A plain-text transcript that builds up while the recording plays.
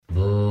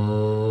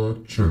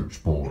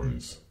church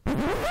boys.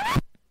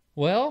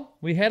 Well,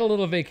 we had a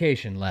little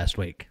vacation last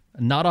week.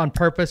 Not on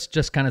purpose,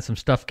 just kind of some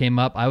stuff came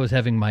up. I was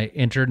having my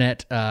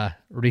internet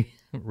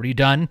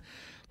redone.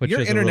 Your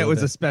internet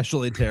was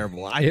especially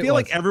terrible. I feel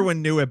like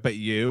everyone knew it but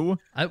you.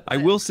 I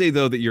will say,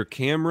 though, that your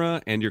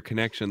camera and your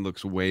connection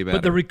looks way better.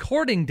 But the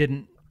recording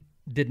didn't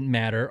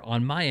matter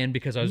on my end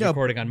because I was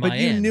recording on my end. But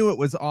you knew it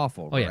was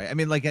awful, right? Yeah. I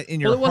mean, like in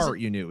your heart,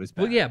 you knew it was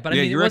bad. Well, yeah, but I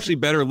mean, you're actually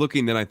better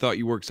looking than I thought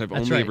you were because I've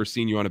only right. ever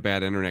seen you on a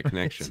bad internet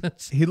connection.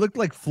 He looked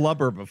like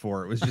Flubber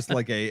before. It was just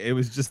like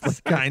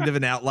kind of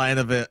an outline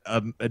of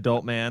an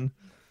adult man.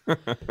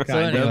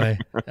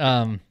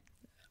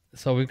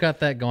 So we've got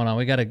that going on.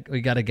 We got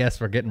a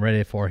guest we're getting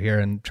ready for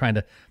here and trying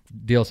to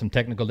deal with some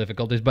technical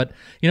difficulties. But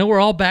we're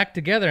all back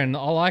together, and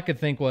all I could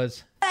think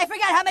was, I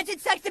forgot how much it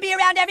sucks to be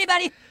around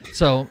everybody.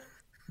 So,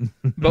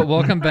 but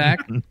welcome back.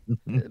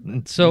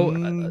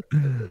 So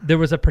there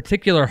was a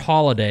particular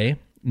holiday,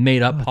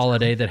 made-up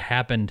holiday that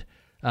happened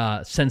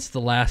since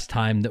the last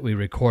time that we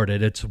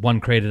recorded. It's one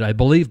created, I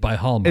believe, by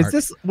Hallmark.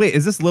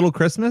 Is this Little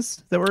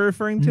Christmas that we're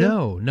referring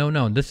to?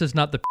 No. This is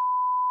not the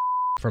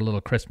for Little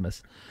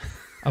Christmas.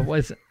 I'm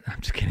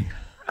just kidding.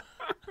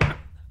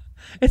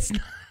 It's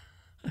not.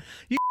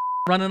 You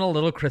running a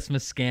Little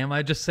Christmas scam.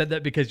 I just said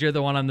that because you're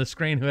the one on the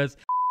screen who has.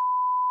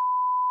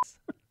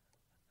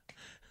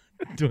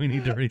 Do we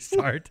need to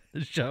restart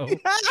the show?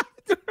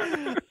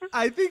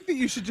 I think that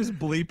you should just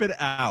bleep it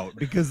out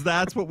because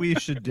that's what we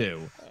should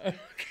do.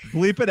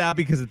 Bleep it out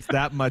because it's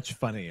that much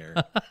funnier.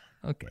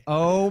 Okay.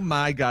 Oh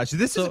my gosh!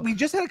 We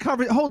just had a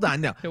conversation. Hold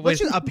on, now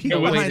let's just a peek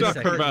behind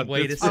the curtain.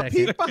 Wait a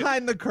second. A peek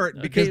behind the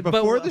curtain because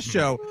before the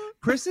show,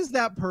 Chris is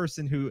that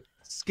person who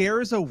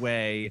scares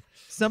away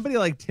somebody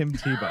like Tim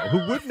Tebow who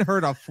wouldn't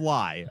hurt a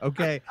fly.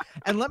 Okay,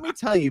 and let me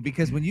tell you,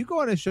 because when you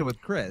go on a show with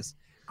Chris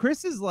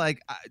is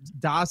like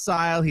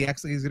docile. He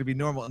acts like he's going to be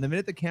normal. And the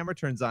minute the camera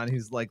turns on,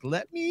 he's like,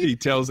 he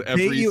tells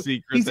every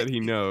secret that he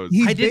knows.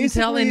 I didn't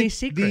tell any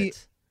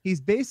secrets. He's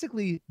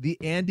basically the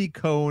Andy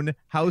Cohen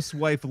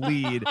housewife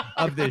lead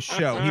of this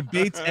show. He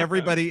baits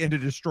everybody into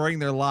destroying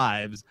their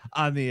lives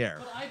on the air.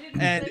 But I didn't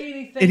say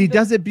anything. And he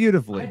does it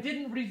beautifully.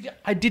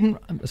 I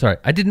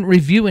didn't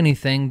review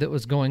anything that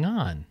was going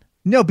on.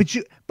 No, but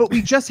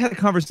we just had a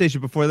conversation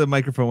before the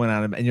microphone went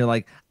on, and you're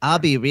like, "I'll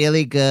be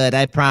really good,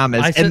 I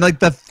promise." And like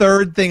the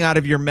third thing out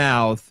of your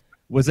mouth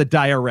was a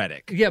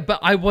diuretic. Yeah, but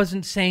I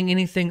wasn't saying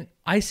anything.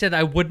 I said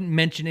I wouldn't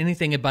mention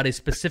anything about a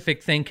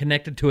specific thing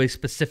connected to a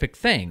specific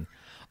thing.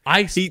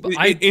 In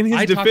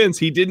his defense,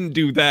 he didn't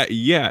do that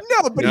yet.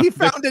 No, but he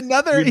found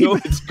another.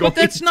 But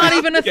that's not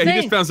even a thing. He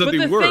just found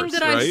something worse. But the thing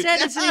that I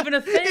said isn't even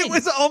a thing. It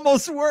was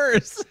almost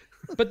worse.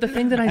 But the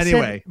thing that I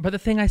said. But the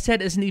thing I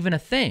said isn't even a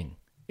thing.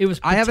 It was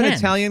pretend. I have an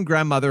Italian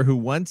grandmother who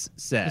once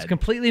said, it's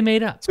completely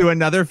made up, to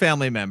another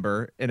family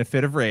member in a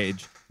fit of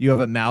rage, "You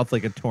have a mouth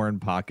like a torn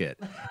pocket,"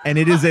 and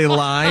it is a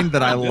line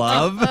that I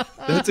love.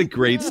 That's a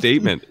great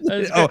statement.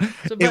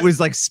 It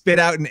was like spit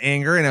out in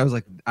anger, and I was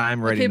like,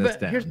 "I'm writing this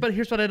down." But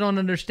here's what I don't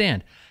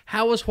understand: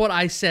 how is what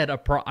I said a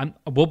problem?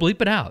 We'll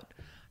bleep it out.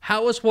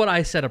 How is what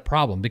I said a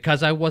problem?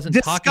 Because I wasn't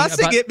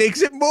discussing it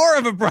makes it more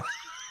of a problem.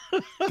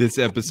 This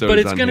episode, but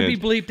it's going to be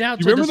bleeped out.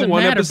 You so remember it doesn't the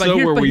one matter.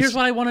 episode but here's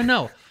what I want to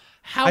know.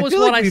 How was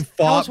what we've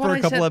fought for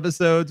a couple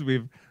episodes.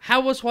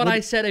 How was what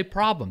I said a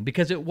problem?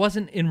 Because it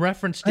wasn't in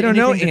reference to I don't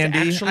know, anything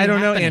Andy. that's I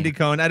don't know, happening. Andy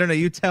Cohen. I don't know.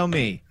 You tell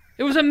me.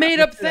 It was a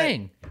made-up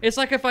thing. It's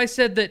like if I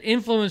said that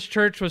Influence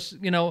Church was,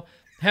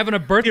 having a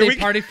birthday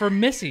party for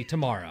Missy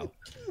tomorrow.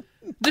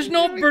 There's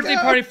no birthday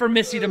party for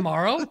Missy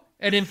tomorrow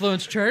at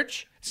Influence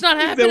Church. It's not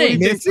happening.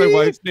 My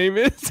wife's name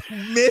is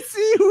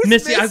Missy. Who's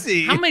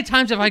Missy? How many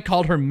times have I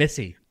called her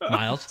Missy,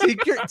 Miles?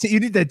 You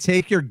need to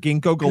take your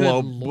ginkgo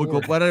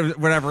biloba,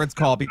 whatever it's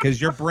called,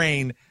 because your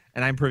brain,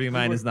 and I'm proving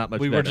mine, is not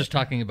much better. We were just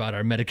talking about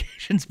our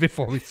medications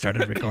before we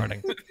started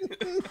recording.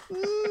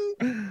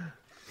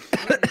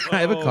 I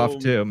have a cough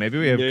too. Maybe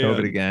we have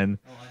COVID again.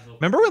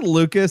 Remember when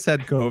Lucas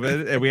had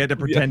COVID and we had to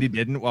pretend he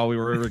didn't while we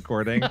were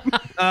recording?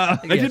 I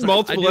did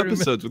multiple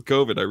episodes with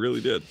COVID. I really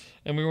did.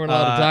 And we weren't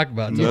allowed to talk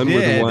about it. None were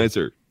the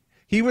wiser.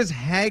 He was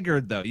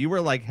haggard, though. You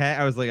were like,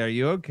 I was like, "Are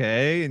you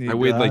okay?" And I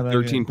weighed like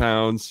 13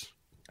 pounds.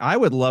 I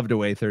would love to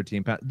weigh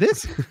 13 pounds.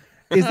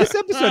 Is this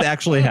episode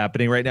actually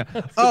happening right now?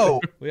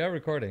 Oh, we are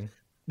recording.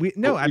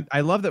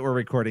 I love that we're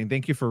recording.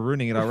 Thank you for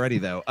ruining it already,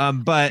 though.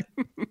 But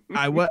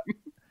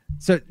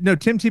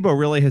Tim Tebow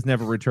really has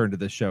never returned to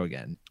this show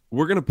again.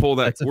 We're gonna pull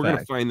that. We're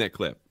gonna find that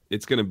clip.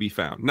 It's gonna be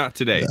found. Not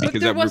today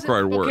because that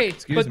required work.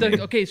 So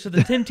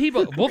the Tim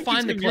Tebow. We'll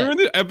find the clip. You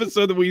remember the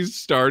episode that we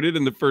started,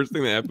 and the first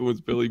thing that happened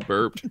was Billy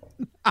burped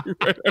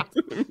right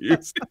after the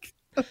music.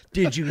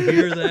 Did you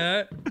hear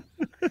that?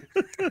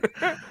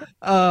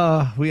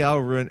 We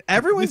all ruined.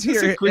 Everyone's this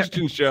here. Is a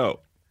Christian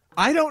show.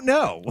 I don't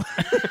know.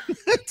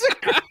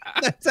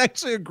 That's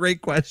actually a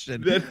great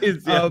question. That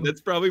is, that's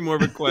probably more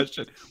of a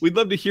question. We'd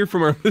love to hear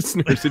from our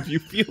listeners if you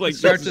feel like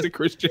this is a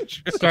Christian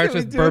show. Starts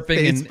with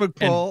burping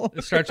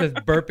and starts with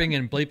burping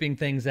and bleeping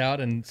things out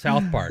in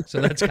South Park.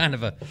 So that's kind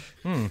of a.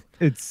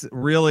 It's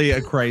really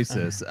a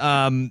crisis.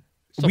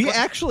 So we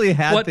actually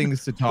had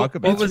things to talk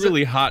about. It's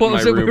really hot in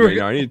my room right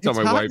now. I need to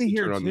tell my wife to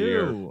turn on the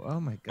air. Oh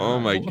my god. Oh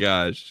my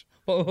gosh.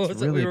 What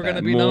was it really we were going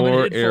to bad. be More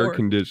nominated air for?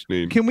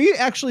 conditioning. Can we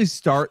actually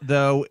start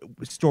though,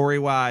 story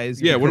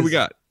wise? Yeah, what do we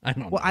got? I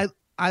don't know. Well,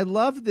 I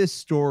love this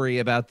story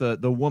about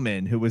the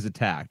woman who was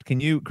attacked. Can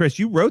you, Chris?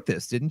 You wrote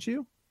this, didn't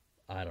you?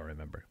 I don't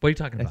remember. What are you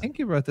talking I about? think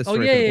you wrote this. Oh,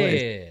 story yeah, for the yeah,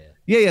 Blaze.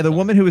 yeah. Yeah. The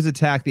woman who was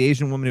attacked, the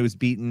Asian woman who was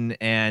beaten,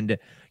 and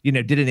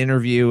did an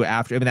interview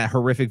after that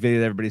horrific video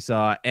that everybody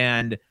saw,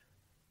 and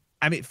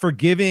I mean,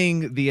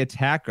 forgiving the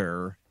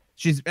attacker.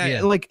 She's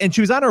and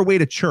she was on her way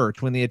to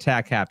church when the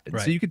attack happened.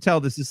 Right. So you could tell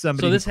this is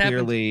somebody who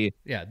clearly.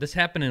 This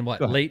happened in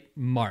late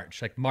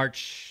March, like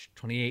March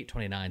 28,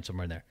 29,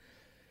 somewhere in there.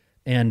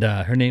 And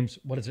her name's,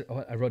 what is it?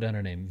 Oh, I wrote down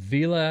her name.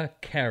 Vila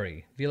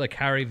Kari.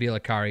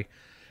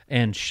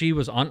 And she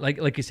was on,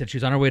 like you said, she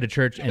was on her way to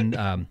church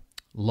in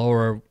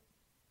lower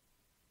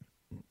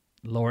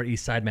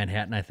East Side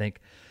Manhattan, I think.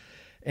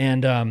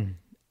 And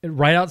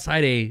right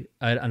outside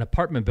an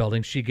apartment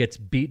building, she gets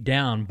beat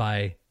down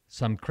by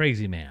some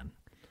crazy man.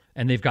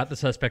 And they've got the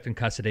suspect in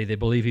custody. They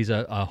believe he's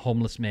a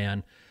homeless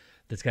man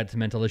that's got some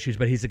mental issues,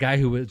 but he's a guy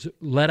who was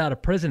let out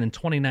of prison in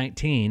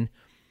 2019.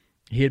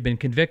 He had been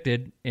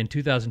convicted in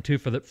 2002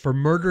 for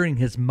murdering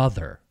his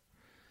mother.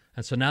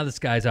 And so now this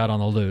guy's out on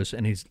the loose,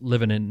 and he's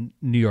living in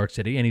New York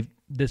City. And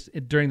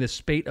during this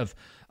spate of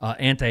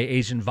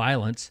anti-Asian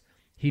violence,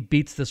 he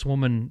beats this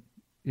woman,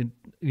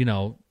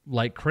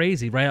 like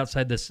crazy, right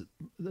outside this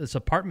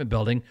apartment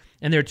building.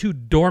 And there are two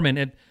doormen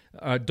at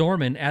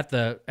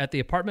the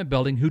apartment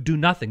building who do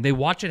nothing. They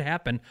watch it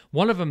happen.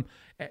 One of them,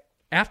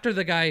 after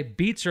the guy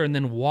beats her and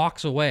then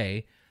walks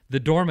away, the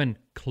doorman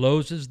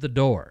closes the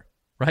door.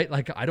 Right?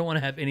 Like, I don't want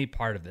to have any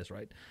part of this,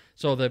 right?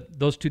 So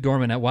those two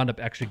doormen wound up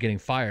actually getting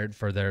fired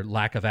for their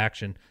lack of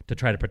action to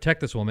try to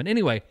protect this woman.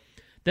 Anyway,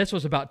 this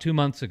was about 2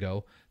 months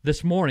ago.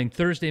 This morning,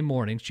 Thursday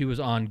morning, she was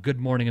on Good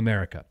Morning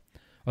America,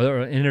 or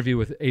an interview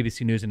with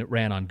ABC News, and it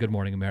ran on Good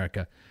Morning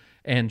America.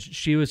 And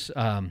she was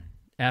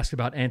asked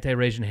about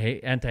anti-Asian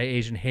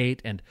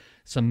hate and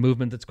some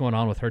movement that's going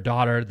on with her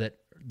daughter that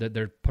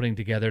they're putting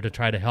together to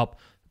try to help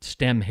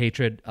stem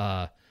hatred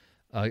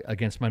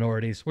against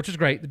minorities, which is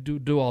great.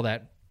 Do all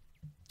that.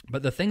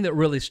 But the thing that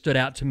really stood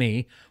out to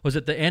me was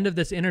at the end of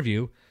this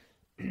interview,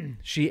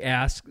 she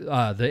asked,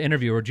 the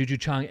interviewer, Juju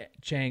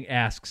Chang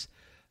asks,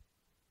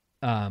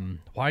 why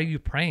are you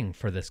praying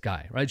for this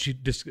guy? Right? She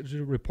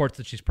reports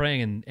that she's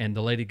praying, and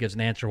the lady gives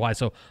an answer why.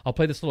 So I'll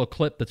play this little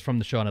clip that's from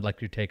the show, and I'd like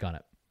your take on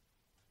it.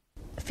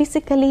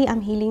 Physically,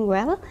 I'm healing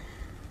well,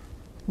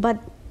 but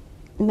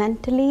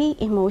mentally,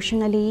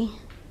 emotionally,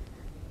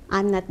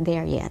 I'm not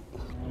there yet.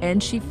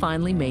 And she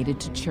finally made it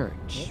to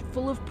church,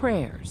 full of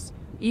prayers,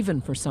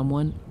 even for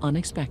someone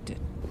unexpected.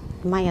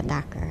 My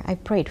attacker, I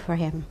prayed for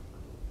him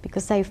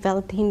because I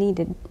felt he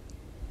needed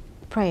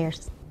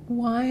prayers.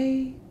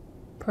 Why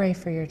pray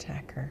for your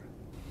attacker?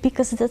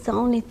 Because that's the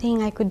only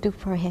thing I could do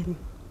for him,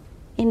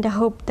 in the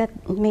hope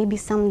that maybe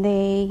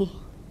someday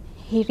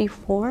he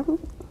reform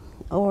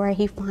or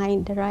he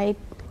find the right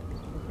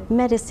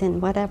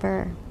medicine,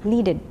 whatever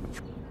needed.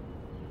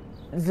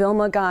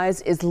 Vilma,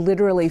 guys, is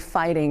literally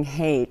fighting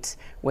hate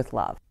with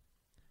love.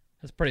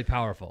 That's pretty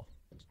powerful.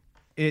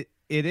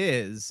 It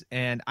is,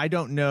 and I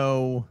don't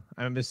know.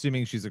 I'm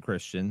assuming she's a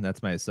Christian.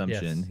 That's my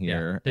assumption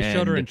here. Yeah. They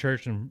showed her in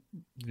church, and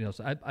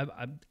so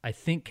I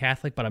think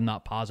Catholic, but I'm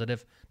not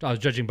positive. I was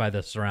judging by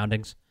the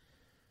surroundings.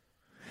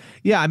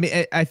 Yeah, I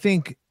mean, I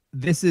think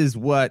this is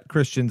what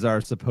Christians are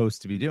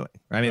supposed to be doing.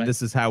 I mean,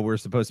 This is how we're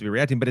supposed to be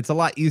reacting. But it's a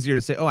lot easier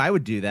to say, "Oh, I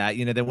would do that,"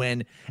 than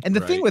when. And the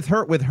thing with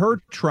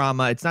her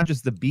trauma, it's not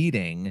just the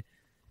beating.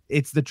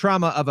 It's the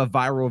trauma of a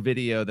viral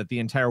video that the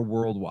entire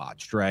world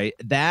watched, right?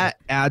 That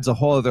adds a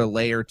whole other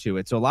layer to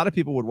it. So a lot of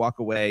people would walk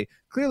away.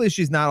 Clearly,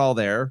 she's not all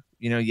there,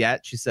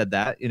 yet. She said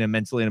that,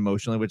 mentally and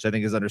emotionally, which I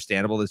think is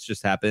understandable. This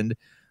just happened.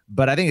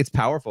 But I think it's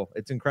powerful.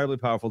 It's incredibly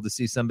powerful to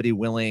see somebody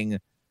willing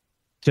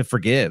to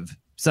forgive,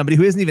 somebody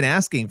who isn't even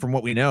asking, from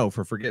what we know,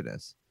 for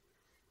forgiveness.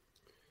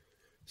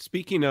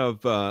 Speaking of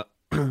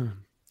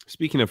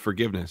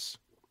forgiveness,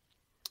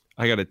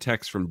 I got a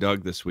text from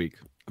Doug this week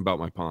about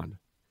my pond.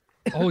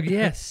 Oh,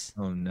 yes.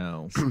 Oh,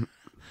 no.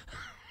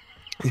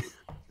 Did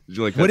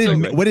you like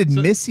that? What did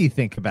Missy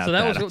think about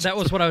that? So that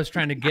was what I was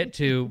trying to get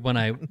to when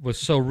I was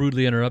so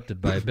rudely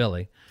interrupted by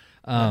Billy.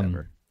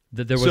 That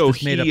there was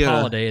this made-up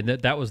holiday, and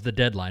that was the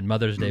deadline.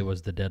 Mother's Day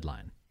was the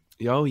deadline.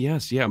 Oh,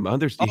 yes. Yeah,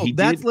 Mother's Day. Oh,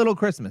 that's Little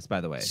Christmas,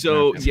 by the way.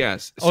 So,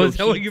 yes. So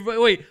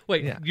wait.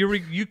 Yeah.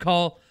 You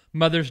call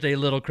Mother's Day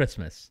Little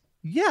Christmas?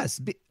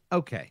 Yes.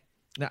 Okay.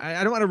 Now,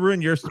 I don't want to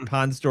ruin your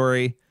pond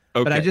story.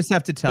 Okay. But I just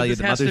have to tell you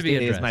that Mother's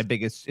Day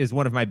is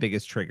one of my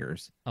biggest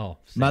triggers. Oh,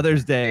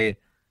 Mother's Day.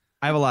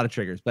 I have a lot of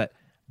triggers, but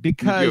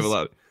because you have a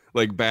lot,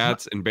 like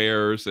bats and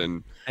bears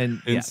and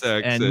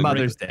insects and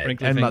Mother's Day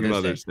and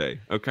Mother's Day.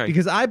 Okay.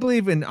 Because I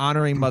believe in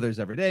honoring mothers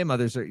every day.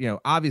 Mothers are,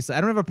 obviously I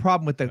don't have a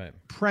problem with the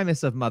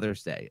premise of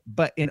Mother's Day,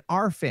 but in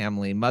our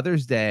family,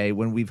 Mother's Day,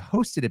 when we've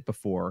hosted it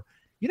before,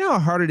 you know how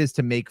hard it is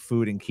to make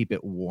food and keep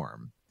it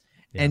warm.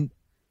 Yeah. And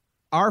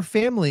our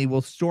family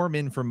will storm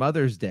in for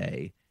Mother's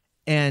Day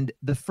And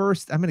I'm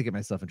going to get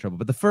myself in trouble,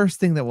 but the first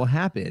thing that will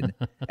happen,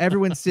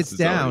 everyone sits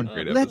down.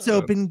 Let's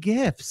open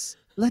gifts.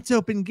 Let's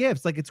open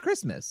gifts like it's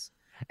Christmas.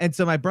 And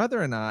so my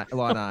brother-in-law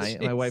and I,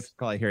 my wife's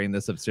probably hearing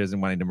this upstairs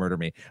and wanting to murder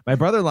me. My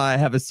brother-in-law and I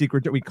have a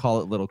secret that we call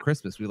it Little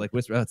Christmas. We like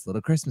whisper, oh, it's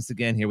Little Christmas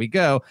again. Here we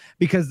go.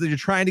 Because they're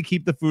trying to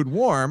keep the food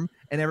warm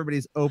and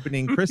everybody's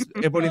opening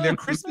their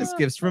Christmas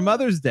gifts for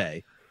Mother's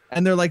Day.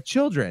 And they're like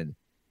children.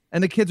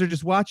 And the kids are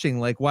just watching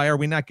like, why are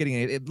we not getting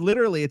it?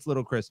 Literally, it's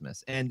Little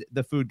Christmas. And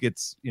the food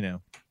gets,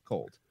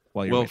 cold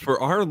while you're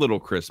for our Little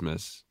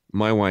Christmas,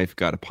 my wife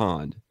got a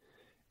pond.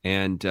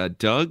 And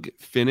Doug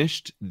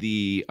finished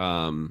the...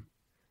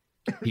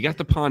 he got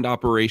the pond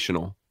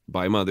operational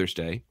by Mother's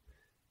Day.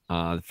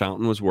 The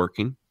fountain was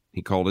working.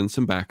 He called in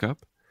some backup.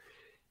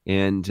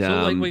 And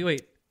so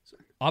wait.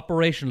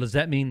 Operational, does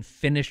that mean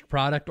finished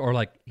product, or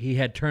like he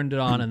had turned it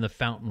on and the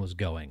fountain was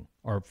going,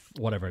 or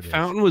whatever it is?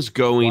 Fountain was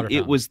going.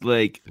 It was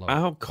like,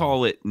 I'll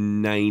call it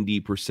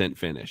 90%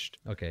 finished.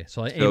 Okay,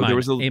 so there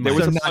was a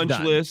punch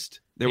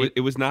list.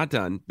 It was not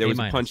done. There was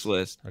a punch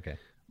list. Okay,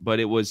 but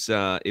it was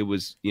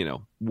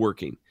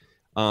working.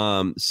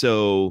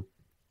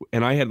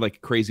 And I had like a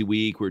crazy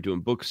week. We were doing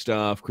book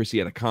stuff. Chrissy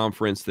had a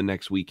conference the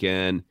next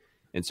weekend.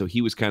 And so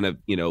he was kind of,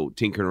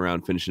 tinkering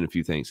around, finishing a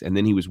few things. And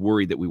then he was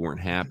worried that we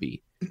weren't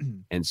happy.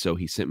 And so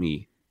he sent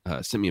me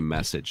a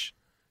message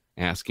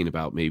asking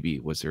about maybe,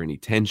 was there any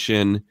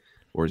tension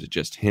or is it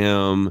just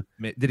him?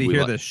 Did he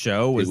hear the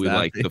show? Did we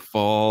like the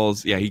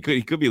falls? Yeah, he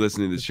could be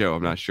listening to the show.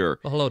 I'm not sure.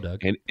 Well, hello,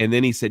 Doug. And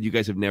then he said, you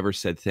guys have never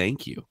said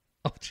thank you.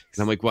 Oh,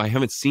 and I'm like, well, I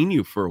haven't seen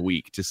you for a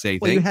week to say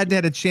thank you. You hadn't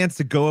had a chance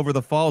to go over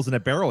the falls in a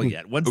barrel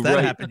yet. Once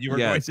that happened, you were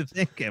going to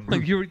thank him.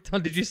 Like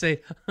did you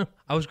say,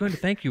 I was going to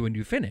thank you when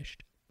you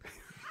finished?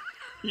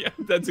 Yeah,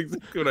 that's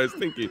exactly what I was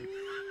thinking.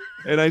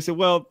 And I said,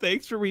 well,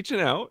 thanks for reaching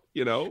out.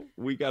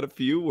 We got a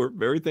few. We're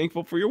very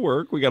thankful for your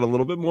work. We got a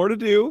little bit more to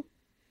do,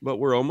 but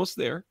we're almost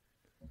there.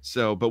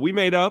 So, but we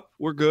made up.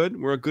 We're good.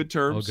 We're on good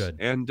terms. Oh, good.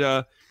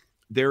 And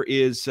there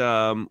is,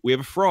 we have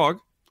a frog.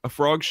 A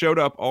frog showed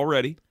up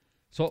already.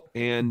 So,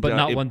 but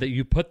not one that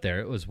you put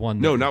there. It was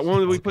one. No, not one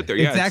that we put there.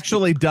 Yeah, it's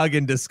actually Doug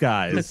in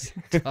disguise.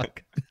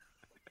 Doug.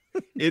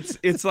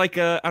 It's like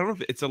I don't know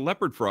if it's a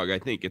leopard frog. I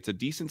think it's a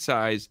decent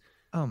size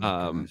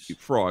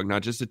frog,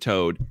 not just a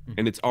toad,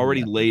 and it's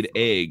already laid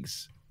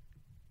eggs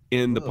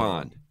in the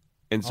pond.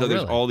 And so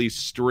there's all these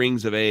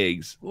strings of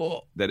eggs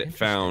that it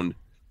found.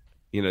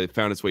 It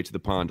found its way to the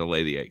pond to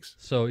lay the eggs.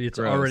 So it's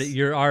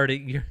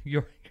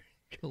your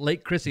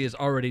Lake Chrissy is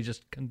already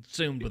just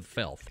consumed with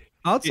filth.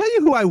 I'll tell you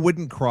who I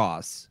wouldn't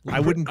cross. I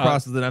wouldn't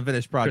cross with an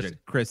unfinished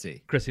project.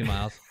 Chrissy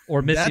Miles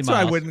or Missy That's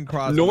Miles. Who I wouldn't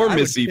cross. Nor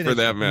Missy for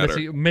that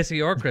matter.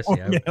 Missy or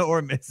Chrissy.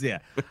 Or Missy. Yeah,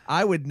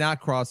 I would not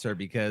cross her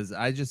because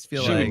I just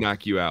feel she would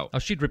knock you out. Oh,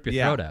 she'd rip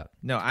your throat out.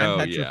 No, I'm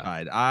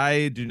petrified. Yeah.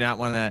 I do not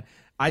want to.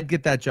 I'd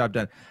get that job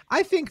done.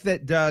 I think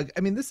that Doug,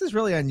 this is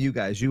really on you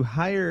guys. You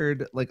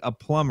hired like a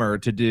plumber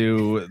to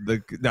do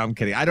no, I'm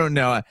kidding. I don't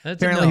know.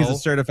 Apparently he's a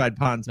certified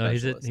pond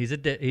specialist.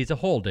 He's a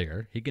hole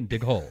digger. He can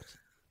dig holes.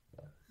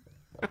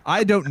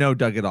 I don't know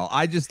Doug at all.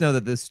 I just know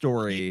that this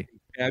story...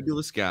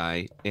 Fabulous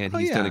guy, and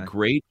he's done a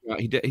great job.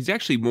 He's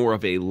actually more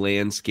of a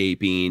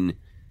landscaping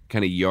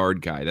kind of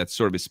yard guy. That's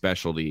sort of his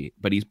specialty,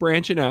 but he's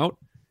branching out.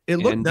 It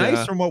looked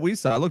nice from what we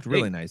saw. It looked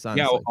really nice,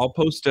 honestly. Yeah,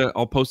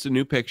 I'll post a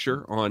new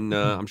picture on,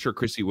 I'm sure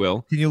Chrissy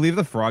will. Can you leave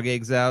the frog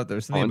eggs out?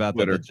 There's something about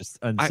Twitter that just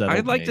unsettled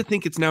I'd like to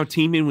think it's now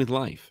teeming with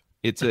life.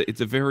 It's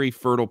a very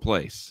fertile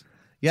place.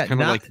 Yeah,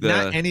 not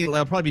any.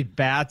 There'll probably be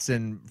bats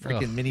and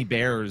freaking mini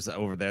bears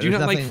over there. Do you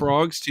not like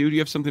frogs too? Do you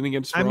have something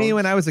against frogs?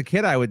 When I was a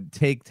kid, I would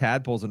take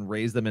tadpoles and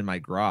raise them in my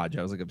garage.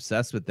 I was like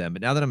obsessed with them.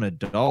 But now that I'm an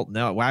adult,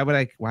 no. Why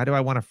do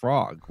I want a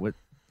frog? What?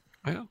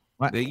 Well,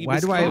 why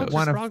do I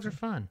want a? Frogs are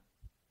fun.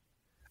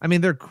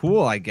 They're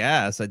cool, I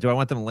guess. Do I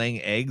want them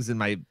laying eggs in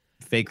my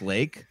fake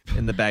lake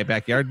in the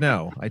backyard?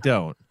 No, I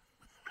don't.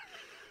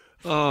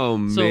 Oh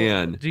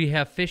man! Do you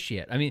have fish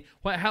yet?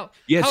 How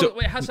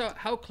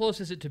close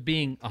is it to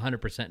being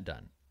 100%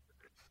 done?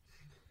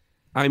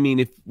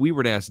 If we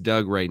were to ask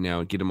Doug right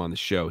now and get him on the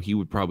show, he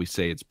would probably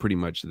say it's pretty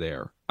much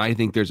there. I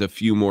think there's a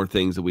few more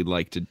things that we'd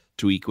like to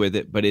tweak with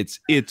it, but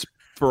it's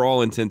for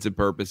all intents and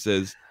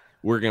purposes,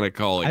 we're gonna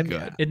call it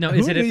good.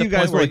 Is it you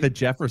guys were like the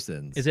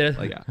Jeffersons? Is it?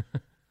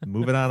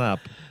 Move it on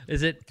up.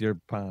 Is it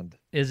your pond?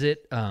 Is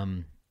it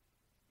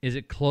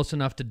close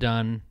enough to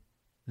done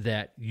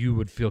that you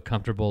would feel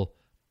comfortable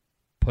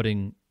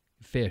putting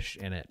fish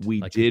in it?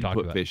 We did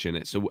put fish in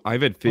it. So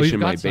I've had fish in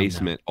my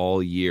basement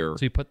all year.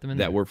 So you put them in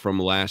that were from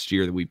last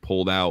year that we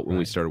pulled out when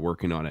we started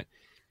working on it.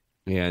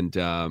 And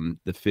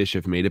the fish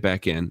have made it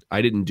back in.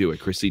 I didn't do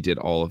it. Chrissy did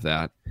all of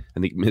that. I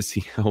think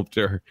Missy helped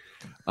her.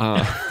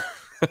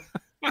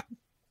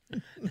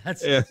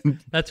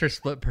 That's her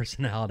split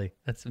personality.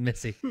 That's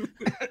Missy.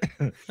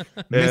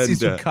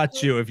 Missy's will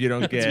cut you if you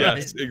don't get it.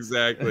 Yes,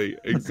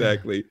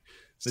 exactly.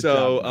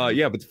 So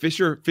but the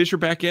fish are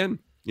back in.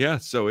 Yeah,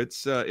 so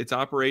it's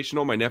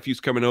operational. My nephew's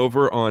coming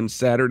over on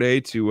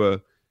Saturday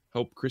to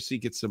help Chrissy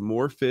get some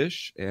more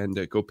fish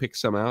and go pick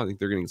some out. I think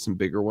they're going to get some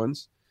bigger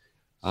ones.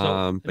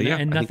 But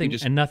yeah,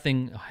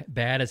 nothing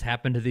bad has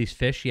happened to these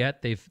fish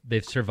yet.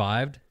 They've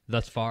survived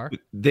thus far.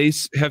 They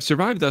have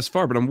survived thus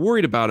far, but I'm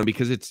worried about them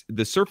because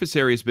the surface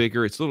area is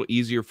bigger. It's a little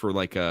easier for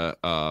like a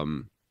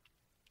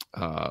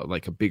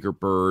bigger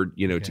bird,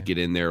 to get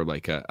in there,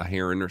 like a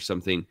heron or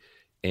something.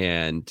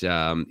 And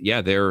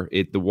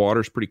the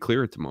water's pretty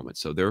clear at the moment,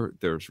 so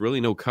there's really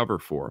no cover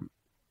for them.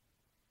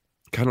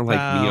 Kind of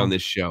like me on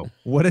this show.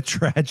 What a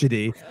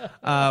tragedy!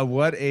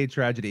 What a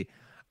tragedy!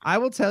 I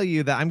will tell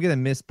you that I'm going to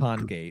miss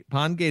Pondgate.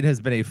 Pondgate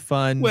has been a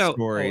fun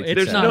story.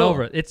 It's not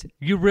over.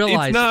 You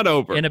realize it's not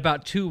over. In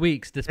about 2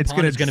 weeks, this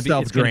pond is going to be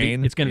it's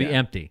going to be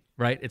empty,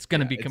 right? It's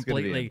going to be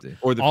completely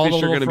or the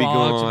fish are going to be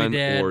gone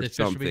or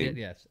something.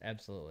 Yes,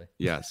 absolutely.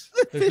 Yes,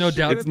 there's no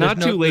doubt. It's not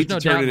too late to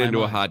turn it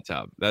into a hot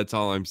tub. That's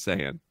all I'm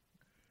saying.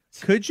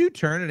 Could you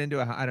turn it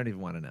into I don't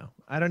even want to know.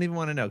 I don't even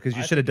want to know because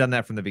you should have done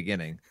that from the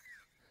beginning.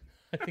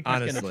 I think I'm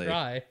going to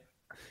try.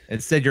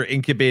 Instead, you're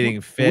incubating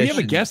fish. We have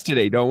a guest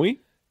today, don't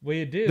we?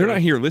 We do. They're not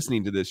here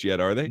listening to this yet,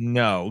 are they?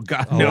 No,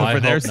 God, no.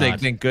 For their sake,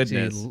 thank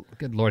goodness. Gee,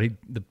 good Lord,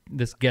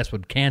 this guest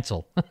would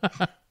cancel.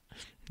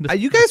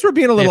 You guys were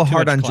being a little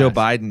hard on Joe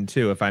Biden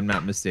too, if I'm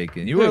not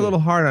mistaken. You were a little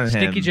hard on him.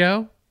 Stinky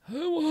Joe.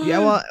 Yeah,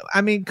 well,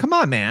 I mean, come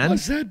on, man.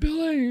 What's that,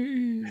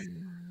 Billy?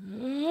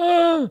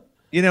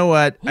 You know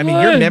what? I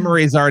mean, your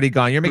memory is already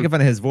gone. You're making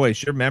fun of his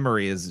voice. Your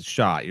memory is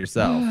shot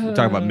yourself. We're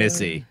talking about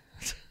Missy.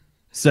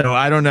 So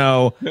I don't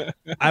know.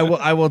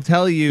 I will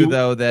tell you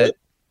though that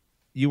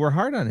you were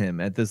hard on him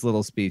at this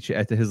little speech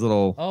at his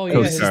little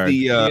Coast Guard.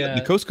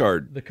 The Coast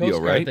Guard the Coast deal,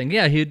 Guard right? thing.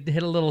 Yeah, he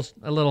hit a little.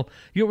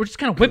 We're just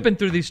kind of whipping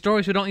through these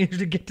stories. We don't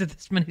usually get to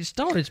this many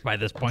stories by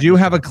this point. Do you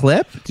have a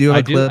clip? Do you have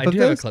a clip? I do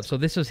have a clip. So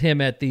this was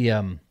him at the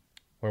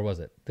where was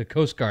it? The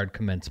Coast Guard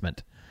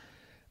commencement.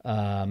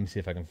 Let me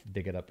see if I can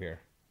dig it up here.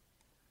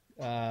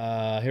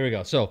 Here we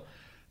go. So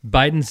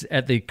Biden's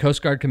at the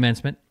Coast Guard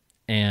commencement,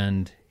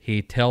 and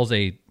he tells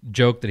a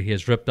joke that he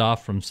has ripped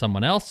off from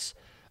someone else,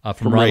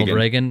 from Ronald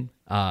Reagan.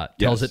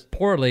 Tells it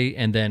poorly,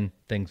 and then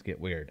things get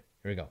weird.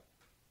 Here we go.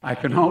 I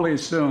can only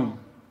assume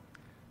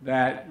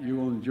that you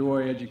will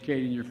enjoy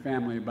educating your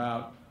family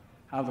about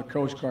how the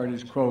Coast Guard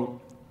is,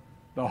 quote,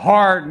 the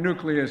hard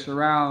nucleus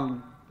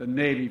around the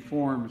Navy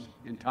forms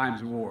in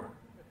times of war.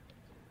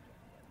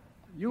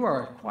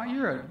 You're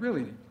a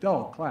really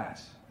dull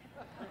class.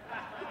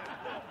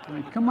 I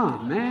mean, come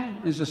on,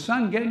 man. Is the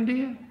sun getting to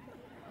you?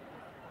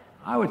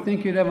 I would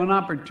think you'd have an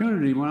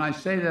opportunity when I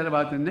say that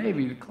about the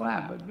Navy to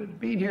clap, but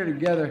being here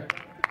together.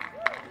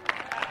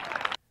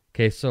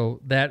 Okay,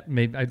 so that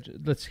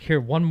let's hear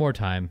one more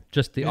time,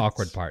 just the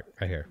awkward part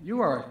right here.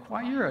 You're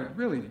a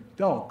really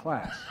dull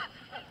class.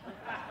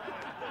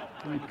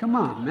 I mean, come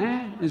on,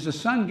 man. Is the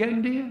sun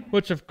getting to you?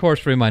 Which, of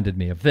course, reminded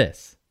me of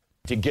this.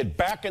 To get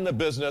back in the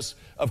business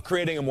of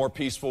creating a more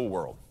peaceful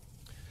world.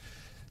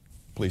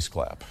 Please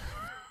clap.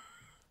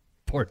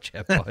 Poor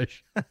Jeb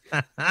Bush.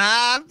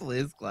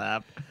 Please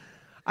clap.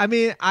 I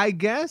mean, I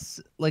guess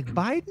like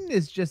Biden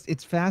is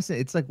it's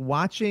fascinating. It's like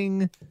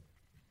watching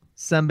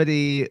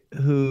somebody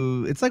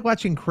it's like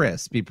watching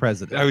Chris be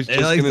president. I was just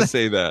going to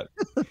say that.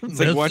 It's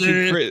like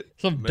watching Chris.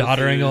 Some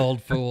doddering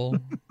old fool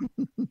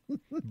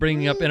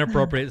bringing up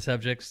inappropriate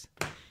subjects.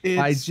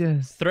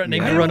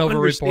 Threatening to run over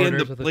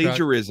reporters with the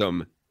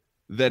plagiarism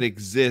that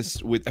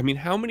exists with. I mean,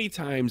 how many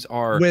times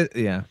are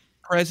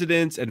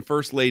presidents and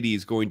first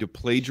ladies going to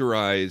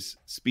plagiarize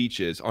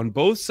speeches on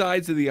both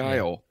sides of the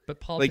aisle? But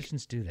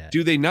politicians do that.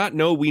 Do they not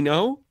know we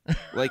know?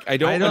 Like, I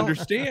don't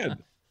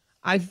understand.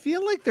 I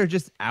feel like they're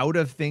just out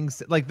of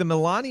things. Like the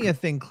Melania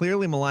thing,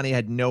 clearly Melania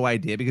had no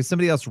idea because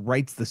somebody else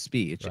writes the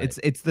speech. Right.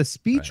 It's the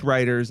speech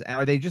writers.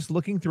 Are they just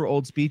looking through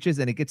old speeches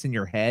and it gets in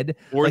your head?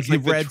 Or like it's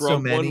like the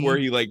Trump one where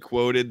he like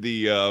quoted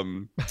the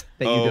that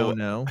you don't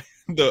know.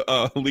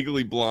 The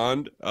Legally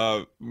Blonde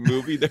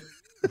movie. There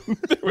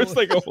was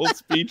like a whole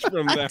speech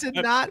from that.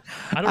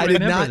 I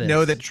did not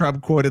know that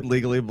Trump quoted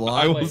Legally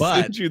Blonde. I will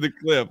send you the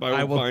clip.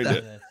 I will find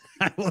it.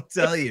 I will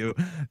tell you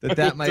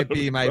that might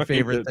be my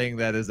favorite thing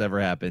that has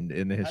ever happened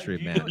in the history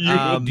of man. Do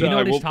you know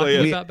what he's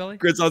talking about, Billy?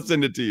 Chris, I'll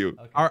send it to you.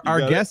 Okay.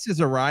 Our guest is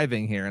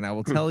arriving here, and I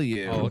will tell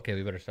you. Oh, okay.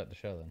 We better start the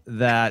show then.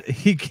 That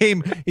he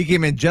came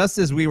in just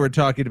as we were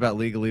talking about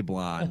Legally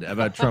Blonde,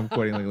 about Trump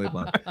quoting Legally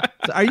Blonde.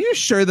 So are you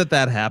sure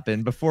that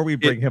happened before we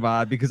bring him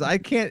on? Because I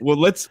can't. Well,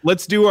 let's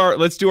do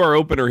our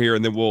opener here,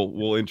 and then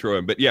we'll intro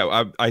him. But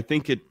yeah, I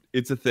think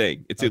it's a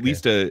thing. It's at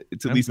least a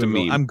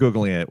meme. I'm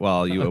Googling it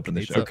while you open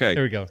the show. Okay.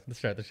 Here we go. Let's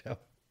start the show.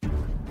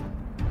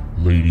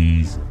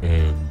 Ladies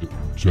and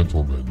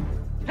gentlemen.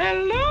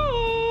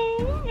 Hello!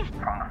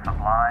 From the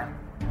sublime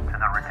to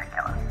the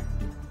ridiculous,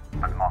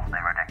 but mostly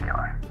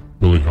ridiculous.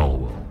 Billy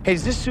Hallowell. Hey,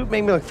 does this suit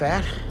make me look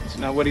fat? It's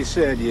not what he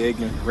said, you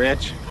ignorant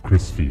wretch.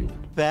 Chris Field.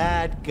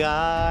 Bad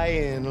guy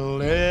in a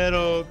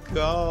little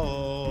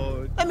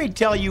coat. Let me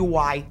tell you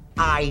why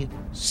I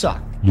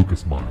suck.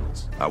 Lucas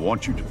Miles. I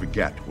want you to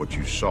forget what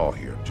you saw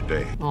here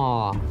today.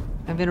 Aw,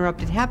 I've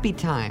interrupted happy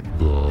time.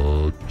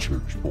 The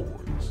Church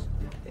Boys.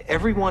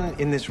 Everyone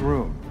in this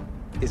room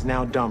is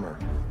now dumber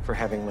for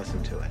having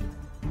listened to it.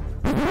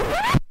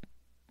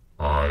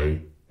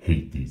 I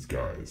hate these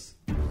guys.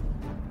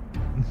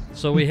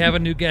 So we have a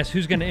new guest.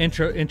 Who's going to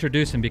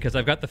introduce him? Because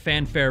I've got the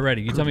fanfare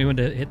ready. You tell me when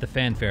to hit the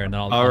fanfare, and then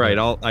I'll. All right,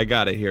 I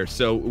got it here.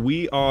 So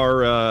we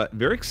are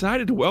very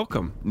excited to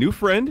welcome new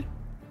friend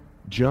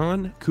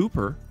John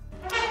Cooper.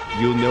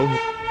 You'll know.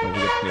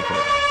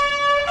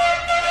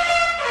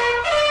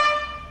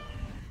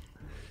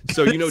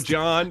 So you know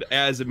John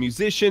as a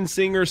musician,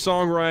 singer,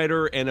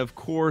 songwriter, and of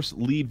course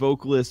lead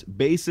vocalist,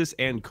 bassist,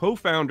 and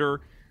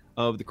co-founder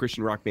of the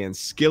Christian rock band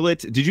Skillet.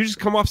 Did you just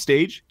come off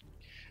stage?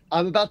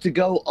 I'm about to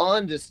go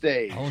on the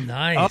stage. Oh,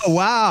 nice. Oh,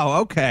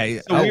 wow.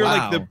 Okay. So we're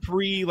like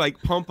the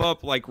pump up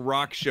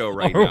rock show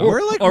right now.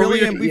 We're like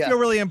we feel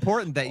really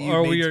important that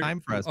you made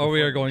time for us. Or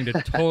we are going to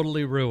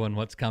totally ruin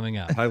what's coming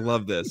up. I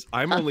love this.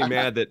 I'm only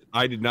mad that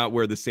I did not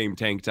wear the same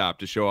tank top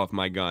to show off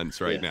my guns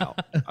right now.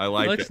 I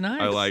like it. Looks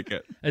nice. I like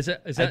it. Is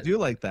that, I do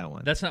like that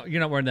one. That's not.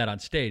 You're not wearing that on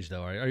stage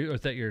though, are you? Or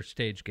is that your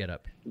stage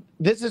getup?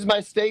 This is my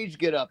stage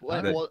getup.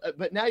 Well,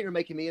 but now you're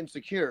making me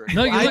insecure.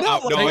 No, I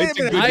know. No, it's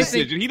a good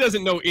decision. He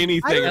doesn't know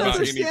anything about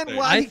anything.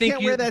 Why he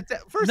can't wear that.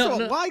 First of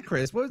all, why,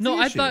 Chris? What was the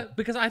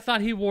issue? I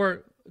thought he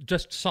wore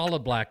just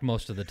solid black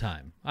most of the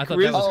time. I thought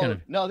that was kind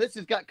of. No, this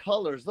has got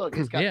colors. Look,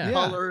 it's got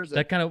colors.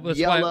 That kind of was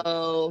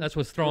yellow. That's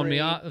what's throwing me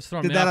off.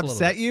 Did that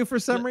upset you for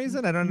some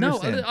reason? I don't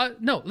understand.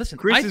 No, listen.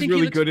 Chris is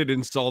really good at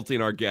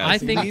insulting our guests. I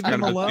think leave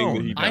him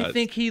alone. I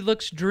think he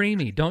looks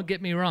dreamy. Don't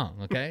get me wrong,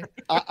 okay?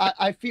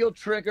 I feel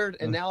triggered,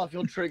 and now I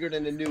feel triggered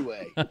in a new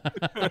way.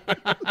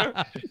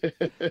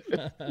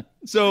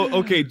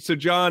 So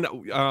John,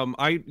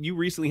 you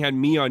recently had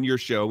me on your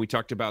show. We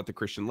talked about the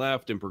Christian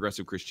left and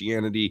progressive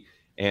Christianity.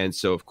 And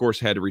so, of course,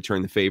 had to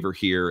return the favor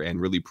here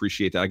and really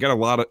appreciate that.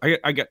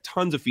 I got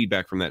tons of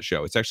feedback from that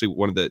show. It's actually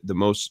one of the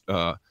most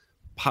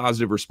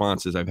positive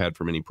responses I've had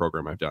from any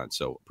program I've done.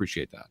 So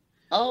appreciate that.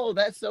 Oh,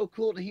 that's so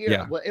cool to hear.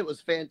 Yeah. Well, it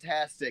was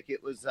fantastic.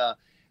 It was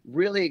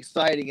really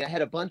exciting. I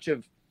had a bunch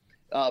of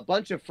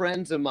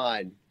friends of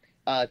mine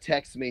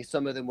text me.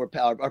 Some of them were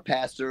our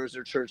pastors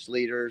or church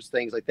leaders,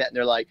 things like that. And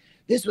they're like,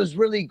 this was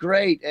really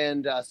great.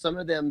 And some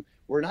of them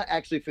were not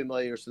actually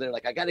familiar. So they're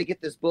like, I got to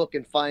get this book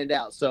and find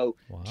out. So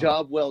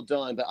job well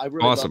done. But I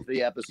really loved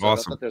the episode. I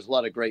thought there's a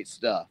lot of great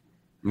stuff.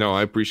 No,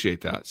 I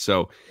appreciate that.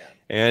 So,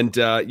 and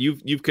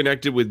you've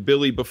connected with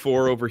Billy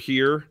before over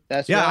here.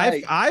 That's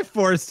right. I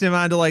forced him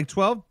onto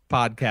 12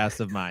 podcasts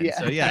of mine.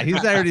 So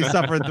he's already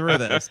suffered through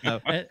this.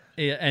 So.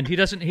 And he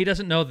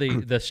doesn't know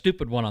the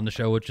stupid one on the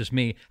show, which is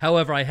me.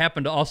 However, I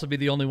happen to also be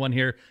the only one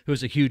here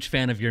who's a huge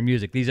fan of your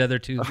music. These other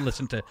two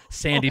listen to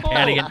Sandy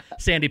Patty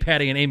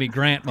and Amy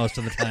Grant most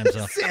of the time.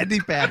 So Sandy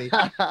Patty,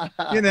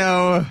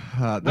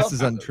 this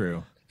is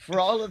untrue. For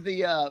all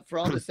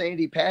the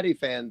Sandy Patty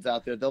fans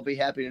out there, they'll be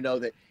happy to know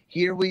that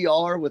here we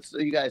are with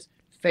you guys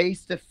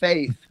face to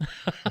face.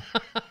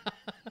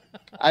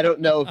 I don't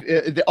know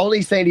if the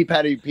only Sandy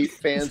Patty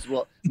fans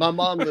will. My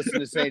mom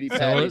listened to Sandy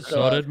Patty.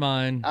 So did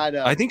mine. I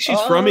know. I think she's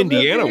from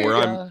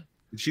Indiana,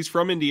 she's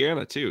from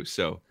Indiana too.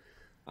 So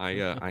I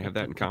have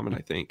that in common.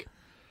 I think.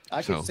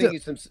 I can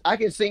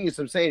sing you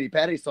some Sandy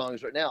Patty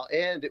songs right now,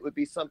 and it would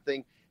be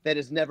something that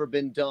has never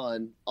been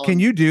done. Can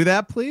you do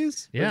that,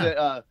 please?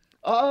 Yeah.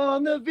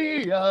 On the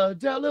Via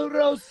della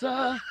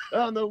Rosa,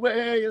 on the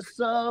way of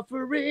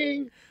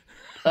suffering.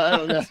 I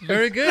don't know.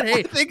 Very good.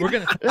 Hey, we're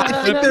gonna.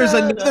 I think there's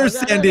another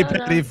Sandy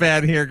Patty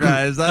fan here,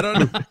 guys. I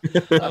don't know.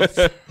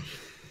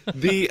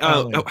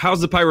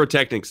 How's the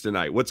pyrotechnics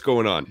tonight? What's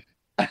going on?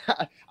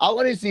 I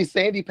want to see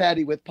Sandy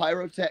Patty with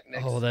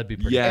pyrotechnics. Oh, that'd be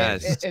pretty.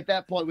 Yes. At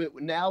that point,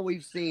 now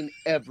we've seen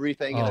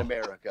everything in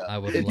America. I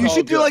would. You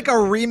should do a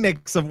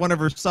remix of one of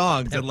her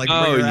songs and bring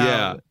her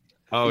out.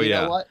 Oh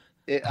yeah. Know what?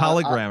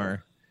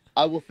 Hologrammer.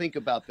 I will think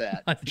about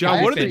that.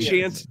 John, what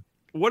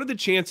are the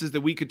chances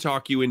that we could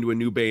talk you into a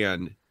new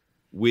band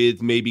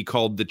with maybe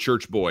called the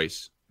Church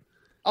Boys?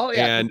 Oh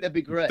yeah, and that'd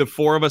be great. The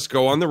four of us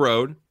go on the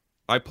road.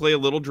 I play a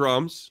little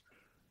drums.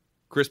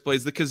 Chris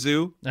plays the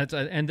kazoo. That's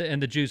and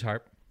the Jew's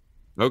harp.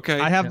 Okay.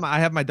 I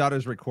have my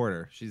daughter's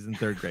recorder. She's in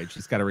 3rd grade.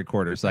 She's got a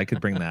recorder, so I could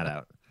bring that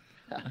out.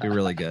 It'd be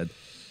really good.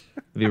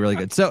 It'd be really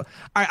good. So, all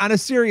right, on a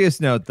serious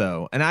note,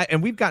 though,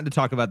 and we've gotten to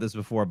talk about this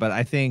before, but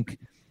I think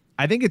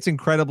it's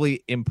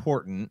incredibly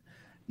important.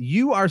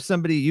 You are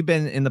somebody, you've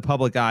been in the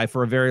public eye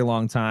for a very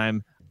long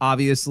time,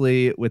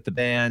 obviously with the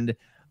band,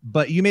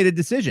 but you made a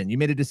decision. You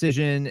made a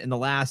decision in the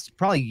last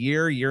probably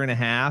year and a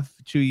half,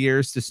 2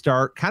 years to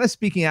start kind of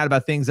speaking out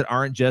about things that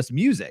aren't just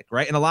music,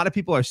 right? And a lot of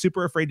people are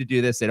super afraid to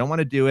do this. They don't want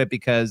to do it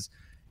because,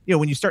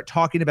 when you start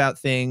talking about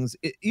things,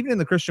 even in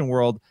the Christian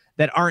world,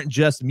 that aren't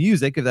just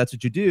music, if that's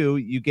what you do,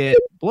 you get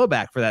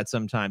blowback for that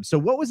sometimes. So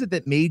what was it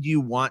that made you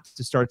want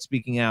to start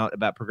speaking out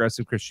about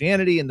progressive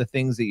Christianity and the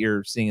things that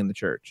you're seeing in the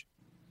church?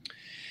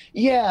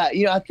 Yeah,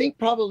 I think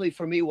probably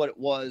for me what it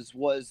was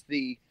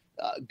the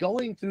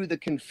going through the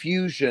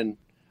confusion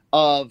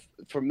of,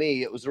 for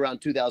me, it was around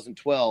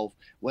 2012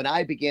 when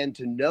I began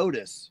to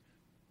notice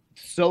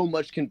so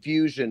much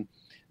confusion,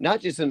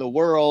 not just in the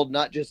world,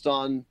 not just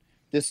on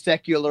the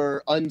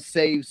secular,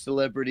 unsaved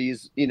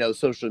celebrities,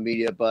 social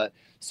media, but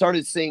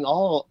started seeing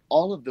all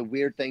of the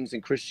weird things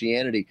in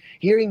Christianity,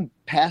 hearing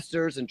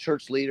pastors and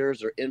church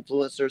leaders or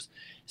influencers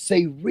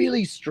say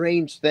really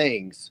strange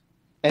things.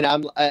 And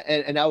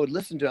I would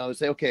listen to them. I would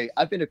say, okay,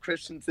 I've been a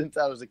Christian since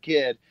I was a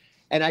kid,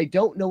 and I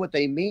don't know what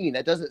they mean.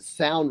 That doesn't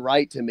sound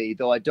right to me,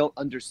 though I don't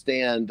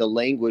understand the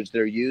language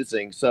they're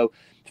using. So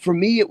for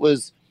me, it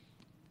was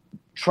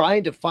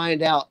trying to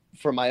find out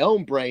for my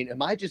own brain,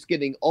 am I just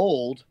getting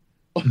old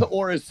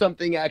or is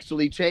something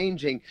actually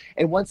changing?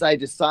 And once I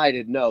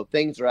decided, no,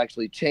 things are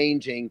actually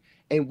changing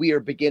and we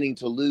are beginning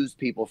to lose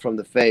people from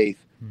the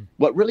faith.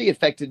 What really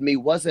affected me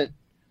wasn't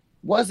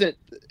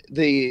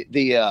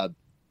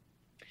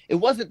it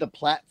wasn't the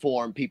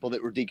platform people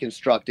that were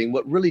deconstructing.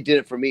 What really did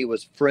it for me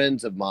was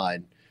friends of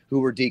mine who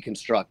were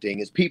deconstructing,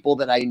 is people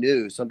that I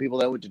knew, some people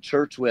that I went to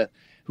church with,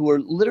 who were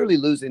literally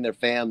losing their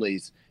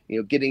families,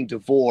 getting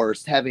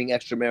divorced, having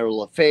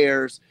extramarital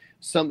affairs.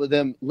 Some of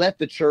them left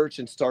the church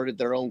and started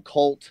their own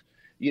cult.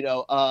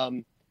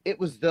 It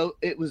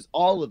was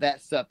all of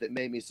that stuff that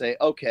made me say,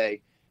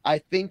 okay, I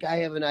think I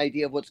have an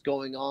idea of what's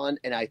going on,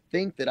 and I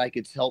think that I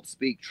could help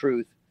speak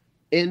truth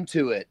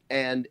into it.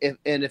 And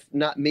if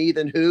not me,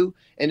 then who?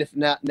 And if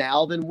not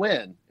now, then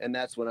when? And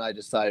that's when I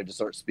decided to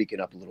start speaking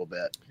up a little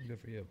bit. Good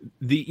for you.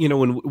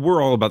 When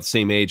we're all about the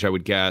same age, I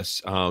would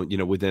guess,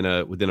 within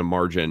a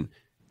margin.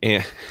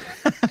 And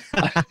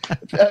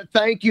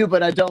thank you,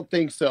 but I don't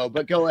think so.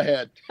 But go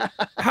ahead.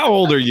 How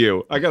old are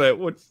you?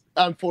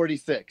 I'm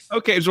 46.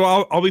 Okay, so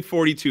I'll be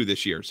 42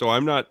 this year. So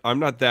I'm not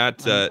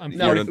that.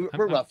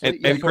 We're roughly.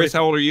 And Chris,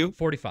 how old are you?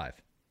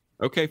 45.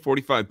 Okay,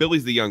 45.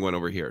 Billy's the young one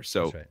over here.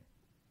 So that's right.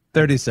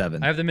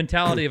 37. I have the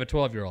mentality of a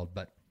 12-year-old,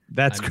 but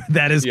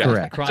that is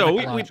correct.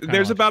 So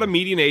there's about a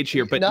median age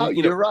here, but no,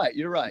 you're right.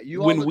 You're right.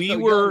 You when all look we so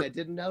were, young, I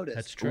didn't notice.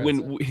 That's true.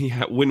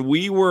 When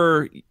we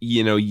were,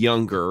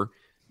 younger,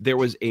 there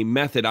was a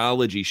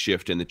methodology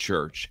shift in the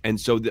church, and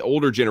so the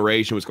older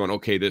generation was going,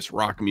 okay, this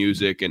rock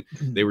music, and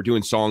they were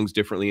doing songs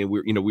differently, and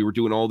we were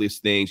doing all these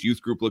things.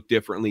 Youth group looked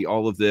differently,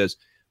 all of this,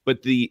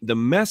 but the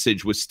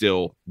message was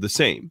still the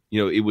same.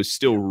 It was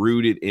still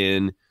rooted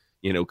in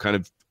kind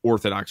of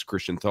Orthodox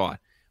Christian thought.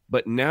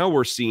 But now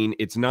we're seeing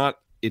it's not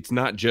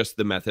just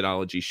the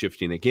methodology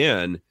shifting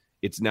again.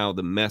 It's now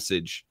the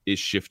message is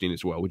shifting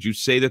as well. Would you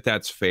say that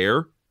that's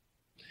fair?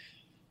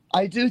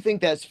 I do think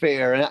that's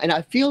fair. And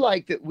I feel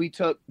like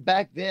that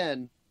back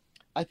then,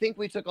 I think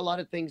we took a lot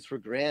of things for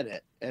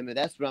granted. I mean,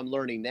 that's what I'm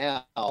learning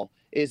now,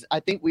 is I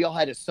think we all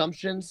had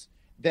assumptions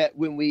that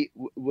when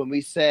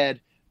we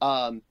said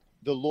the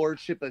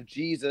Lordship of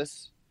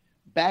Jesus,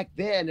 back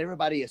then,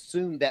 everybody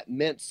assumed that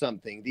meant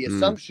something. The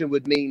assumption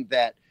would mean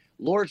that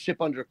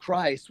Lordship under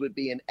Christ would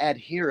be an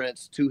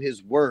adherence to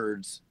his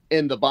words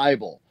in the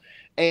Bible.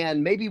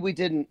 And maybe we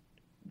didn't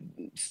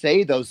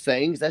say those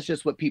things. That's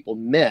just what people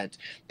meant.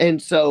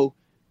 And so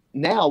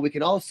now we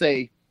can all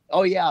say,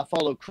 oh yeah, I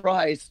follow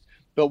Christ.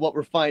 But what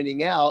we're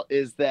finding out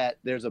is that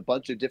there's a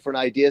bunch of different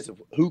ideas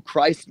of who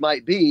Christ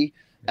might be.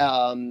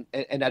 And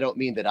I don't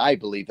mean that I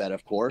believe that,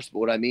 of course, but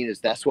what I mean is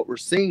that's what we're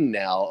seeing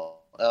now.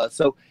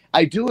 So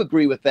I do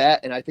agree with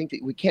that. And I think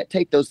that we can't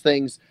take those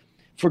things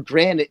for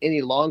granted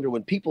any longer.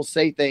 When people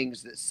say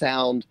things that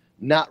sound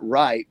not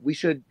right, we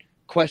should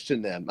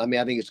question them. I mean,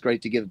 I think it's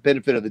great to give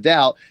benefit of the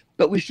doubt,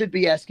 but we should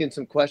be asking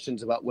some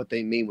questions about what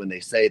they mean when they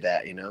say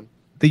that,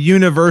 The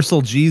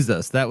universal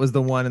Jesus, that was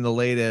the one in the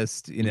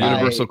latest,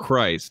 Universal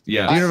Christ.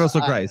 Yeah.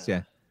 Universal Christ.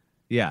 Yeah.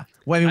 Yeah.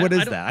 Well, I mean, what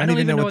is that? I don't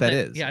even know what that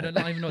is. Yeah. I don't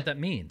even know what that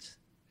means.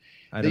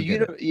 The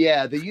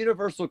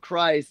universal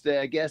Christ,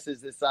 I guess,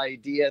 is this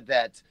idea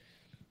that,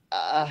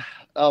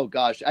 oh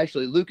gosh,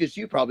 actually, Lucas,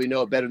 you probably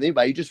know it better than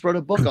anybody. You just wrote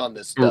a book on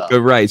this stuff.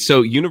 Right.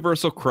 So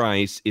universal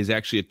Christ is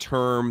actually a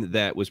term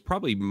that was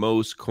probably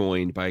most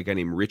coined by a guy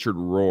named Richard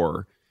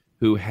Rohr,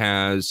 who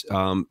has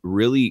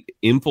really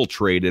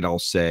infiltrated, I'll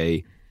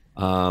say,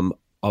 among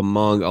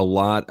a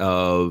lot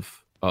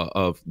of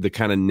the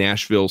kind of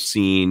Nashville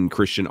scene,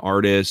 Christian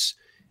artists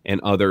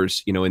and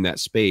others, in that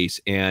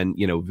space. And,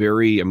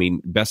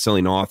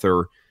 best-selling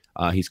author.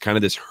 He's kind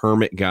of this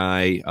hermit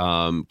guy,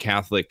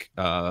 Catholic,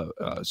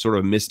 sort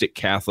of mystic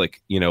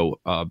Catholic,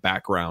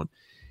 background.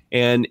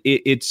 And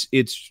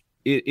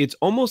it's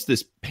almost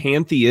this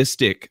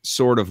pantheistic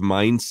sort of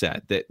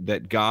mindset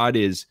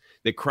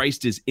that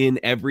Christ is in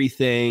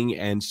everything.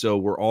 And so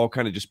we're all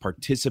kind of just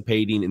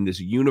participating in this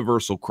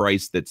universal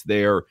Christ that's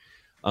there.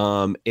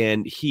 And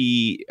I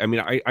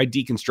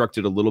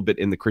deconstructed a little bit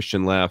in the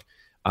Christian left,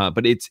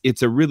 but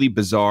it's a really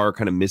bizarre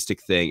kind of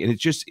mystic thing. And it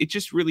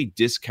just really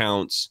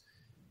discounts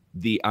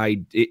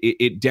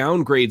it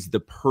downgrades the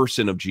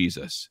person of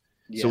Jesus.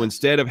 Yes. So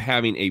instead of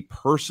having a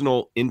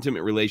personal,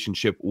 intimate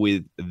relationship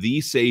with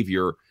the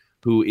Savior,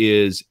 who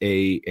is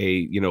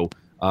the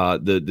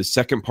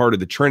second part of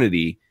the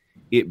Trinity,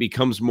 it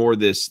becomes more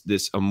this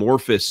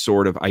amorphous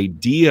sort of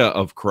idea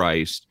of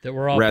Christ that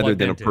we're all rather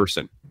than into. A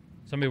person.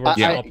 Somebody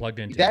we're all plugged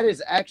into. That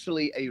is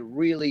actually a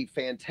really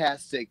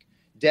fantastic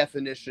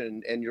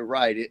definition, and you're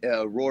right.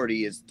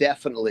 Rorty is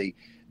definitely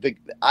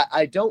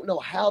I don't know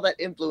how that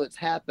influence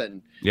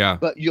happened. Yeah.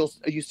 But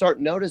you start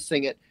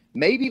noticing it.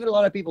 Maybe even a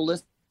lot of people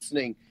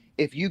listening,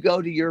 if you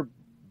go to your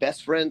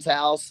best friend's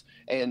house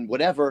and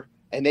whatever,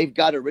 and they've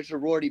got a Richard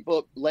Rorty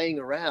book laying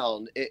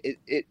around,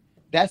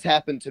 that's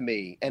happened to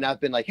me. And I've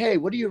been like, hey,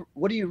 what are you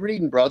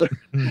reading, brother?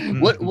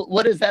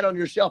 what is that on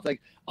your shelf?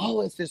 Like,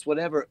 oh, it's this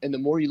whatever. And the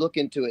more you look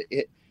into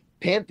it,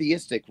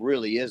 pantheistic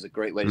really is a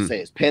great way to say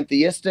it. It's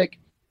pantheistic.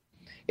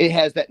 It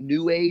has that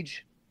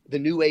the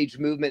new age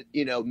movement,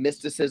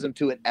 mysticism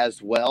to it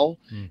as well.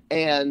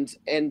 And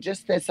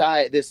just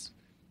this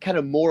kind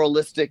of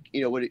moralistic,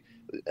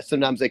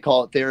 sometimes they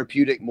call it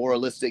therapeutic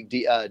moralistic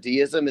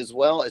deism as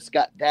well. It's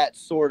got that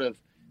sort of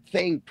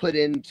thing put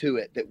into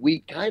it that we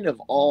kind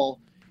of all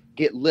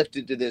get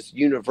lifted to this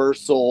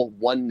universal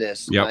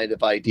oneness kind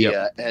of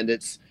idea. And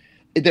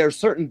there are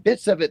certain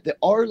bits of it that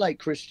are like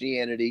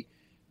Christianity,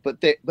 but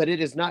it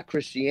is not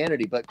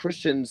Christianity. But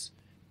Christians,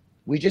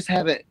 we just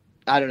haven't.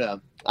 I don't know.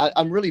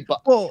 I'm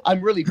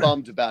really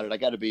bummed about it. I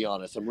got to be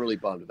honest. I'm really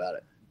bummed about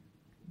it.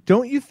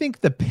 Don't you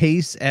think the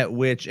pace at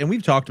which, and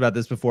we've talked about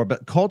this before,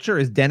 but culture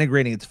is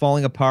denigrating, it's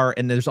falling apart,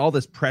 and there's all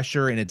this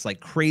pressure, and it's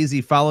like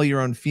crazy, follow your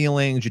own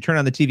feelings. You turn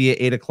on the TV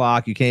at 8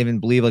 o'clock, you can't even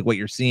believe like what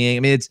you're seeing. I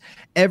mean,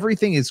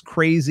 everything is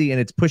crazy,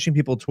 and it's pushing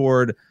people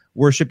toward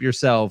worship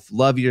yourself,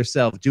 love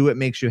yourself, do what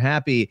makes you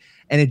happy.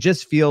 And it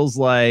just feels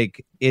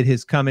like it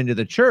has come into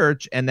the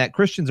church, and that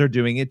Christians are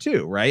doing it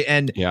too, right?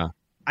 And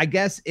I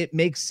guess it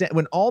makes sense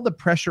when all the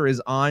pressure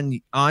is on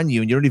you and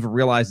you don't even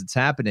realize it's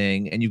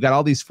happening, and you've got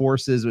all these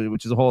forces,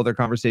 which is a whole other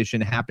conversation,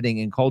 happening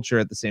in culture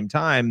at the same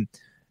time,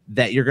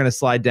 that you're going to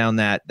slide down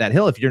that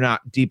hill if you're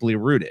not deeply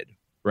rooted,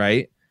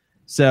 right?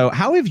 So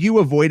how have you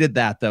avoided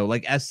that, though?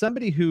 Like, as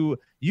somebody who,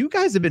 you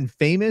guys have been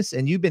famous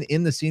and you've been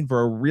in the scene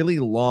for a really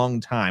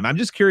long time. I'm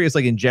just curious,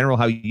 like in general,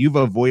 how you've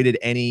avoided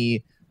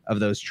any of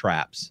those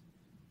traps.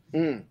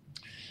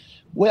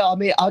 Well, I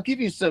mean, I'll give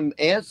you some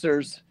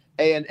answers.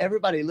 And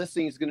everybody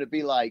listening is going to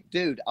be like,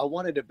 dude, I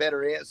wanted a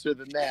better answer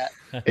than that.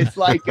 It's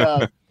like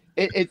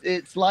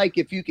it's like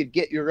if you could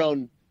get your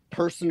own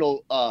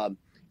personal,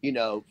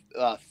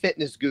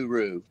 fitness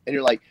guru, and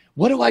you're like,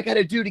 what do I got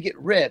to do to get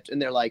ripped?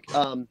 And they're like,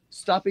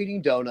 stop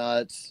eating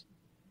donuts.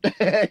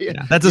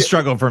 That's a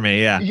struggle for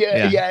me.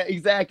 Yeah,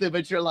 exactly.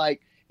 But you're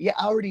like, yeah,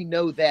 I already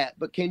know that,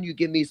 but can you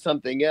give me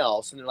something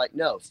else? And they're like,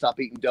 no, stop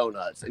eating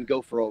donuts and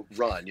go for a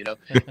run.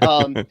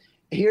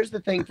 Here's the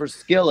thing for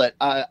Skillet.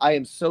 I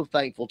am so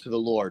thankful to the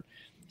Lord.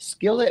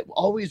 Skillet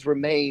always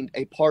remained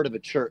a part of a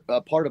church,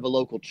 a part of a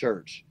local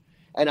church.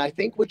 And I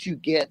think what you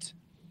get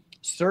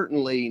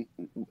certainly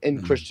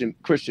in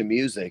Christian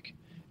music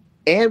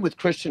and with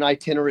Christian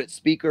itinerant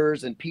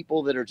speakers and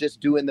people that are just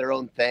doing their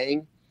own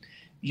thing,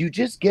 you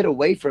just get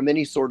away from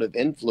any sort of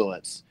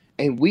influence.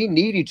 And we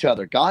need each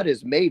other. God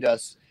has made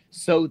us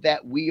so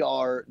that we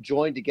are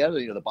joined together.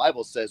 The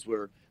Bible says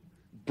we're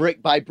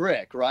brick by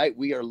brick, right?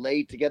 We are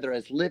laid together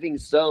as living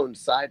stones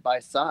side by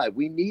side.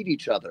 We need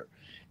each other.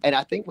 And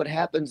I think what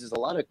happens is a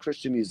lot of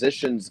Christian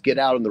musicians get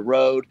out on the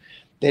road.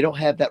 They don't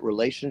have that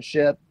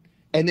relationship.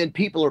 And then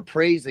people are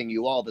praising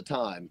you all the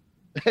time.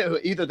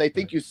 Either they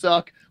think you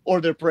suck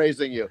or they're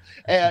praising you.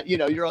 And,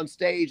 you're on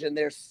stage and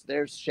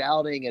they're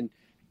shouting, and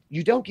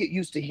you don't get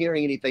used to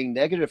hearing anything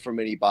negative from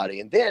anybody.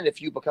 And then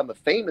if you become a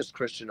famous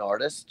Christian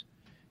artist,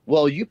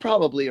 well, you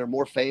probably are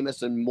more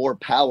famous and more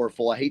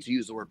powerful. I hate to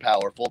use the word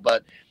powerful,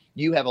 but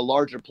you have a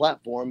larger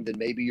platform than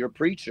maybe your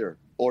preacher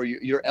or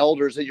your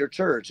elders at your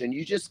church. And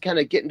you just kind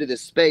of get into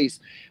this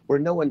space where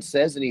no one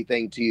says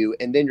anything to you,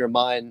 and then your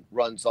mind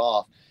runs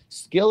off.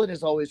 Skillet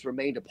has always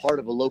remained a part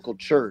of a local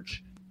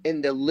church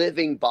in the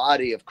living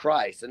body of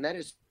Christ. And that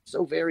is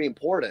so very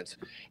important.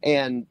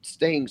 And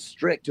staying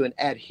strict to an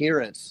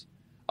adherence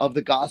of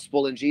the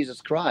gospel in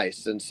Jesus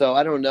Christ. And so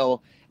I don't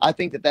know. I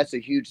think that's a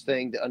huge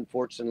thing that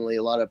unfortunately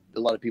a lot of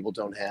people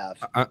don't have.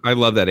 I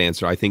love that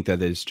answer. I think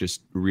that is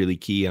just really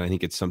key, and I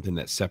think it's something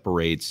that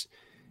separates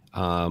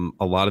a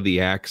lot of the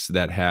acts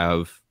that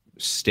have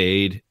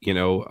stayed,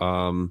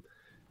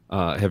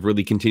 have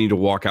really continued to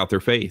walk out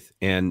their faith,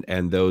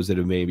 and those that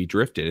have maybe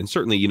drifted. And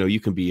certainly, you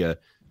can be an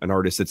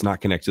artist that's not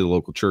connected to the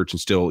local church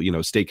and still,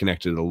 stay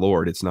connected to the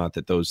Lord. It's not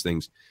that those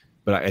things,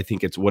 but I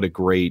think it's what a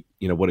great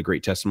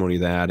testimony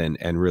of that,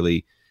 and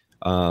really.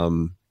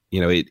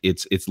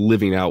 It's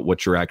living out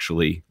what you're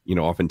actually,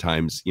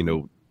 oftentimes,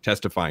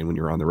 testifying when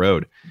you're on the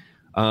road.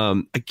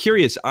 I'm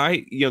curious.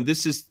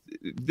 This is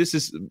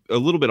a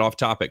little bit off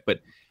topic, but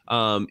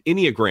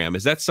Enneagram,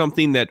 is that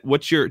something that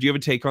do you have a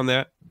take on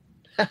that?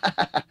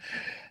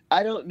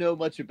 I don't know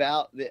much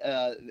about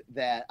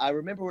that. I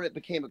remember when it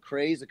became a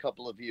craze a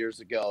couple of years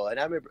ago, and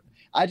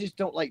I just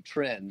don't like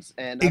trends.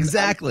 And I'm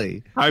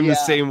the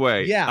same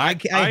way. Yeah, I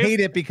hate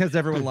it because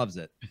everyone loves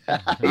it.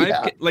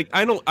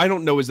 I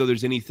don't know as though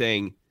there's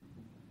anything,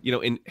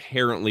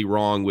 inherently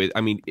wrong with. I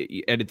mean,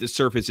 at the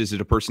surface, is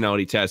it a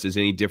personality test? Is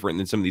it any different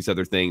than some of these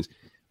other things?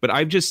 But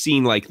I've just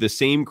seen like the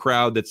same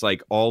crowd that's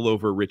like all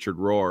over Richard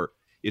Rohr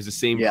is the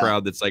same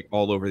crowd that's like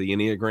all over the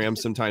Enneagram.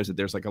 Sometimes that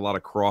there's like a lot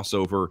of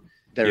crossover.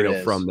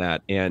 From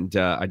that, and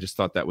I just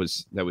thought that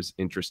was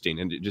interesting,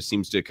 and it just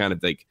seems to kind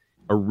of like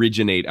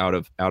originate out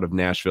of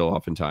Nashville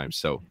oftentimes.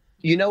 So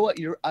you know what,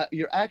 you're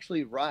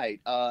actually right.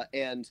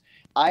 And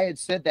I had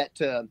said that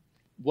to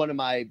one of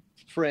my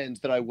friends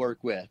that I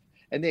work with,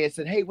 and they had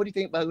said, "Hey, what do you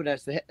think about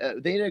the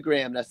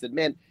Enneagram?" And I said,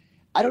 "Man,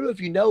 I don't know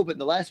if you know, but in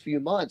the last few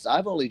months,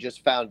 I've only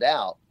just found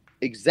out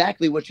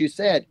exactly what you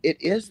said.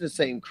 It is the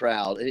same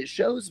crowd, and it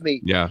shows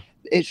me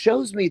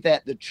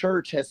that the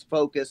church has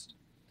focused.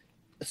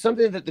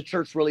 Something that the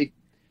church really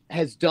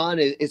has done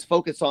is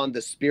focus on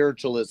the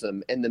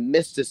spiritualism and the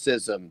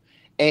mysticism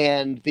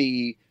and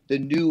the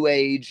new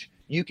age.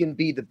 You can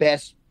be the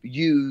best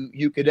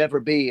you could ever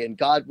be, and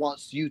God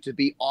wants you to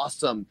be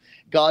awesome.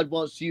 God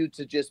wants you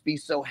to just be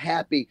so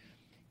happy."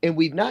 And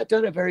we've not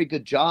done a very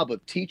good job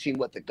of teaching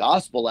what the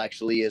gospel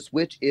actually is,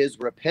 which is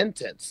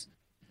repentance.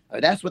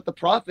 That's what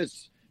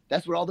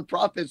all the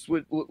prophets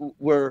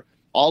were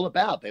all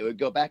about. They would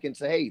go back and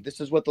say, "Hey, this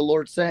is what the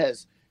Lord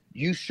says.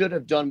 You should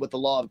have done what the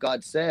law of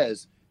God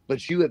says,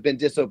 but you have been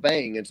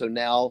disobeying." And so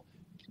now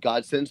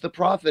God sends the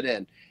prophet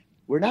in.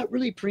 We're not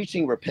really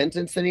preaching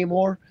repentance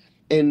anymore.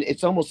 And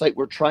it's almost like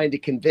we're trying to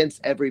convince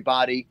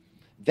everybody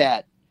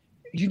that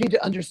you need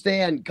to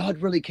understand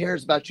God really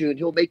cares about you and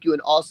he'll make you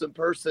an awesome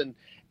person.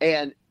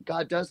 And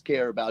God does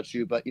care about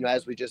you. But,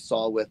 as we just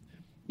saw with,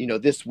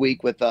 this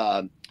week with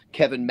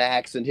Kevin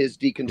Max and his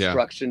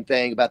deconstruction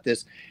thing about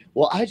this,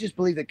 well, I just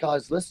believe that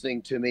God's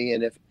listening to me.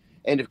 And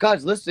if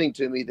God's listening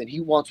to me, then he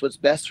wants what's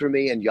best for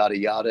me and yada,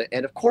 yada.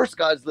 And of course,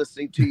 God's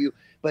listening to you,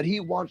 but he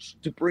wants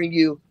to bring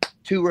you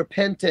to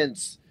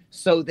repentance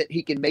so that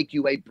he can make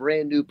you a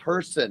brand new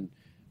person.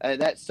 And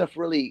that stuff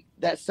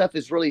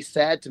is really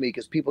sad to me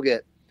because people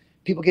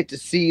get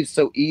deceived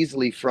so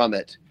easily from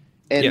it.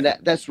 And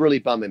that's really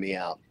bumming me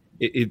out.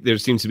 There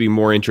seems to be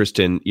more interest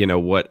in,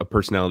 what a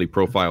personality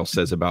profile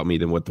says about me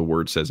than what the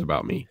word says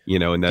about me,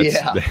 and that's,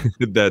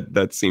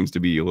 that seems to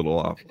be a little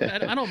off.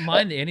 I don't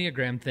mind the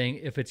Enneagram thing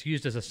if it's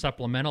used as a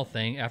supplemental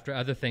thing after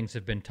other things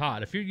have been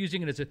taught. If you're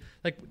using it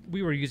like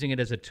we were using it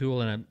as a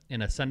tool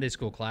in a Sunday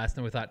school class,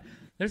 then we thought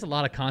there's a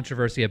lot of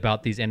controversy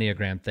about these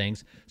Enneagram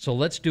things. So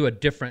let's do a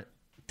different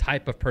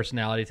type of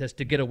personality test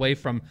to get away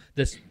from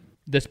this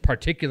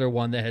particular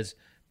one that has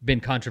been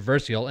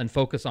controversial and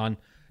focus on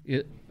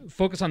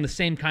the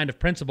same kind of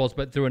principles,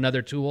 but through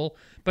another tool,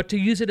 but to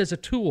use it as a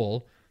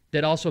tool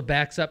that also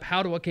backs up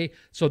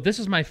so this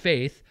is my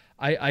faith.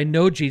 I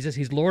know Jesus,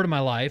 he's Lord of my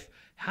life.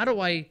 How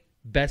do I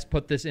best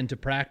put this into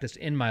practice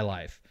in my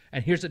life?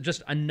 And here's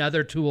just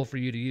another tool for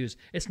you to use.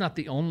 It's not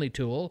the only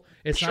tool.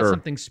 It's not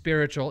something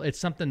spiritual. It's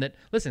something that,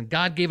 listen,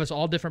 God gave us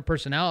all different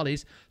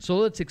personalities. So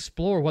let's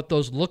explore what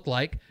those look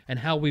like and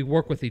how we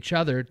work with each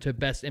other to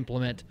best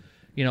implement,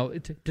 to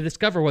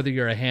discover whether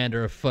you're a hand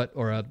or a foot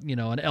or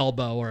an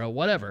elbow or a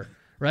whatever,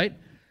 right?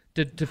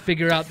 To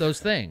figure out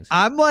those things.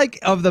 I'm like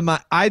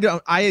I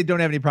don't have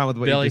any problem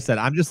with what you just said.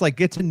 I'm just like,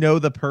 get to know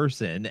the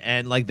person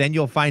and like then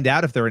you'll find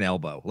out if they're an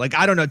elbow. Like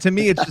I don't know. To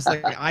me, it's just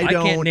like I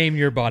can't name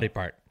your body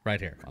part right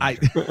here. I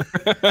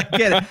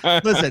get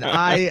it. Listen,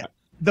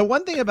 the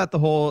one thing about the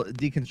whole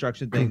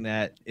deconstruction thing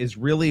that is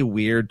really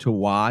weird to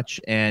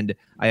watch, and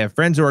I have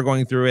friends who are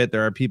going through it.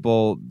 There are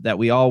people that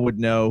we all would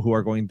know who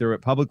are going through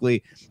it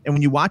publicly. And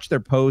when you watch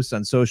their posts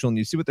on social and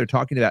you see what they're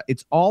talking about,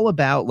 it's all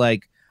about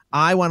like,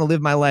 I want to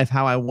live my life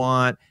how I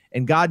want,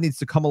 and God needs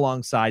to come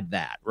alongside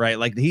that, right?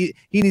 Like he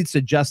needs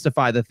to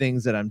justify the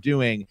things that I'm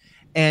doing.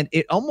 And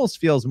it almost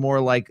feels more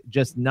like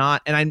just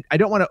not, and I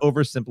don't want to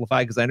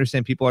oversimplify because I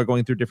understand people are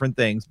going through different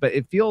things, but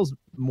it feels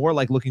more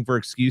like looking for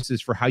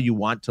excuses for how you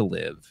want to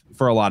live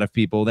for a lot of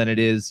people than it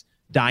is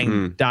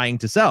dying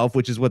to self,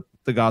 which is what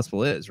the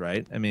gospel is,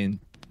 right? I mean,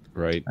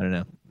 right. I don't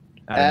know.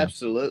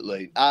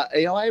 Absolutely.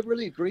 I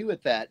really agree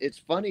with that. It's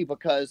funny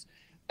because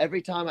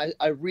every time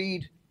I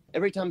read,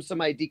 every time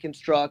somebody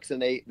deconstructs and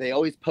they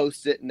always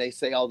post it and they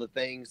say all the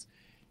things.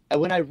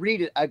 And when I read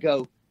it, I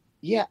go,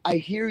 yeah, I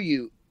hear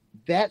you.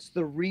 That's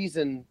the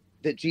reason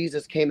that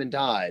Jesus came and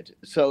died.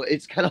 So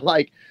it's kind of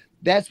like,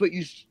 that's what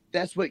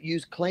you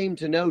claimed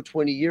to know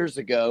 20 years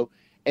ago.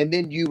 And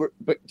then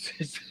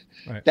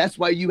right. That's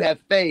why you have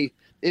faith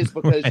is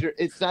because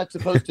it's not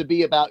supposed to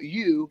be about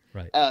you.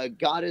 Right.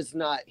 God is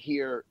not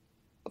here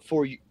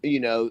for you,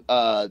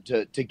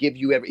 to give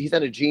you he's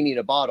not a genie in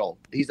a bottle.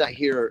 He's not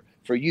here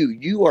for you.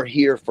 You are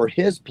here for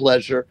his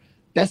pleasure.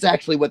 That's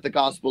actually what the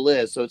gospel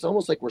is. So it's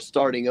almost like we're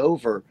starting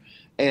over.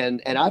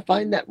 And I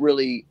find that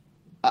really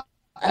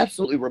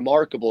absolutely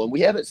remarkable. And we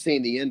haven't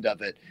seen the end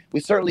of it. We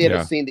certainly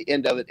haven't seen the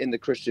end of it in the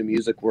Christian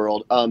music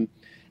world.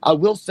 I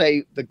will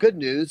say the good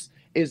news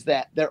is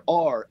that there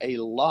are a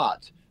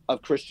lot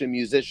of Christian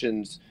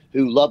musicians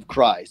who love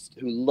Christ,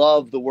 who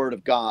love the word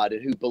of God,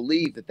 and who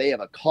believe that they have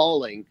a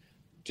calling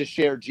to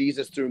share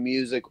Jesus through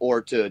music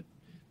or to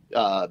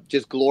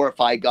just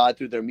glorify God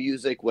through their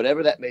music,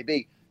 whatever that may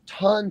be.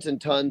 Tons and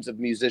tons of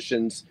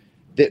musicians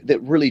that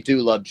really do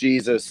love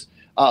Jesus.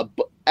 But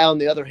on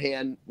the other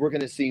hand, we're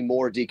going to see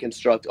more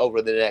deconstruct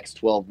over the next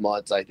 12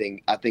 months. I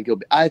think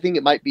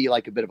it might be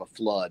like a bit of a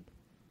flood.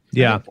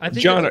 Yeah. I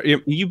think John,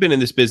 you've been in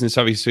this business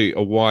obviously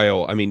a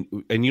while. I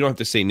mean, and you don't have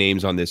to say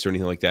names on this or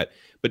anything like that.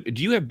 But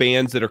do you have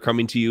bands that are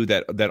coming to you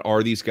that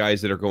are these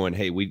guys that are going,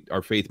 hey,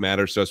 our faith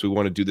matters to us. We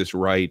want to do this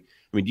right.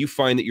 I mean, do you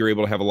find that you're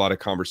able to have a lot of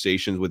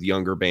conversations with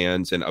younger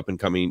bands and up and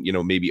coming,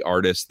 maybe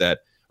artists that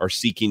are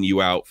seeking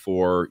you out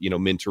for,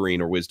 mentoring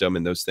or wisdom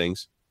and those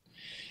things?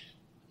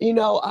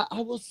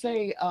 I will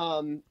say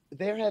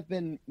there have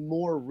been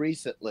more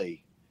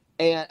recently.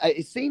 And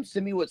it seems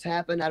to me what's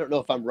happened, I don't know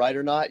if I'm right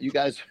or not. You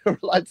guys are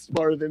a lot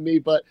smarter than me,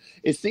 but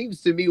it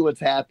seems to me what's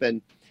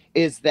happened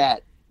is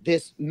that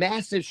this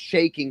massive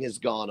shaking has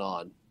gone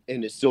on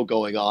and is still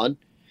going on.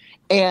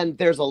 And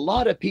there's a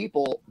lot of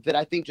people that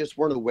I think just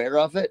weren't aware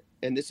of it.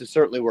 And this is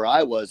certainly where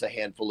I was a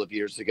handful of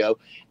years ago.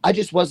 I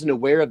just wasn't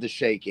aware of the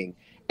shaking.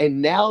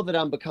 And now that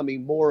I'm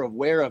becoming more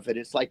aware of it,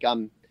 it's like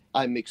I'm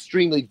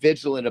extremely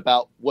vigilant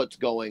about what's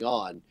going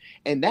on.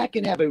 And that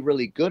can have a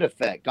really good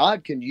effect.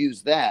 God can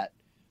use that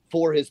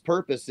for his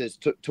purposes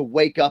to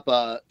wake up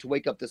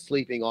the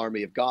sleeping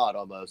army of God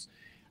almost.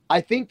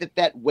 I think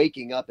that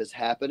waking up is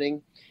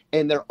happening,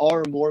 and there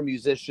are more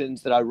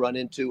musicians that I run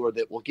into or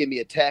that will give me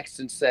a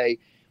text and say,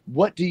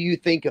 what do you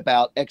think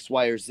about X,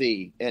 Y, or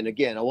Z? And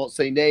again, I won't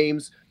say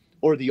names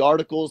or the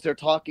articles they're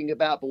talking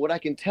about, but what I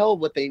can tell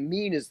what they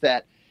mean is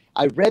that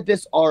I read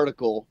this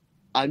article.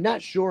 I'm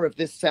not sure if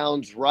this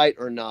sounds right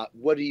or not.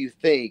 What do you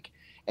think?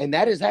 And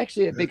that is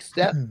actually a big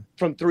step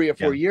from 3 or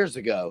 4 years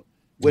ago.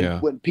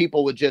 When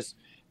people would just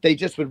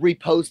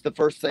repost the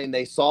first thing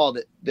they saw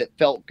that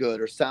felt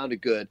good or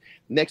sounded good.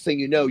 Next thing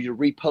you know, you're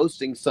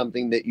reposting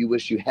something that you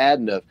wish you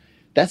hadn't have.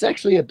 That's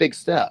actually a big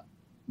step.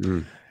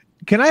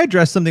 Can I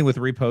address something with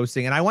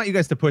reposting? And I want you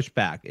guys to push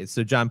back.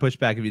 So John, push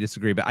back if you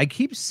disagree. But I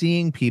keep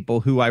seeing people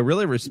who I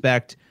really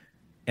respect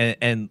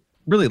and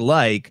really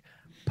like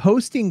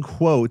posting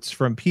quotes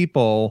from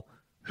people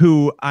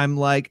who I'm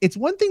like, it's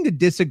one thing to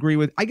disagree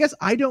with. I guess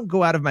I don't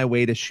go out of my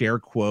way to share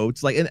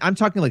quotes. And I'm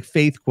talking like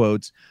faith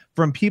quotes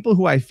from people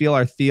who I feel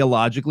are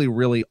theologically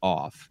really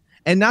off.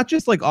 And not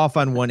just like off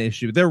on one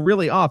issue. They're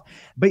really off.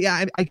 But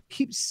yeah, I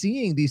keep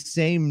seeing these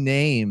same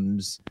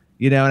names,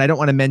 and I don't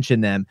want to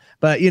mention them,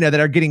 but, that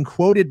are getting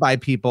quoted by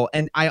people.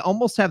 And I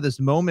almost have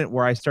this moment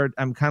where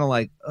I'm kind of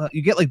like,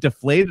 you get like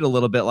deflated a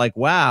little bit, like,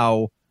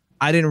 wow,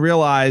 I didn't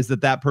realize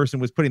that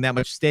person was putting that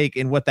much stake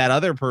in what that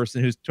other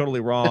person who's totally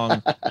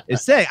wrong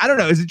is saying. I don't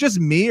know. Is it just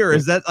me, or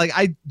is that like,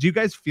 do you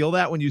guys feel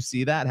that when you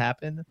see that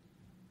happen?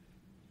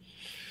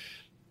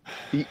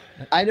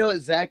 I know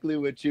exactly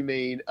what you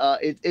mean.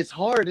 It's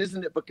hard,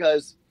 isn't it?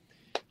 Because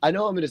I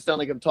know I'm going to sound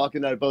like I'm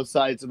talking out of both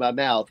sides of my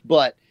mouth,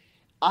 but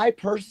I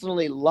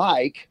personally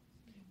like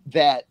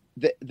that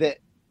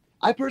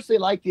I personally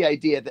like the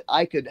idea that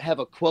I could have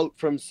a quote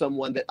from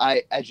someone that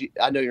I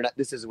know you're not,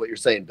 this isn't what you're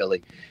saying,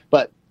 Billy,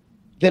 but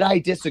that I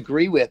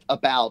disagree with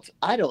about,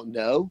 I don't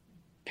know,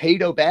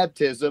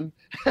 paedobaptism,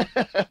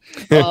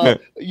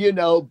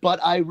 but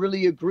I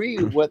really agree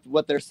with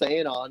what they're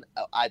saying on,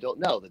 I don't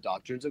know, the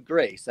doctrines of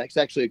grace. That's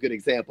actually a good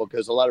example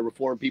because a lot of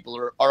Reformed people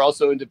are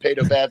also into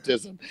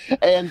paedobaptism.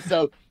 And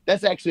so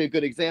that's actually a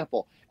good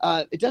example.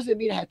 It doesn't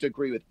mean I have to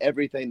agree with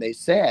everything they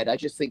said. I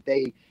just think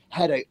they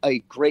had a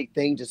great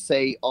thing to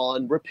say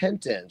on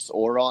repentance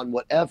or on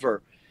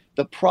whatever.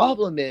 The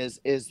problem is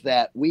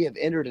that we have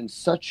entered in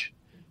such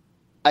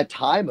a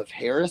time of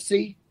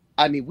heresy.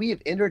 I mean, we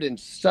have entered in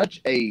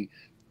such a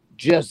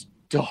just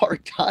dark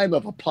time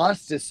of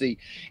apostasy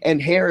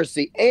and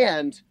heresy.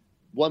 And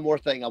one more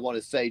thing I want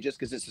to say, just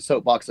because it's a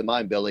soapbox of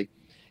mine, Billy,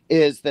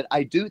 is that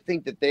I do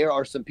think that there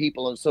are some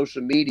people on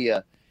social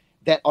media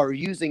that are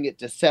using it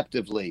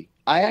deceptively.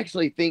 I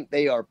actually think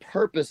they are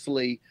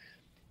purposely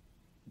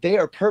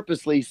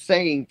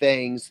saying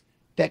things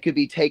that could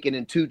be taken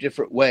in two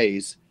different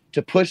ways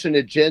to push an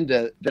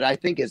agenda that I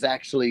think is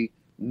actually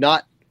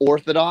not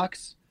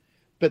orthodox,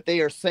 but they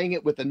are saying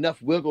it with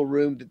enough wiggle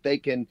room that they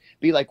can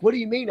be like, what do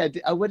you mean?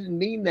 I wouldn't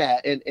mean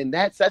that. And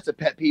that's a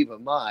pet peeve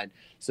of mine.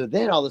 So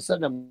then all of a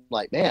sudden I'm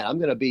like, man, I'm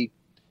going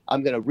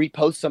to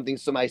repost something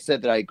somebody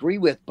said that I agree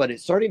with, but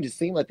it's starting to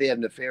seem like they have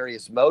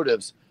nefarious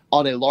motives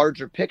on a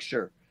larger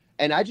picture.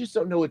 And I just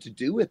don't know what to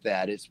do with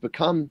that. It's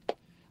become,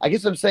 I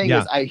guess what I'm saying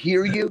is I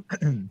hear you,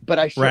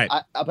 but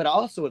but I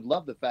also would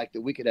love the fact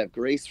that we could have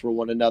grace for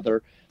one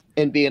another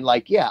and being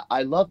like, yeah,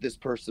 I love this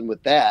person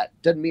with that.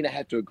 Doesn't mean I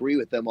have to agree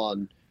with them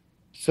on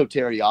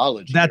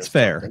soteriology. That's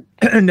fair.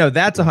 No,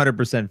 that's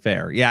 100%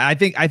 fair. Yeah, I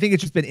think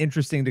it's just been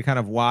interesting to kind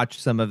of watch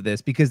some of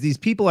this because these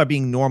people are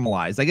being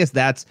normalized. I guess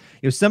that's,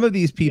 some of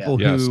these people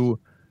who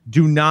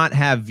do not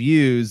have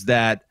views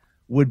that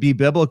would be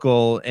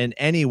biblical in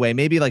any way.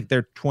 Maybe like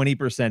they're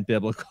 20%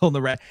 biblical in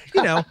the rest,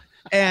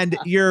 and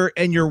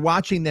you're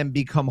watching them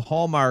become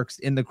hallmarks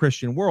in the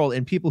Christian world,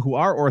 and people who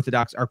are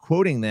Orthodox are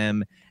quoting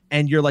them.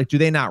 And you're like, do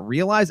they not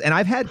realize? And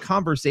I've had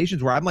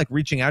conversations where I'm like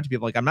reaching out to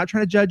people, like, I'm not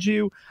trying to judge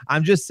you.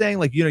 I'm just saying,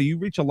 like, you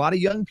reach a lot of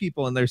young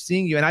people and they're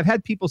seeing you. And I've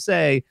had people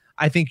say,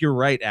 I think you're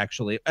right,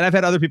 actually. And I've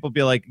had other people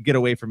be like, get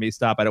away from me,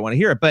 stop. I don't want to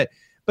hear it. But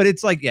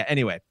it's like, yeah,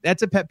 anyway,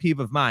 that's a pet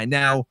peeve of mine.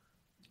 Now,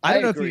 I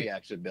don't know if you,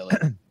 actually, Billy.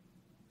 I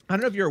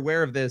don't know if you're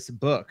aware of this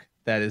book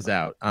that is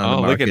out on the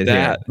Oh, market. look at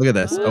that. Here. Look at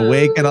this.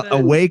 Awake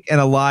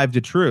and Alive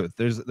to Truth.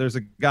 There's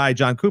a guy,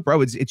 John Cooper.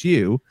 Oh, it's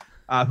you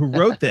who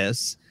wrote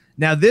this.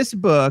 Now, this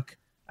book,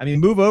 I mean,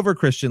 move over,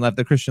 Christian Left.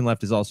 The Christian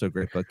Left is also a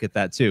great book. Get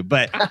that too.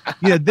 But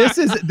this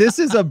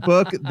is a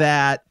book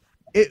that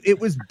it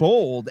was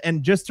bold.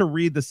 And just to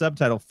read the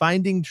subtitle,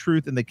 Finding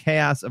Truth in the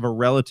Chaos of a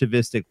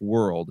Relativistic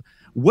World.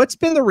 What's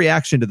been the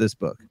reaction to this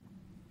book?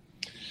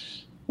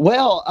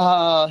 Well,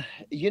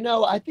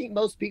 I think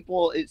most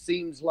people, it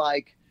seems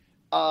like,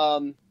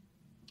 I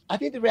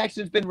think the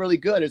reaction has been really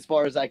good as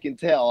far as I can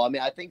tell. I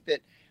mean, I think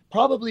that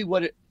probably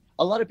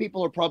a lot of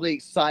people are probably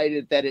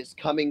excited that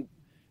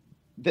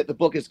that the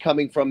book is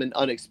coming from an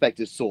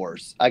unexpected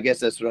source. I guess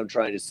that's what I'm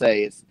trying to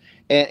say.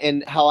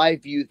 And how I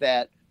view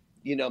that,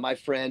 my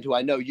friend who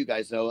I know you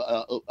guys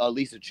know,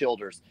 Lisa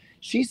Childers,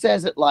 she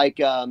says it like,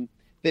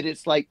 that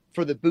it's like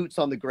for the boots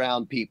on the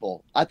ground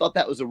people. I thought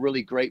that was a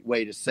really great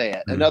way to say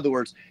it. In other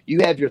words, you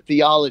have your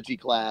theology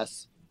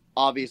class,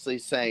 obviously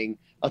saying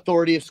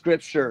authority of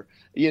scripture,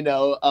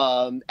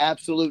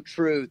 absolute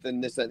truth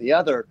and this and the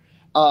other.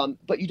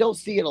 But you don't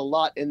see it a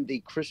lot in the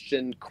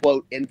Christian,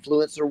 quote,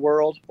 influencer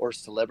world or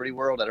celebrity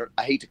world.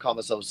 I hate to call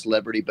myself a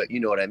celebrity, but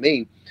you know what I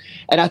mean.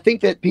 And I think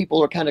that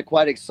people are kind of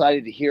quite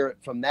excited to hear it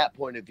from that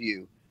point of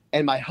view.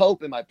 And my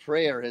hope and my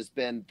prayer has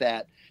been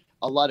that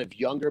a lot of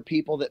younger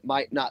people that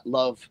might not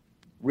love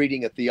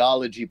reading a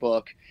theology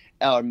book,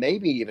 or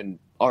maybe even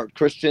aren't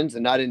Christians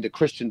and not into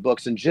Christian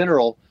books in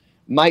general,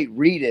 might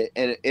read it,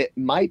 and it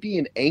might be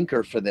an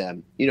anchor for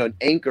them, an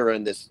anchor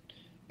in this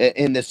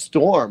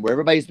storm where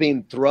everybody's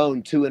being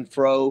thrown to and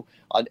fro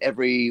on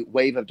every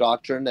wave of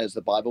doctrine, as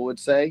the Bible would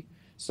say.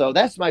 So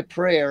that's my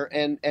prayer,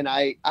 and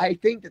I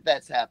think that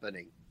that's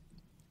happening.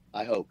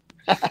 I hope.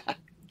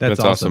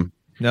 That's awesome.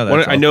 No,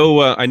 that's I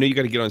know you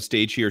got to get on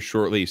stage here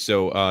shortly.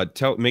 So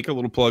make a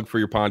little plug for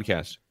your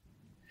podcast.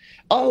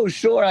 Oh,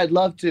 sure. I'd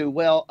love to.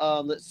 Well,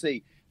 let's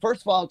see.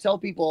 First of all, I'll tell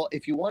people,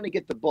 if you want to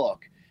get the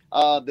book,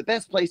 the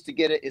best place to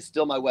get it is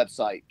still my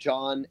website,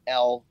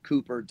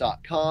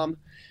 johnlcooper.com.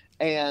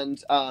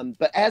 And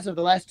but as of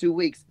the last 2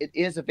 weeks, it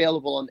is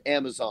available on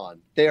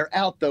Amazon. They're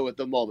out, though, at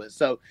the moment.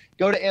 So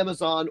go to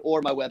Amazon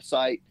or my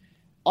website.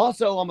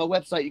 Also, on my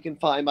website, you can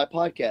find my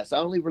podcast. I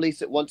only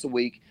release it once a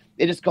week.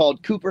 It is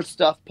called Cooper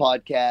Stuff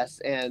Podcast.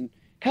 And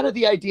kind of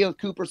the idea of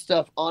Cooper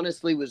Stuff,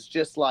 honestly, was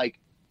just like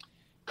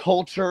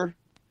culture,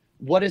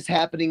 what is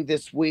happening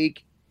this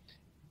week.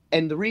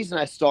 And the reason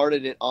I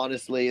started it,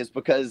 honestly, is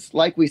because,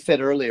 like we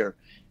said earlier,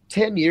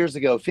 10 years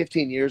ago,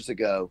 15 years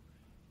ago,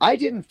 I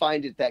didn't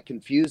find it that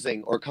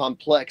confusing or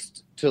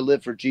complex to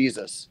live for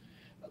Jesus.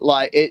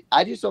 I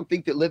just don't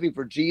think that living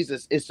for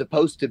Jesus is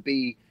supposed to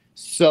be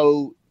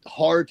so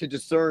hard to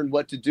discern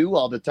what to do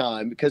all the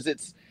time, because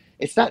it's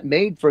not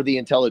made for the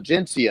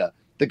intelligentsia.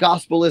 The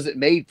gospel isn't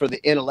made for the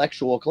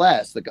intellectual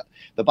class.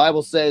 The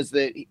Bible says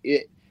that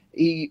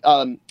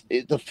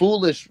the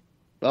foolish.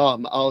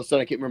 All of a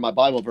sudden, I can't remember my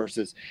Bible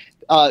verses.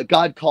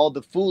 God called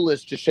the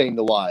foolish to shame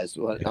the wise.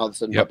 All of a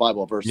sudden, my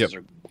Bible verses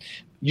are.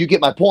 You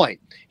get my point.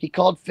 He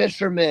called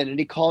fishermen and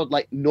he called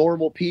like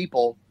normal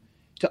people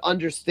to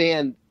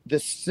understand the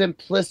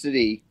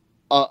simplicity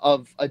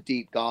of a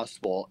deep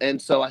gospel.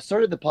 And so I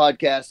started the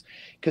podcast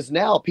because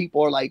now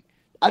people are like,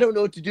 I don't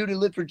know what to do to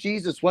live for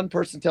Jesus. One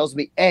person tells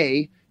me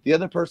A, the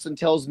other person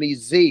tells me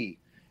Z.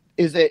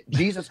 Is it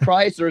Jesus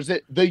Christ or is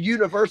it the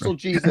universal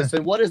Jesus?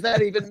 And what does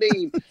that even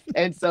mean?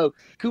 And so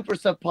Cooper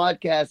Stuff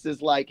Podcast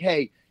is like,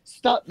 hey,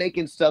 stop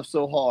making stuff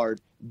so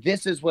hard.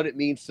 This is what it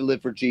means to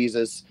live for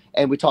Jesus.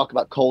 And we talk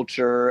about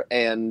culture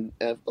and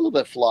a little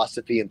bit of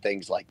philosophy and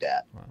things like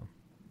that. Wow.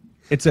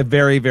 It's a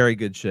very, very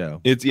good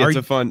show. It's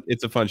a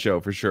fun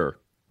show for sure.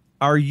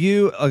 Are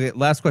you okay?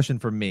 Last question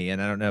for me,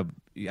 and I don't know.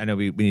 I know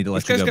we need to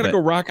let you go. This guy's gotta go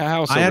rock a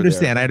house. I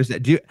understand. I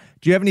understand. Do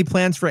you have any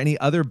plans for any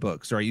other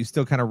books, or are you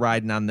still kind of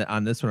riding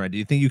on this one? Or do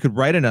you think you could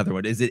write another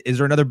one? Is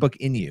there another book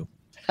in you?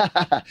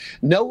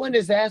 No one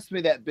has asked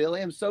me that,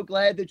 Billy. I'm so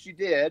glad that you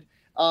did.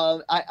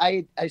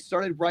 I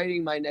started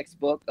writing my next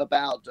book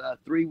about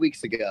 3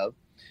 weeks ago,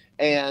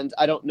 and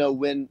I don't know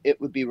when it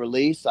would be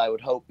released. I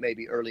would hope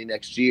maybe early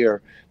next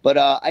year. But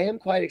I am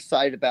quite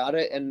excited about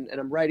it, and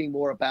I'm writing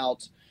more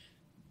about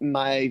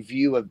my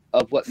view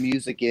of what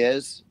music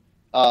is,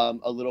 a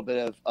little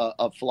bit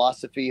of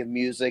philosophy of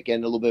music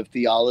and a little bit of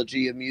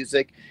theology of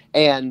music,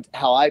 and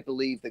how I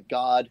believe that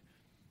God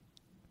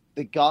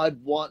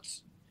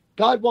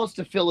wants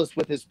to fill us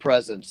with his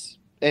presence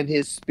and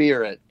his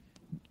spirit,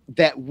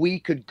 that we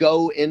could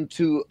go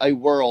into a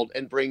world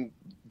and bring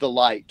the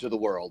light to the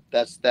world.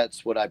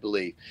 That's what I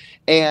believe.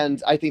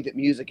 And I think that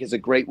music is a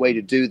great way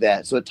to do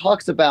that. So it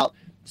talks about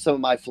some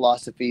of my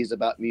philosophies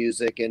about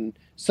music and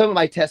some of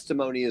my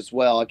testimony as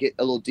well. I'll get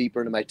a little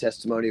deeper into my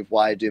testimony of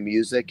why I do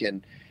music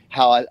and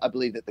how I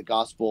believe that the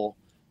gospel,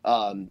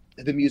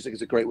 the music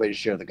is a great way to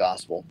share the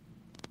gospel.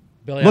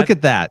 Billy, Look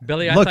at that.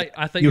 Billy, Look,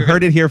 I thought you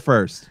heard it here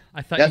first.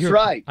 That's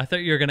right. I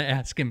thought you were going to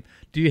ask him,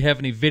 do you have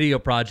any video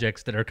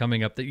projects that are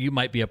coming up that you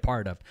might be a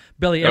part of?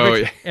 Billy,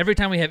 every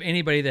time we have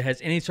anybody that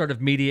has any sort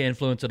of media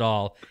influence at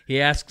all,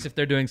 he asks if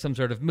they're doing some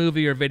sort of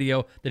movie or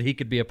video that he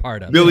could be a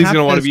part of. Billy's going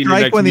to want to be in your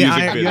next music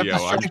video. video. You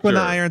have to strike when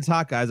the iron's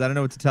hot, guys. I don't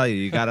know what to tell you.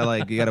 You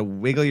gotta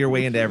wiggle your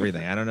way into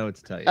everything. I don't know what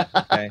to tell you.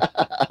 Okay,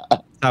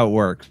 that's how it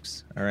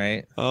works. All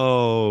right.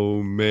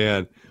 Oh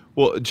man.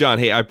 Well, John,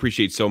 hey, I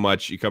appreciate so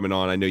much you coming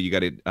on. I know you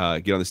got to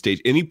get on the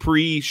stage. Any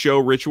pre-show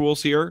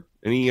rituals here?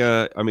 Any?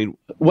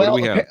 What do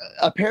we have?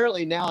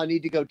 Apparently now I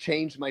need to go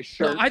change my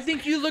shirt. I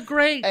think you look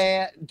great.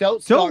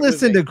 Don't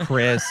listen to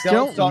Chris.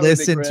 Don't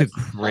listen to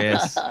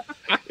Chris.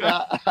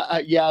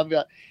 Yeah,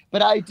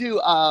 but I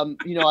do.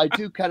 I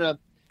do kind of.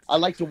 I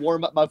like to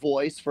warm up my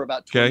voice for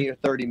about 20 or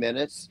 30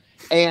 minutes,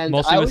 and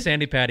mostly with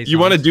Sandy Patty. You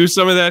want to do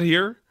some of that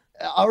here?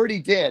 I already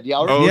did. Yeah,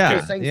 I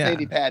already sang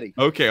Sandy Patty.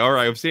 Okay, all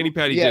right. If Sandy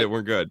Patty did it,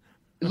 we're good.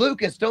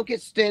 Lucas, don't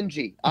get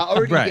stingy. I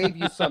already gave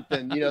you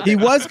something. He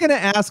was going to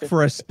ask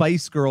for a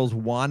Spice Girls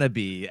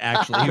wannabe.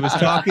 Actually, he was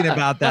talking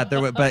about that.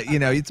 But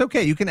it's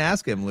okay. You can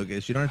ask him,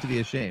 Lucas. You don't have to be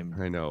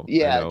ashamed. I know.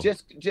 Yeah,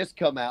 just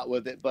come out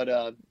with it. But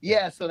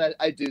so that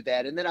I do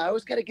that, and then I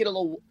always got to get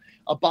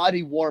a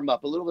body warm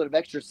up, a little bit of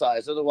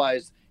exercise.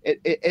 Otherwise,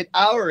 at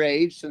our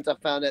age, since I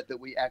found out that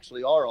we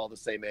actually are all the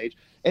same age,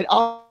 at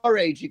our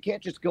age, you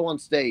can't just go on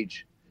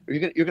stage.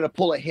 You're gonna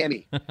pull a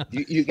Hemi.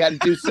 You got to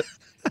do some.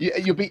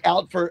 You'll be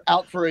out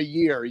for a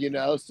year,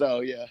 So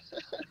yeah.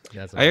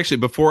 I actually,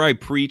 before I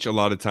preach, a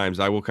lot of times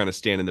I will kind of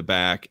stand in the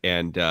back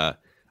and I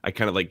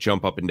kind of like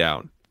jump up and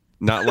down.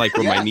 Not like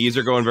when my knees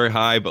are going very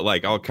high, but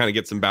like I'll kind of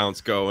get some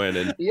bounce going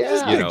and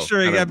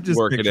I'm just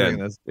work it in.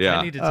 This.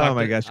 Yeah. Oh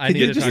my gosh! Can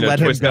you just let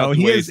him go?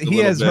 He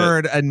has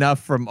heard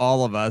enough from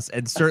all of us,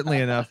 and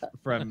certainly enough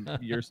from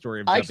your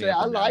story. Actually,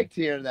 I liked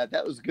hearing that.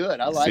 That was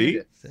good. I liked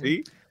it.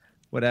 See.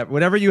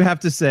 Whatever you have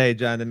to say,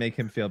 John, to make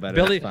him feel better.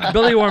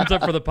 Billy warms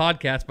up for the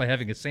podcast by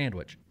having a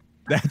sandwich.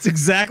 That's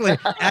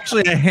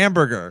actually a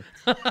hamburger.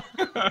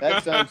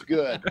 That sounds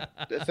good.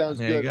 That sounds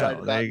good. Right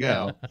about there you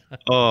go.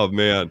 Oh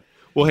man.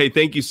 Well, hey,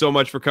 thank you so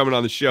much for coming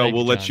on the show.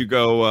 We'll let you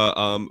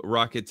go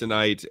rock it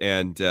tonight,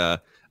 and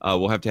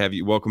we'll have to have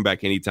you welcome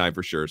back anytime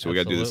for sure. So we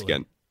got to do this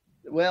again.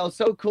 Well,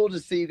 so cool to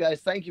see you guys.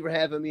 Thank you for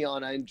having me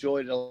on. I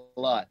enjoyed it a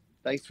lot.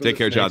 Thanks for Take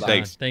care, John.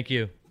 Thanks. Thank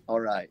you. All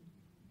right.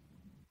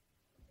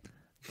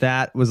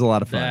 That was a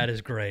lot of fun. That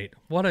is great.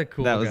 What a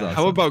cool that was guy. Awesome.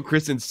 How about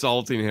Chris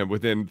insulting him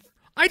within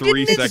I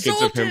 3 didn't seconds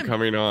of him him.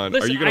 coming on?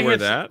 Listen, Are you going to wear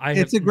that?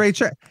 It's a great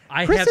shirt.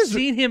 I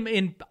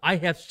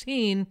have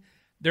seen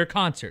their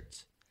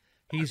concerts.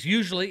 He's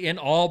usually in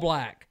all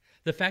black.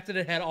 The fact that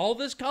it had all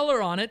this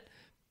color on it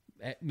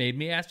made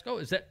me ask,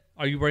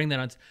 are you wearing that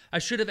on? I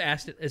should have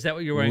asked it. Is that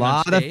what you're wearing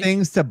on stage? A lot of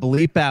things to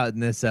bleep out in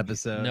this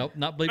episode. Nope,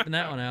 not bleeping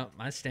that one out.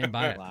 I stand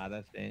by it. A lot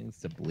of things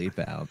to bleep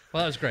out.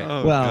 Well, that was great.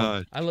 Oh,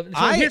 God. I love it.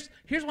 So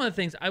here's one of the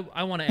things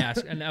I want to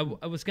ask, and I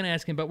was going to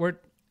ask him, but we're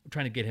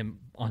trying to get him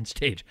on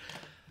stage.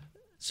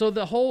 So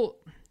the whole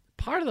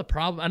part of the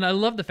problem, and I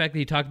love the fact that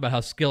he talked about how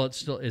Skillet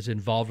still is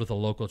involved with a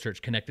local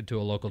church, connected to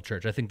a local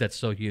church. I think that's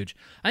so huge.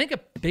 I think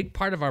a big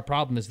part of our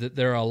problem is that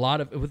there are a lot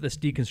of, with this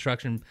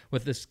deconstruction,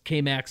 with this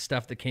K-Max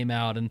stuff that came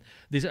out, and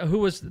these,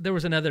 there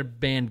was another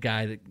band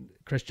guy, that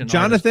Christian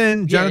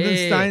Jonathan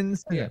artist.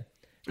 Steins. Yeah.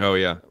 Oh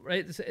yeah.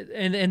 Right.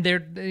 And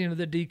they're they're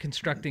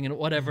deconstructing and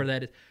whatever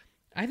that is.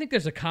 I think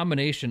there's a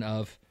combination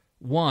of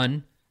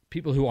one,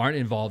 people who aren't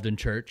involved in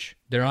church,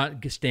 they're not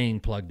staying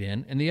plugged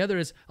in, and the other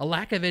is a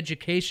lack of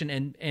education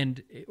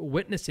and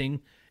witnessing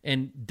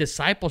and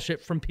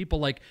discipleship from people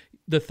like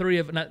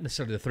not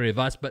necessarily the three of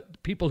us,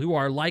 but people who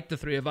are like the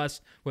three of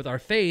us with our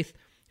faith,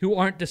 who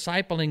aren't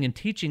discipling and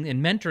teaching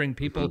and mentoring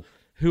people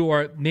who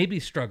are maybe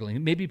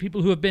struggling, maybe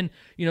people who have been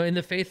in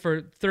the faith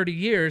for 30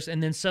 years,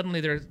 and then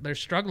suddenly they're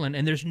struggling,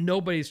 and there's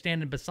nobody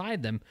standing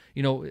beside them,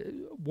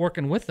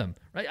 working with them.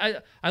 Right?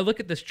 I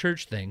look at this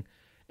church thing.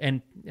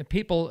 And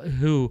people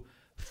who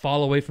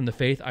fall away from the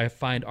faith, I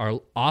find, are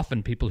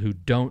often people who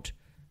don't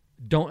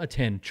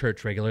attend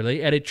church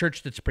regularly at a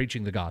church that's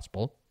preaching the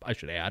gospel, I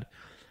should add,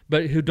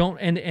 but who don't,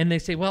 and they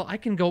say, well, I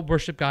can go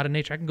worship God in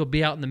nature. I can go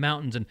be out in the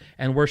mountains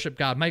and worship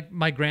God.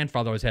 My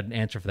grandfather always had an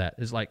answer for that.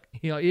 It's like,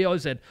 he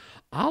always said,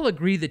 I'll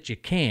agree that you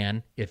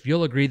can if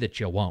you'll agree that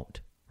you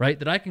won't, right?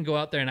 That I can go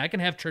out there and I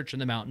can have church in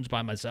the mountains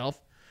by myself,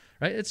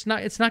 right? It's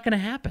not going to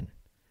happen.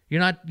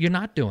 You're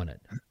not doing it.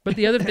 But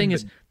the other thing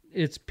is,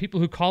 it's people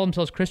who call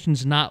themselves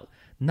Christians not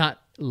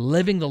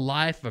living the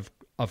life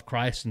of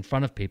Christ in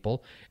front of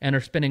people, and are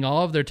spending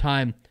all of their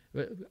time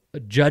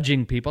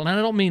judging people. And I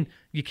don't mean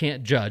you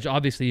can't judge.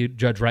 Obviously, you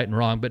judge right and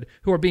wrong, but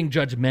who are being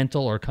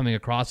judgmental or coming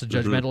across as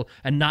judgmental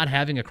and not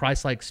having a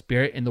Christ-like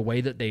spirit in the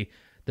way that the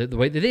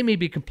way that they may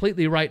be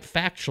completely right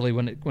factually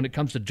when it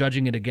comes to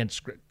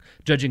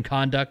judging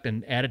conduct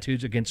and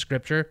attitudes against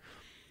Scripture.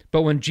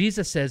 But when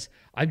Jesus says,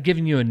 I've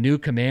given you a new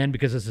command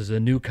because this is a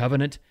new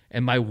covenant,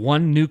 and my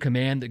one new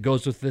command that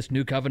goes with this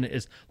new covenant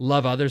is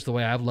love others the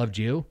way I've loved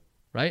you,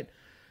 right?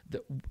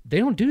 They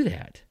don't do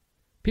that.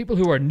 People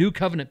who are New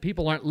Covenant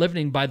people aren't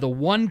living by the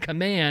one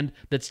command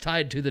that's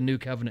tied to the New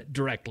Covenant,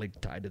 directly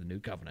tied to the New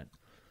Covenant.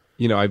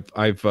 You know,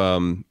 I've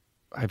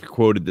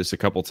quoted this a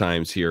couple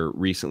times here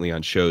recently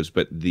on shows,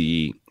 but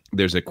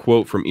there's a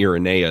quote from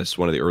Irenaeus,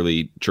 one of the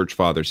early church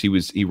fathers.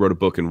 He wrote a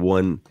book in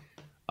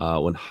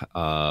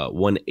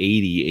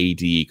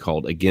 180 AD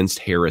called Against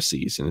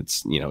Heresies, and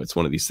it's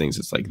one of these things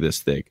that's like this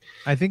thick.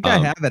 I think I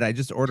have it. I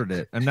just ordered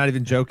it. I'm not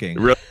even joking.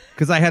 Really?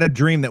 Because I had a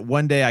dream that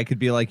one day I could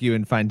be like you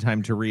and find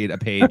time to read a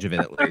page of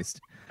it at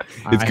least.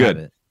 It's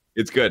good.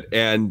 It's good.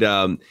 And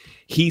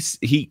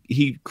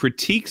he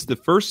critiques the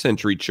first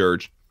century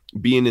church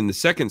being in the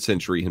second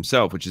century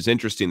himself, which is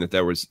interesting that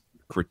there was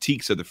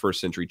critiques of the first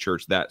century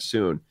church that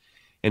soon.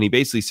 And he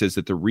basically says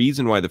that the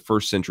reason why the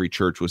first century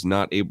church was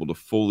not able to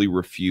fully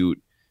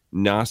refute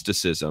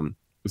Gnosticism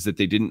was that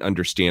they didn't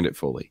understand it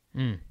fully.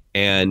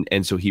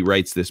 And so he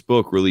writes this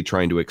book really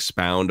trying to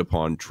expound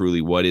upon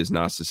truly what is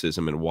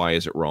Gnosticism and why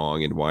is it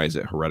wrong and why is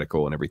it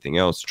heretical and everything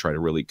else, to try to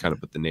really kind of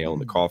put the nail in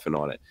the coffin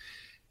on it.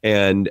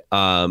 And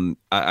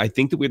I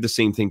think that we have the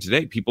same thing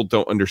today. People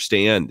don't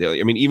understand.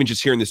 I mean, even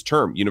just hearing this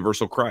term,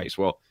 universal Christ.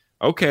 Well,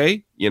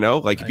 okay,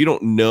 if you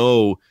don't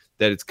know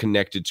that it's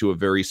connected to a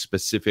very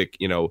specific,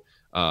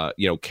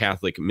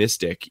 Catholic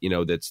mystic,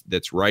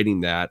 that's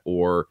writing that,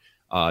 or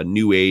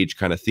New Age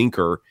kind of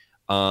thinker,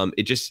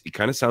 it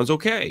kind of sounds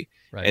okay.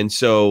 Right. And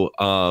so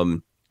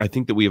I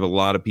think that we have a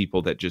lot of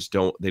people that just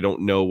don't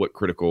know what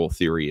critical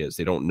theory is.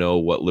 They don't know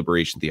what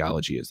liberation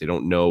theology is. They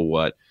don't know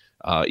what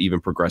even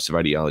progressive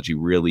ideology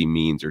really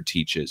means or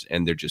teaches,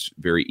 and they're just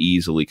very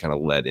easily kind of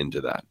led into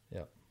that.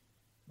 Yeah,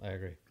 I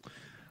agree.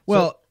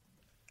 Well,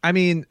 I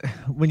mean,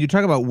 when you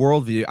talk about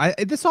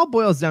worldview, this all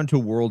boils down to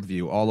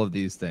worldview, all of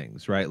these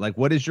things, right? Like,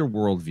 what is your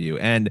worldview,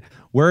 and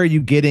where are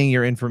you getting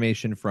your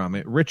information from?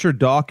 Richard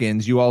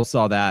Dawkins, you all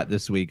saw that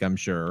this week, I'm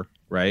sure,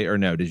 right? Or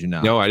no, did you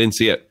not? No, I didn't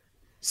see it.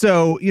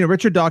 So,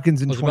 Richard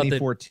Dawkins in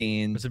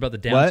 2014. Was it about the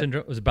Down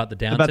syndrome? Was it about the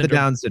Down syndrome? About the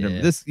Down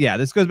syndrome. Yeah.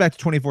 This goes back to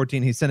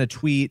 2014. He sent a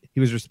tweet. He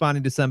was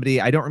responding to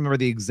somebody. I don't remember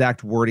the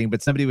exact wording,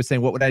 but somebody was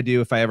saying, what would I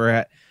do if I ever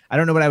had, I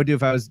don't know what I would do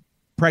if I was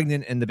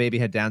pregnant and the baby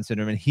had Down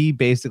syndrome. And he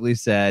basically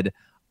said,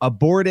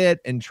 abort it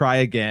and try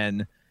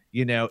again.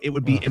 It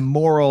would be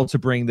immoral to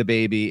bring the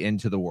baby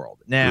into the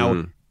world.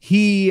 Now,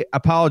 he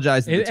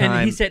apologized at the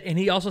time. And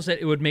he also said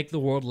it would make the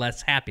world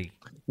less happy.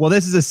 Well,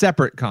 this is a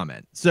separate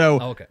comment.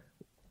 So, okay.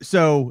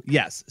 So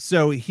yes,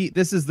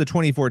 this is the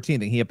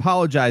 2014 thing. He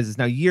apologizes.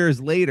 Now, years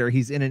later,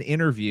 he's in an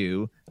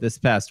interview this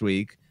past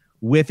week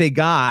with a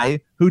guy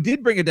who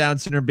did bring a Down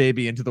syndrome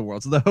baby into the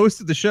world. So the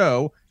host of the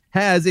show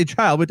has a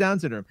child with Down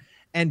syndrome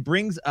and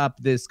brings up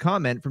this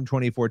comment from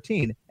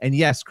 2014. And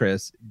yes,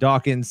 Chris,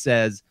 Dawkins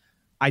says,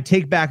 I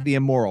take back the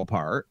immoral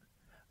part,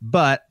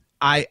 but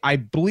I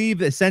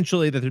believe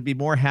essentially that there'd be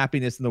more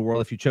happiness in the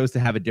world if you chose to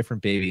have a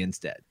different baby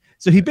instead.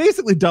 So he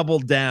basically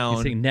doubled down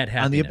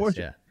on the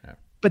abortion. Yeah.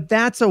 But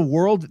that's a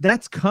world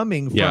that's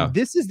coming from,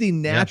 this is the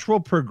natural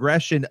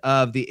progression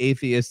of the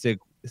atheistic,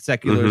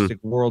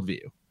 secularistic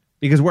worldview.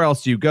 Because where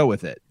else do you go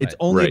with it? It's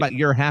only about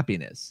your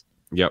happiness.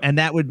 Yep. And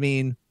that would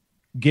mean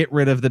get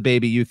rid of the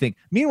baby you think.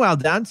 Meanwhile,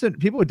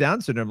 people with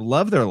Down syndrome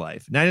love their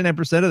life.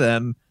 99% of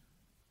them,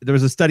 there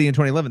was a study in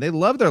 2011, they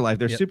love their life.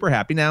 They're super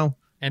happy now.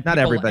 And not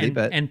everybody,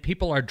 but and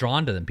people are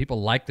drawn to them.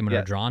 People like them and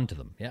are drawn to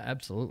them. Yeah,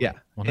 absolutely. Yeah,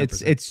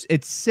 100%.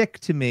 It's sick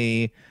to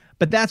me.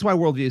 But that's why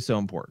worldview is so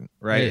important,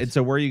 right? And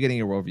so where are you getting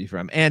your worldview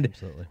from? And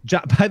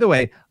by the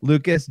way,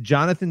 Lucas,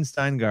 Jonathan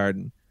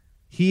Steingarten,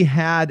 do you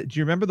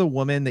remember the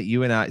woman that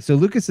you and I, so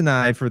Lucas and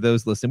I, for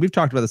those listening, we've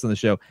talked about this on the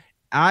show.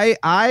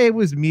 I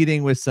was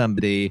meeting with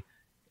somebody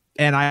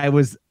and I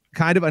was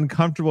kind of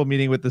uncomfortable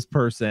meeting with this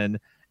person.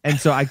 And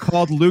so I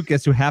called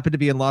Lucas, who happened to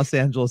be in Los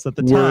Angeles at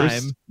the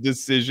Worst time.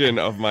 Decision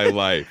of my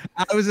life.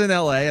 I was in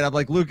LA and I'm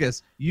like,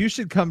 Lucas, you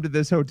should come to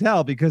this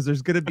hotel because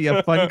there's going to be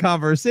a fun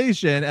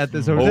conversation at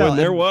this hotel. Oh, and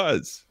there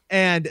was.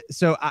 And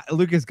so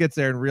Lucas gets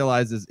there and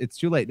realizes it's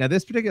too late. Now,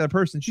 this particular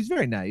person, she's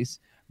very nice,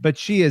 but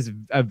she is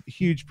a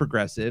huge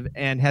progressive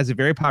and has a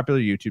very popular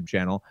YouTube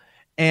channel.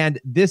 And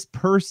this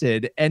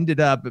person ended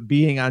up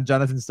being on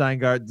Jonathan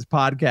Steingarten's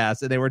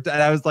podcast. And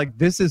I was like,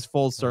 this is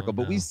full circle.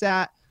 But we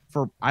sat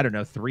for,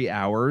 3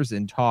 hours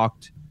and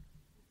talked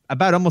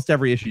about almost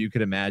every issue you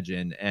could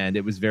imagine. And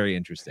it was very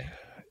interesting.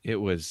 It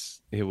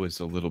was a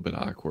little bit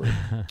awkward.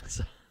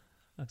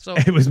 So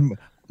it was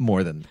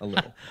more than a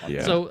little.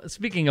 Yeah. So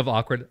speaking of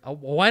awkward,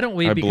 why don't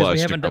we, because we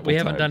haven't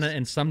done it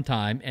in some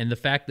time, and the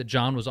fact that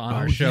John was on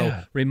our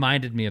show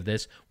reminded me of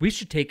this. We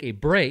should take a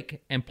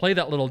break and play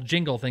that little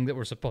jingle thing that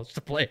we're supposed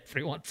to play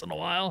every once in a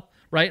while,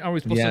 right? Are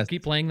we supposed to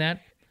keep playing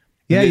that?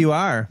 Yeah, you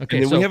are. Okay,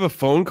 and then we have a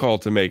phone call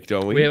to make,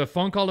 don't we? We have a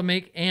phone call to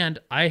make, and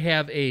I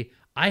have a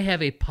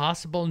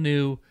possible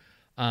new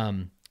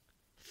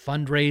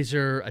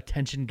fundraiser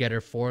attention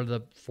getter for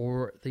the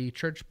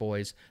church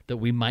boys that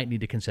we might need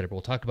to consider. But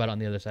we'll talk about it on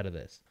the other side of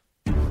this.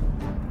 The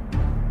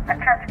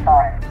Church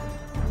Boys.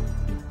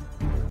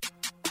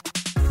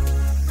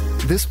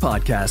 This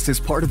podcast is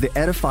part of the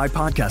Edify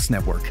Podcast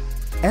Network.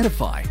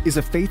 Edify is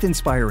a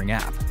faith-inspiring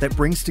app that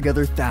brings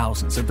together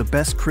thousands of the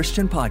best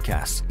Christian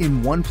podcasts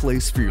in one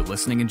place for your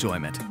listening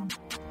enjoyment.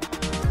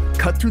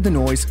 Cut through the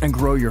noise and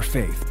grow your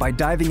faith by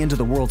diving into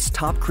the world's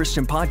top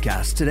Christian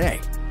podcasts today.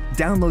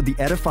 Download the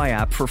Edify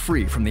app for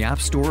free from the App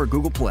Store or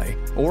Google Play,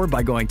 or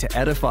by going to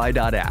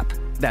edify.app.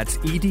 That's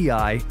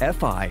edifi.app.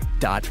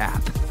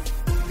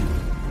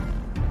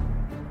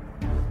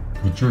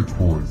 The Church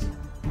Boys.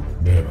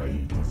 Man, I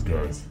hate those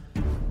guys.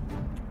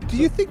 Do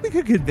you think we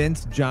could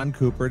convince John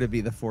Cooper to be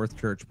the fourth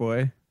church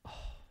boy?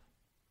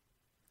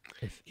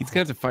 He's gonna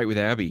have to fight with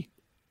Abby.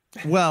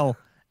 Well,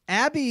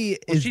 Abby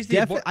is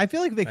definitely. I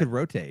feel like they could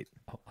rotate.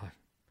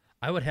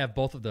 I would have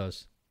both of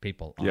those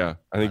people. Yeah,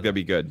 I think that'd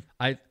be good.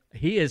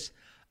 He is,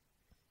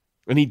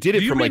 and he did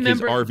it from like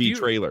his RV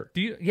trailer.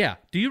 Do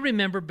you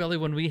remember, Billy,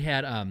 when we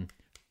had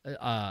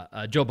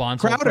Joe Bonzo?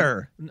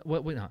 Crowder.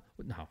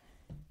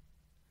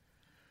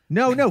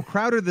 No,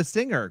 Crowder the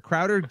singer.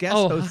 Crowder guest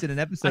hosted an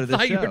episode of the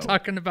show. I thought you were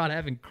talking about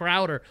having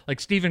Crowder,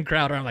 like Steven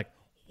Crowder. I'm like,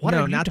 what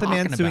are you not the talking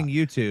man about? suing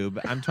YouTube.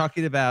 I'm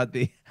talking about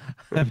the.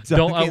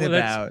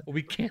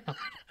 We can't.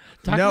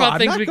 I'm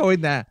not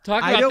going that.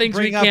 Talk about things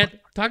we can't.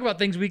 Talk about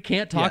things we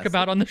can't talk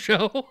about on the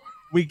show.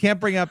 We can't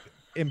bring up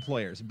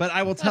employers, but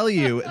I will tell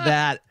you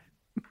that.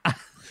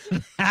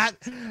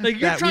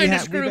 You're trying to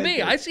screw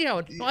me. I see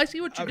what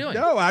you're doing.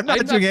 No, I'm not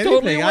doing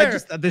anything.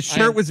 Totally the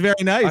shirt was very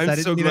nice. I'm I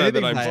didn't so mean glad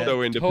that anything I'm by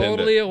so it. independent.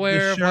 Totally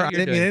aware. The shirt, I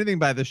didn't mean anything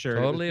by the shirt.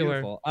 Totally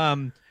aware.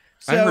 I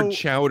heard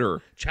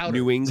chowder.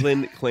 New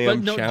England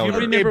clam chowder. Do you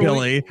remember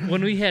Billy.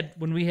 when we had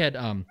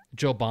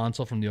Joe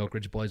Bonsall from the Oak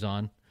Ridge Boys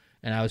on,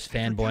 and I was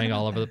fanboying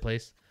all over the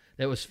place?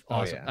 That was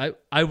awesome. Yeah.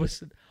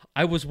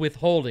 I was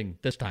withholding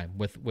this time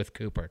with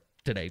Cooper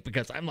today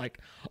because I'm like,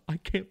 I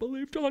can't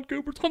believe John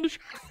Cooper's on the show.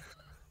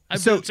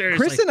 So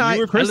Chris and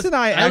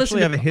I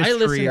actually have a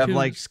history of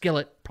like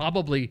Skillet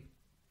probably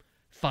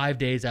 5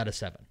 days out of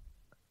 7.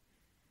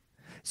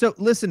 So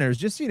listeners,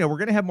 just we're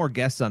going to have more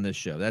guests on this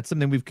show. That's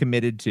something we've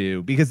committed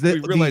to because we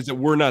realize that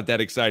we're not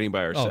that exciting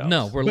by ourselves. Oh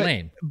no, we're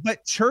lame.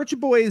 But Church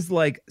Boys,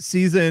 like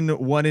season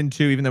 1 and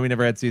 2, even though we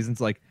never had seasons,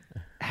 like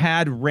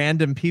had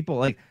random people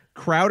like.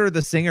 Crowder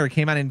the singer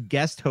came on and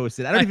guest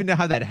hosted. I don't even know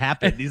how that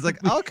happened. He's like,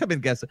 I'll come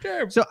and guest.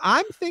 So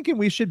I'm thinking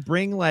we should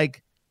bring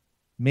like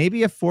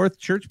maybe a fourth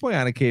church boy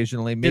on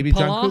occasionally. Maybe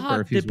John Cooper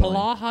if he's willing. Did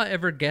Palaha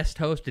ever guest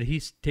host? Did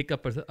he take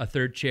up a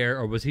third chair,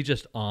 or was he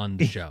just on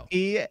the show?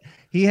 He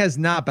has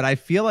not, but I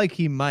feel like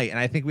he might, and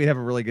I think we'd have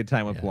a really good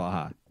time with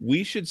Palaha.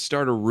 We should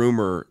start a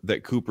rumor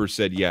that Cooper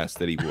said yes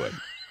that he would.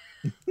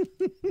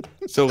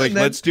 So like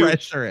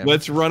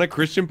let's run a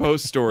Christian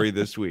Post story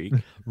this week.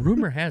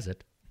 Rumor has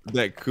it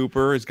that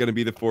Cooper is going to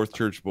be the fourth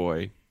church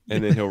boy,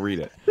 and then he'll read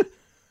it.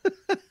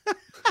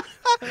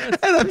 And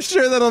I'm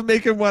sure that'll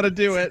make him want to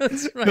do it.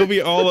 Right. He'll be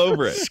all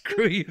over it.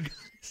 Screw you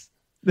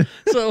guys.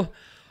 So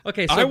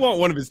I want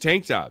one of his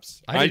tank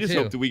tops. I just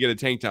hope that we get a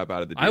tank top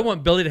out of the deal. I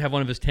want Billy to have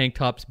one of his tank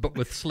tops, but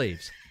with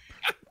sleeves.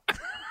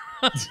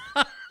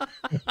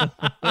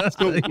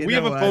 So we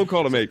have a phone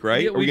call to make,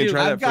 right? Yeah, Are we going to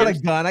try that I've got first?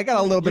 a gun. I got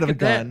a little bit of a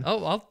gun.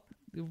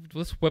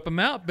 Let's whip him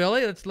out,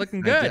 Billy. That's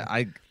looking good.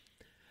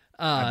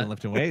 I've been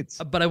lifting weights.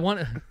 But I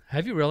want.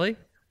 Have you really?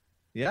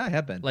 Yeah, I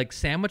have been. Like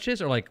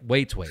sandwiches or like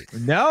weights?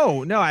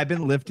 No, I've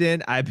been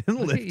lifting.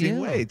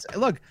 Weights.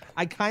 Look,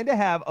 I kind of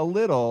have a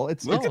little.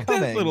 It's coming.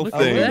 That little It's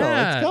thing.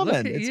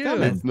 It's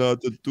coming. It's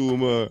not the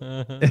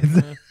tumor.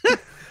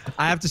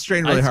 I have to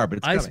strain really hard, but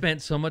it's I coming.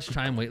 spent so much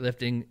time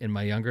weightlifting in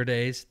my younger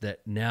days that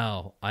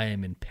now I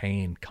am in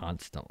pain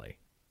constantly.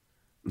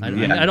 I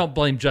don't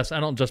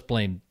just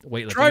blame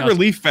weightlifting. Try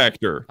Relief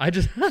Factor.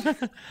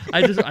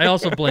 I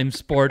also blame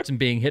sports and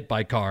being hit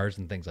by cars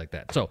and things like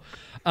that. So,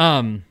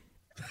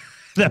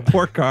 that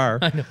poor car.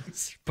 I know,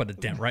 put a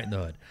dent right in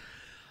the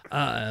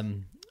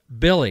hood.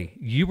 Billy,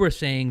 you were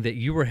saying that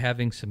you were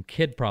having some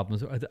kid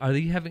problems. Are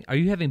you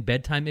having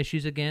bedtime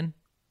issues again?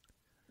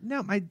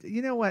 No,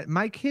 you know what?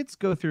 My kids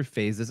go through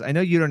phases. I know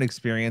you don't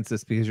experience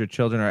this because your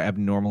children are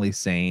abnormally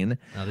sane.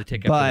 No, they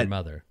take after their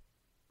mother.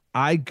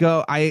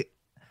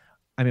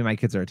 I mean, my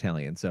kids are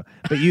Italian,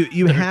 but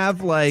you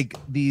have like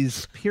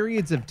these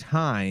periods of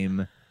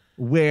time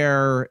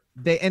where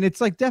and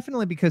it's like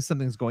definitely because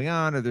something's going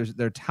on or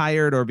they're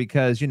tired or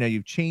because,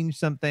 you've changed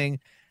something,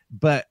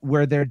 but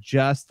where they're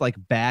just like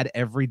bad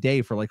every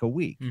day for like a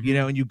week,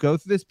 and you go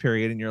through this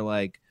period and you're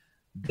like,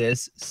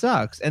 this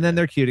sucks. And then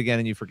they're cute again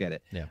and you forget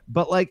it. Yeah.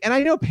 But like, and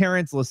I know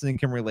parents listening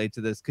can relate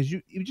to this because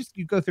you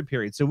go through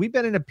periods. So we've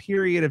been in a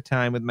period of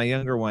time with my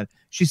younger one.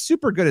 She's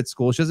super good at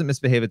school. She doesn't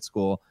misbehave at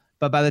school.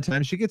 But by the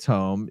time she gets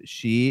home,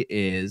 she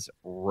is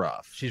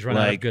rough. She's run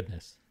out of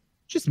goodness.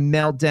 Just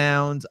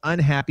meltdowns,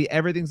 unhappy.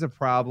 Everything's a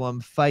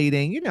problem,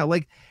 fighting,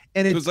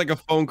 and it was like a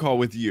phone call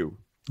with you.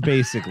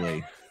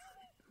 Basically.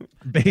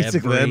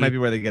 That might be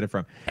where they get it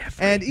from.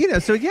 And,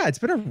 so yeah, it's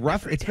been a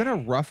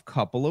rough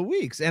couple of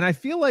weeks. And I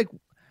feel like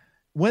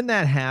when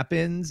that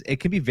happens, it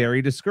can be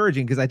very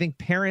discouraging because I think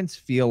parents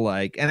feel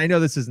like, and I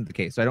know this isn't the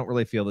case, so I don't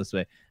really feel this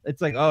way.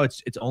 It's like, oh,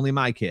 it's only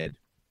my kid.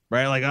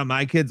 Right, like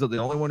my kids are the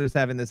only one who's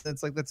having this. And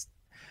it's like that's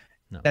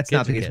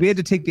not the case. We had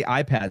to take the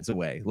iPads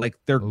away; like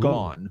they're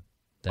gone.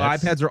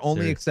 iPads are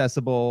only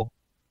accessible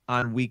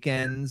on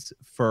weekends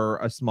for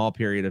a small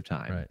period of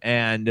time. Right.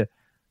 And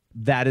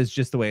that is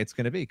just the way it's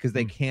going to be because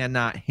they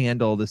cannot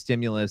handle the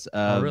stimulus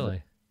of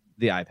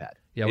the iPad.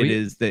 Yeah,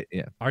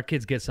 our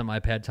kids get some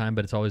iPad time,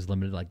 but it's always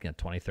limited, like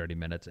 20, 30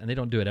 minutes. And they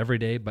don't do it every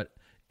day, but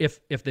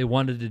if they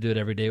wanted to do it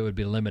every day, it would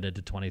be limited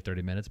to 20,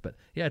 30 minutes. But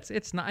yeah,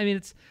 it's not, I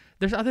mean,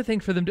 there's other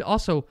things for them to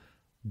also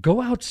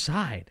go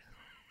outside.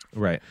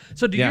 Right.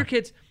 So do your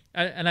kids,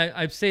 and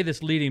I say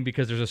this leading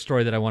because there's a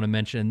story that I want to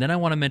mention, and then I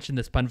want to mention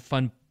this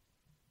fun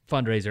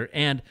fundraiser,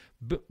 and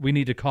we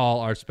need to call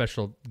our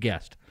special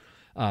guest.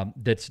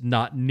 That's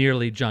not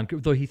nearly John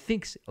Cooper, though he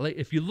thinks, like,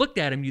 if you looked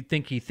at him, you'd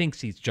think he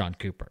thinks he's John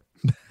Cooper,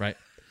 right?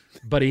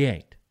 But he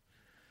ain't.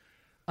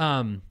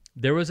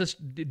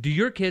 Do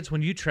your kids,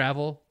 when you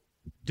travel,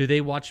 do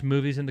they watch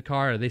movies in the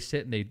car? Or they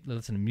sit and they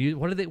listen to music?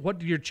 What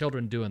do your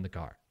children do in the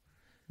car?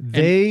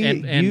 They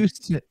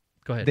used to.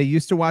 Go ahead. They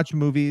used to watch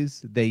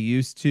movies. They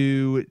used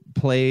to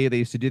play. They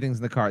used to do things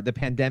in the car. The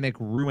pandemic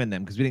ruined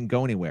them because we didn't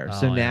go anywhere.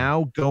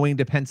 Now going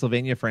to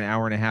Pennsylvania for an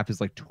hour and a half is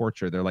like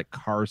torture. They're like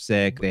car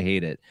sick. They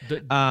hate it. Do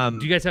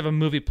you guys have a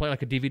movie player,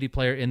 like a DVD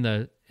player in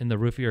the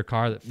roof of your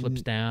car that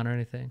flips down or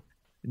anything?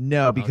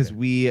 No, because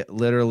we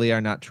literally are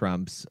not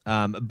Trumps.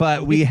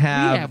 But they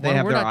have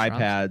their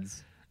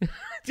iPads.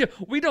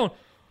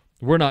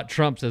 We're not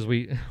Trumps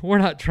we're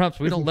not Trumps.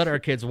 We don't let our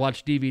kids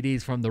watch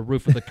DVDs from the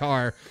roof of the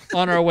car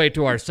on our way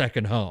to our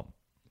second home.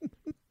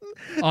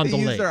 On they the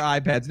use lake. their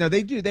iPads. No,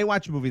 they do. They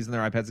watch movies on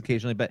their iPads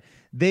occasionally, but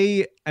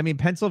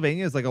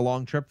Pennsylvania is like a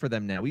long trip for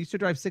them now. We used to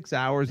drive 6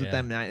 hours with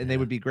them, and they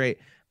would be great.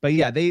 But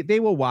yeah, they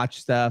will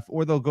watch stuff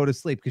or they'll go to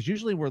sleep because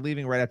usually we're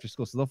leaving right after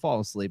school, so they'll fall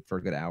asleep for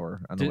a good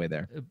hour on the way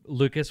there.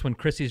 Lucas, when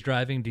Chrissy's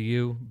driving, do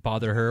you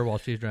bother her while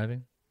she's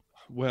driving?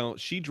 Well,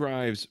 she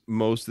drives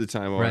most of the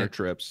time on our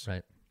trips,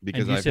 right?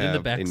 Because I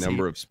have a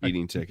number of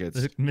speeding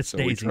tickets,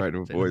 so we try to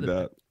avoid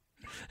that.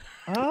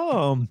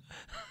 Oh,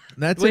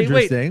 that's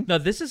interesting. Wait. No,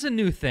 this is a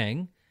new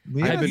thing.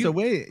 Yeah, you're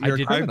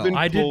a criminal.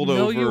 I didn't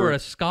know you were a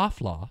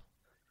scofflaw.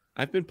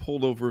 I've been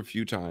pulled over a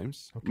few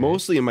times,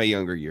 mostly in my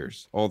younger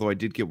years, although I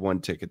did get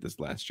one ticket this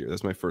last year.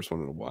 That's my first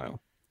one in a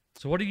while.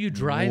 So what are you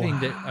driving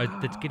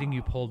that's getting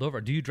you pulled over?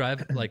 Do you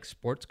drive like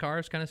sports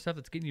cars kind of stuff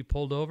that's getting you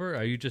pulled over? Or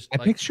are you just I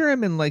picture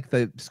him in like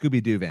the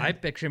Scooby-Doo van. I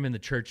picture him in the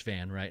church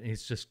van, right? And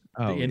he's just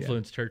the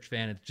influence church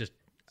van. It's just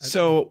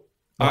so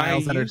I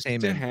used to have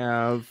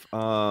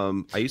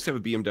a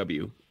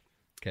BMW,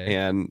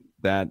 and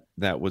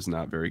that was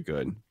not very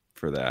good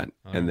for that.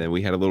 And then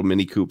we had a little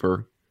Mini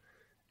Cooper.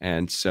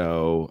 And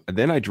so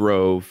then I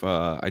drove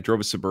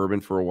a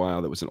Suburban for a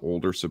while that was an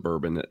older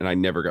Suburban, and I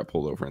never got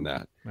pulled over in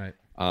that. Right.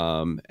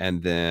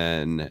 And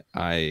then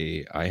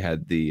I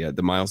had the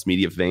Miles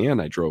Media van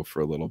I drove for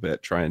a little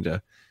bit, trying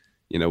to,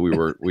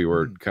 we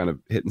were kind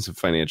of hitting some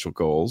financial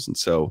goals, and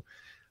so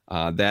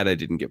that I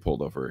didn't get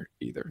pulled over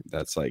either.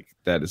 That is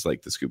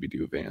like the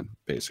Scooby-Doo van,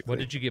 basically. What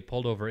did you get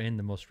pulled over in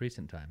the most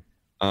recent time?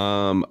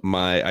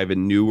 I have a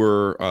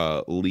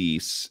newer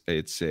lease.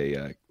 It's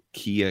a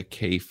Kia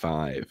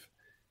K5.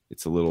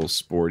 It's a little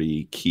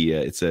sporty Kia.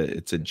 It's a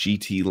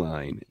GT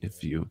line,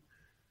 if you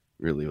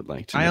really would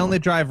like to know. I only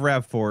drive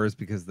RAV4s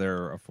because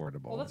they're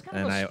affordable. Well, that's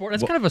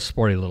kind of a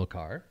sporty little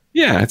car.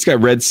 Yeah, it's got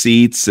red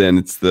seats and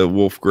it's the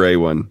wolf gray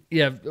one.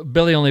 Yeah,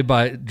 Billy only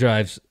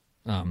drives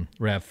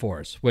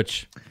RAV4s,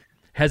 which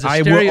has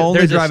I will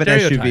only drive an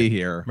SUV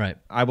here. Right.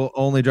 I will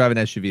only drive an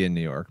SUV in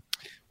New York.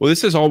 Well,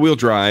 this is all-wheel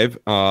drive,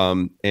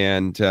 and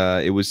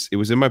it was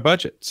in my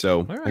budget,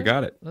 so I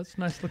got it. That's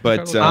nice.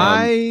 But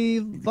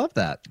I love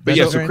that. But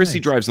yeah, so Chrissy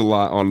drives a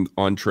lot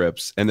on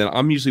trips, and then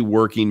I'm usually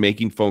working,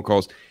 making phone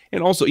calls,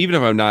 and also even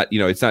if I'm not,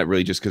 it's not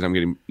really just because I'm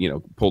getting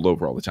pulled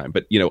over all the time.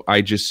 But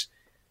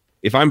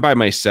if I'm by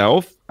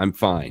myself, I'm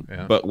fine.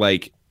 Yeah. But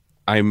like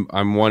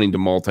I'm wanting to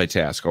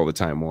multitask all the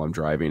time while I'm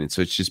driving, and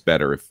so it's just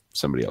better if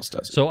somebody else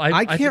does it. So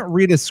I can't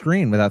read a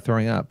screen without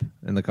throwing up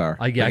in the car.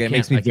 It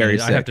makes me very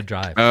sick. I have to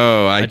drive.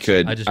 Oh, I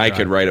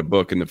could write a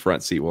book in the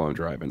front seat while I'm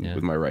driving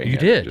with my right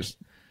hand. You did?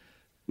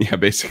 Yeah,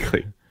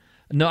 basically.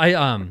 No,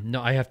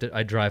 I have to.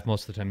 I drive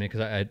most of the time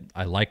because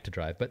I like to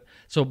drive. But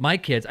so my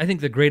kids, I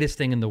think the greatest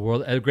thing in the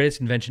world, the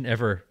greatest invention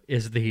ever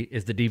is the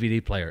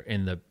DVD player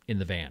in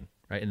the van.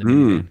 Right, in the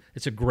minivan.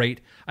 It's a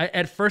great.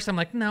 At first, I'm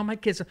like, no, my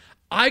kids.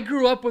 I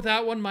grew up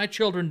without one. My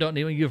children don't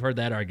need one. You've heard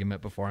that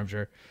argument before, I'm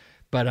sure.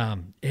 But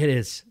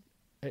it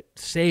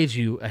saves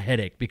you a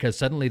headache because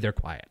suddenly they're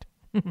quiet,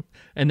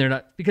 and they're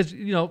not because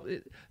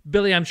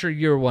Billy. I'm sure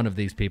you're one of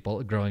these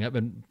people growing up,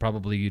 and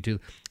probably you too.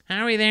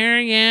 Are we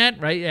there yet?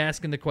 Right,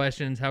 asking the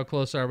questions. How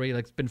close are we?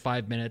 Like it's been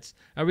 5 minutes.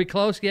 Are we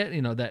close yet?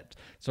 That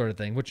sort of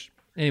thing. Which.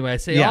 Anyway, I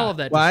say all of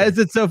that. Why is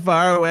it so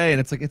far away?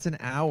 And it's like, it's an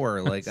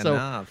hour, like so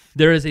enough.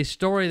 There is a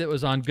story that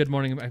was on Good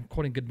Morning. I'm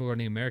quoting Good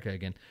Morning America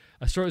again.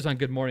 A story was on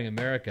Good Morning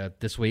America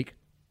this week.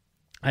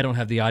 I don't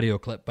have the audio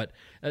clip, but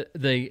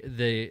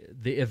the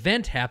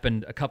event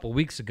happened a couple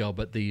weeks ago,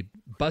 but the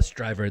bus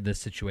driver in this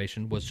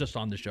situation was just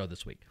on the show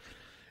this week.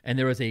 And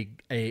there was and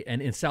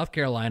in South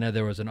Carolina,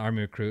 there was an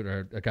Army recruit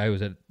or a guy who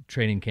was at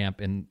training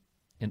camp in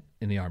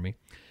the Army.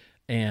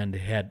 and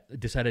had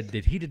decided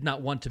that he did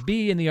not want to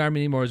be in the Army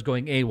anymore, was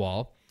going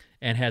AWOL,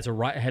 and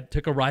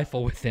took a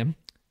rifle with him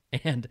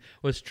and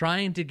was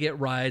trying to get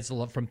rides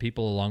from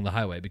people along the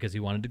highway because he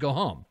wanted to go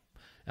home.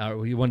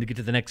 He wanted to get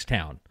to the next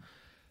town.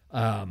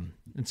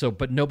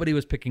 But nobody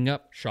was picking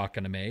up. Shock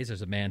and amaze.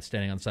 There's a man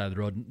standing on the side of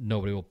the road.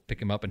 Nobody will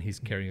pick him up, and he's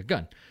carrying a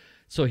gun.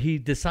 So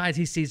he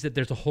sees that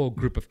there's a whole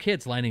group of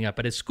kids lining up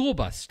at his school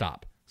bus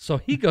stop. So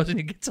he goes and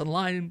he gets in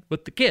line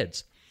with the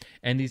kids.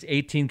 And these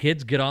 18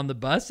 kids get on the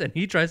bus, and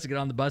he tries to get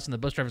on the bus, and the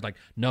bus driver's like,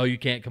 no, you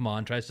can't come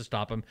on, tries to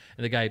stop him.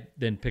 And the guy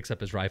then picks up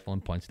his rifle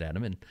and points it at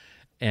him,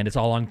 and it's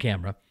all on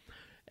camera.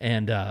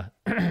 And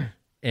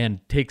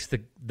and takes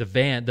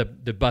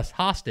the bus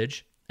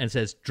hostage and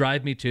says,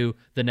 drive me to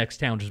the next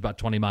town, which is about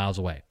 20 miles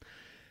away.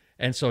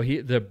 And so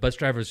the bus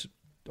driver's,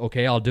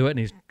 okay, I'll do it. And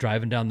he's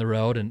driving down the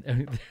road,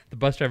 and the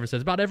bus driver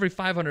says, about every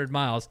 500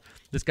 miles,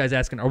 this guy's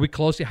asking, are we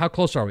close? How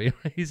close are we?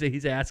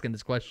 he's asking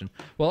this question.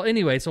 Well,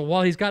 anyway, so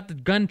while he's got the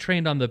gun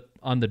trained on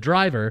the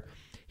driver,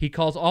 he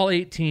calls all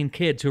 18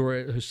 kids who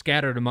are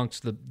scattered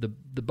amongst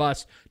the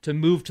bus to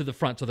move to the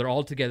front, so they're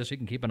all together, so he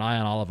can keep an eye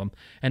on all of them.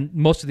 And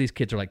most of these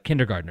kids are like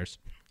kindergartners.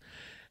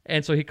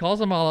 And so he calls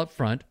them all up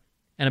front,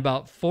 and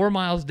about 4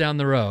 miles down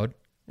the road,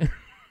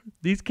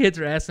 these kids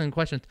are asking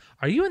questions.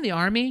 Are you in the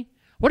Army?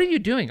 What are you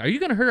doing? Are you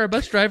going to hurt our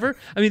bus driver?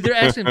 I mean, they're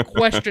asking him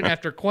question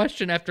after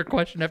question after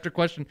question after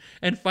question.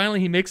 And finally,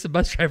 he makes the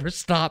bus driver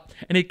stop,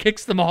 and he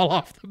kicks them all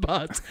off the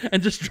bus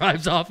and just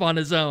drives off on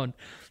his own.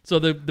 So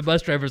the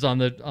bus driver's on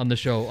the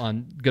show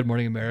on Good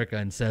Morning America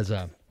and says,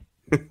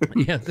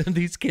 yeah,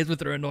 these kids with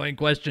their annoying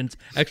questions,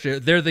 actually,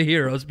 they're the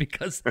heroes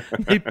because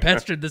they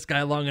pestered this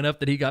guy long enough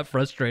that he got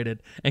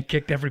frustrated and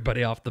kicked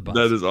everybody off the bus.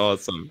 That is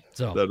awesome.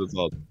 So that is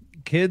awesome.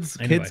 Kids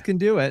can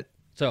do it.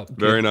 So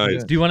very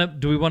nice. Do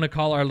we want to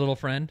call our little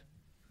friend?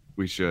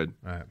 We should.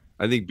 All right.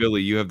 I think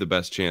Billy, you have the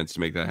best chance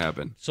to make that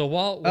happen. So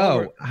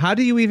while how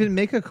do you even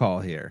make a call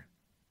here?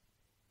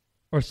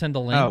 Or send a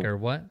link or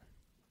what?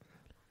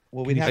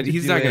 Well,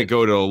 he's not going to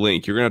go to a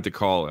link. You're going to have to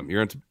call him.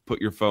 You're going to have to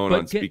put your phone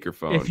on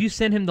speakerphone. If you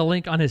send him the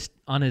link on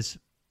his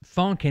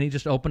phone, can he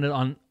just open it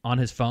on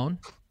his phone?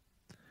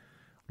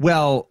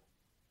 Well,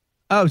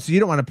 so you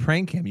don't want to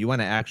prank him. You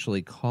want to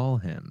actually call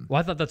him. Well,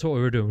 I thought that's what we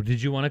were doing.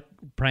 Did you want to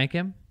prank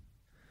him?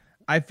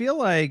 I feel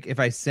like if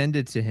I send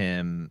it to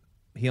him,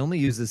 he only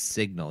uses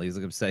Signal. He's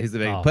like upset. He's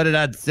like, put it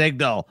on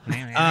Signal. He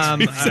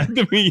said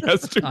to me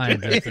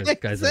yesterday.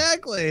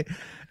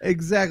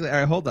 Exactly. All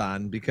right, hold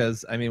on,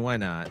 because I mean, why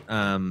not?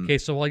 Okay,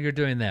 so while you're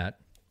doing that,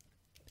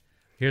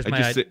 here's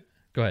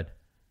go ahead.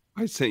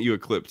 I sent you a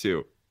clip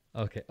too.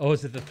 Okay. Oh,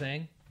 is it the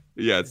thing?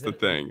 Yeah, it's the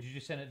thing. Did you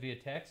send it via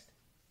text?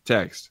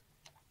 Text.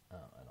 Oh,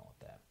 I don't want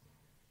that.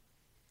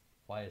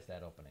 Why is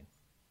that opening?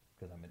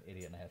 Because I'm an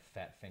idiot and I have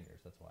fat fingers.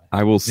 That's why.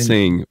 I will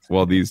sing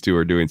while these two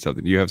are doing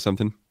something. Do you have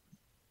something?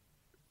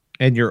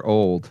 And you're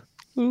old.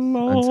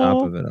 On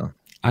top of it all.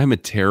 I'm a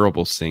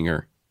terrible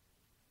singer.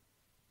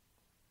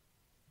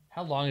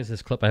 How long is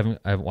this clip? I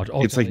haven't watched.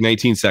 Oh, it's like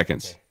 19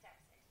 seconds.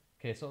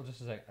 Okay, so just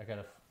a sec. I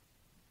gotta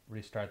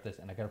restart this,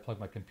 and I gotta plug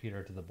my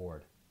computer to the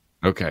board.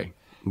 Okay.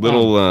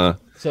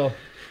 So.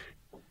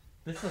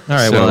 This is all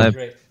right. Well,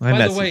 great.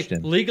 By the way,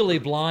 Legally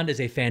Blonde is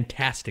a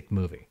fantastic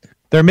movie.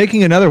 They're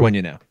making another one,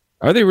 you know.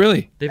 Are they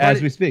really?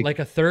 As we speak. Like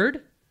a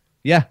third?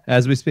 Yeah,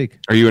 as we speak.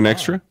 Are you an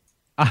extra?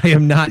 I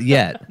am not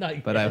yet,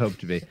 but I hope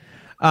to be.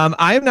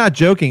 I am not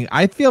joking.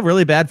 I feel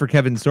really bad for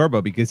Kevin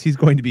Sorbo because he's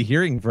going to be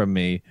hearing from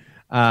me.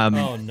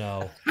 Oh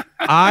no!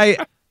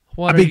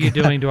 What are you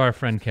doing to our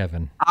friend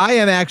Kevin? I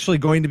am actually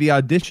going to be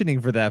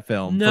auditioning for that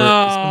film for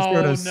some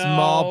sort of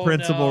small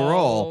principal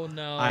role.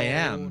 No, I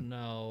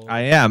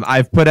am.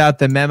 I've put out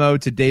the memo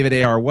to David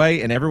A.R.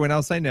 White and everyone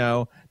else I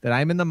know that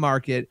I'm in the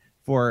market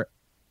for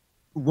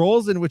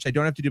roles in which I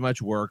don't have to do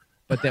much work,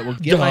 but that will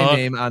get my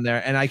name on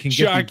there, and I can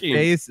get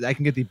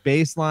the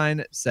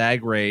baseline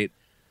SAG rate,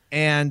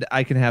 and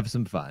I can have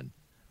some fun.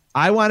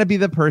 I want to be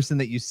the person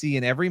that you see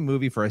in every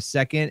movie for a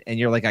second, and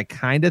you're like, I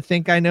kind of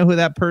think I know who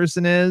that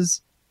person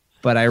is,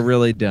 but I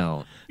really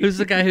don't. Who's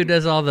the guy who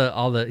does all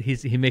the?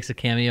 He makes a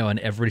cameo in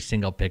every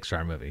single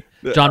Pixar movie.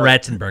 John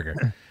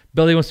Ratzenberger.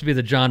 Billy wants to be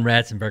the John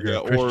Ratzenberger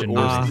of Christian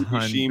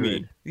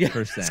movies. Yeah,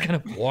 it's kind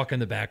of walk in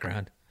the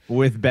background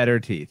with better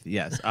teeth.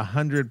 Yes,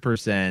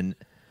 100%.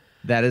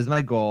 That is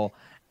my goal,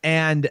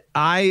 and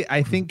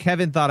I think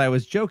Kevin thought I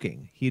was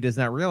joking. He does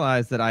not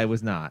realize that I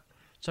was not.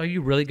 So are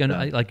you really going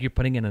to, like, you're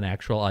putting in an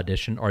actual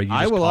audition, or are you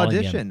just I will calling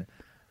audition. Him?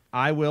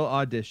 I will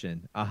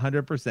audition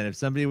 100%. If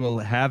somebody will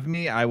have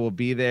me, I will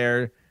be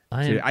there.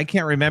 I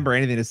can't remember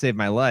anything to save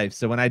my life.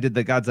 So when I did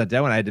the God's Not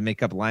Dead one, I had to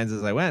make up lines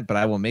as I went, but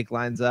I will make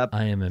lines up.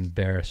 I am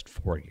embarrassed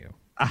for you.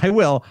 I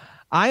will.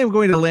 I am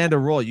going to land a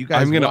role. You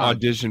guys I'm going to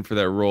audition for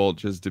that role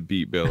just to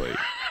beat Billy.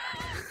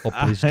 Oh,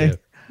 please do.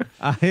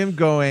 I am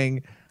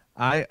going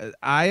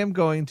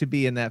to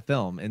be in that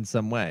film in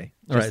some way,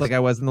 just like I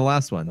was in the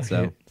last one. Okay.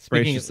 So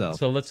brace yourself.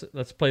 So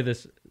let's play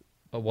this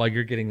while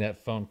you're getting that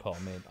phone call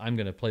made. I'm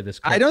going to play this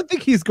clip. I don't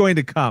think he's going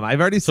to come.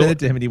 I've already sent it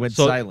to him, and he went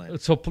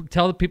silent. So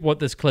tell the people what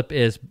this clip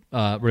is.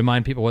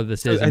 Remind people what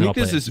this is. I think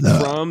this is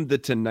from The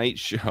Tonight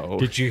Show.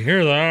 Did you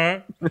hear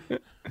that?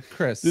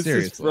 Chris, This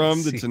seriously. is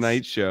from The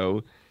Tonight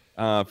Show,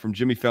 from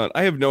Jimmy Fallon.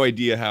 I have no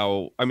idea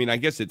how. I mean, I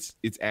guess it's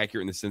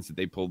accurate in the sense that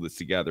they pulled this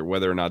together.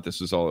 Whether or not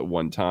this was all at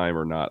one time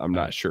or not, I'm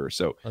not sure.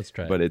 So let's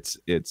try. But it's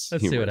let's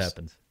humorous. see what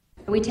happens.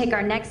 We take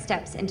our next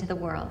steps into the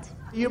world.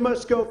 You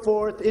must go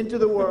forth into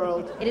the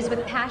world. It is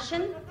with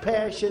passion,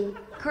 courage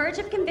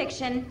of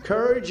conviction,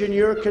 courage in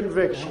your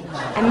convictions,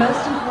 and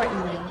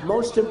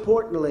most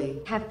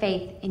importantly, have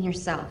faith in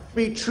yourself.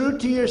 Be true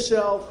to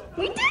yourself.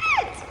 We did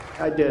it!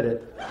 I did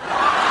it.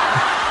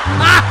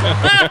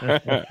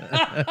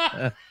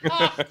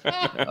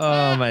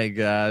 Oh my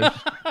gosh.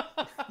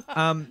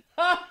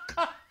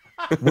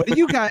 What do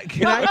you got?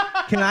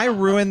 Can I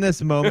ruin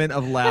this moment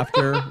of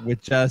laughter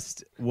with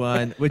just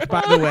one? Which,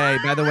 by the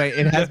way,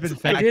 it has been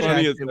fact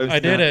checked. I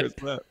did it.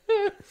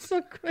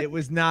 So great. It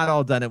was not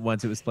all done at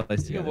once. It was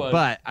spliced together.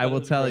 But I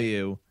will tell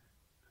you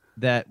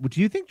that.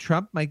 Do you think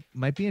Trump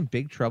might be in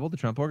big trouble? The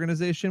Trump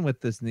organization with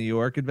this New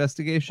York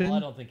investigation. Well,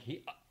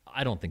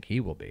 I don't think he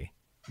will be.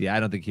 Yeah, I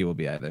don't think he will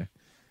be either.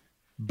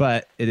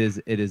 But it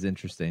is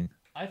interesting.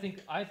 I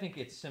think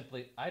it's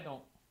simply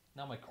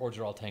now my cords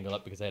are all tangled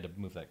up because I had to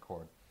move that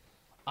cord.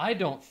 I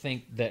don't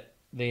think that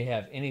they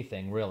have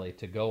anything really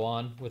to go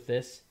on with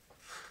this.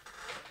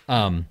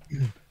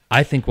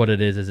 I think what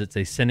it is it's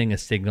a sending a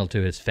signal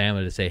to his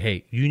family to say,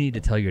 hey, you need to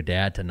tell your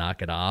dad to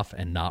knock it off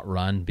and not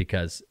run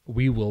because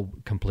we will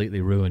completely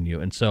ruin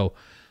you. And so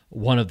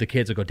one of the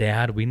kids will go,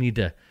 Dad, we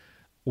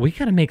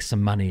got to make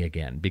some money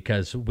again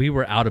because we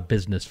were out of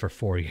business for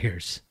 4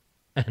 years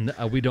and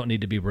we don't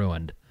need to be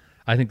ruined.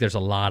 I think there's a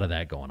lot of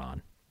that going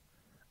on.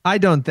 I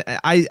don't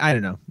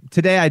know.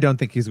 Today, I don't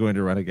think he's going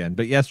to run again.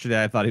 But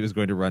yesterday, I thought he was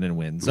going to run and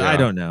win. So I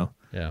don't know.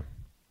 Yeah.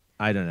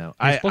 I don't know.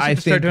 We're supposed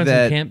to start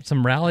doing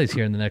some rallies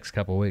here in the next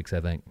couple of weeks,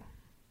 I think.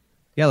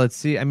 Yeah, let's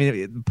see. I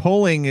mean,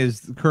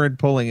 current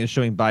polling is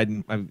showing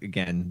Biden,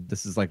 again,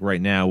 this is like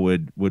right now,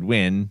 would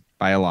win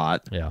by a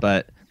lot. Yeah.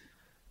 But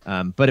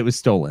it was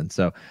stolen.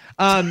 So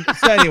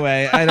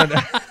anyway, I don't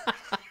know.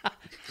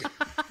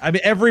 I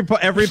mean,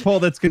 every poll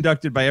that's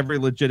conducted by every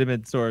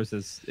legitimate source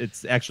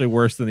it's actually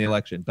worse than the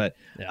election. But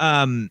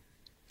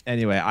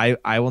anyway,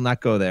 I will not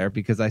go there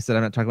because I said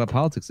I'm not talking about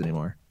politics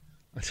anymore.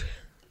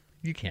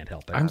 You can't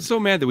help it. I'm so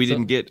mad that we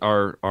didn't get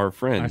our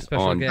friend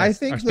on. Guest, I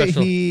think that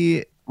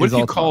he. What if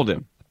you called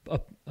him?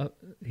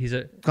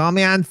 Call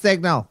me on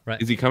Signal.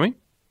 Right? Is he coming?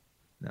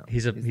 No,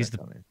 he's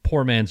the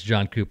poor man's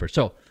John Cooper.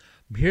 So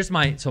here's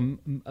my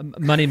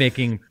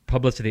money-making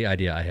publicity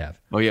idea I have.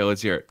 Oh, yeah,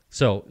 let's hear it.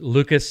 So,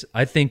 Lucas,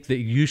 I think that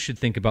you should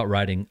think about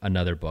writing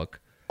another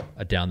book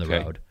down the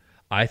road.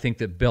 I think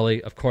that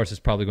Billy, of course, is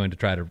probably going to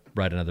try to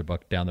write another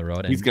book down the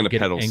road. He's going to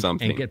peddle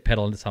something. And get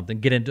peddle into something,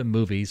 get into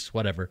movies,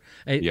 whatever.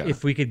 Yeah.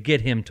 If we could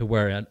get him to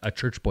wear a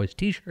Church Boys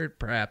t-shirt,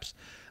 perhaps,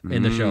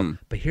 in the show.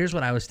 But here's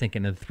what I was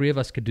thinking, and the three of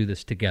us could do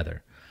this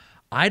together.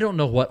 I don't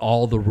know what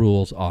all the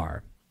rules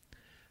are,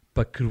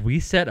 but could we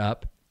set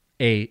up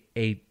a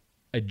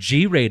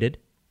G-rated,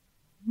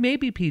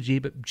 maybe PG,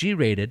 but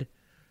G-rated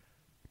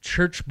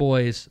Church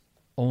Boys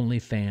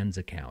OnlyFans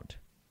account?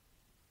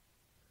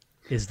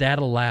 Is that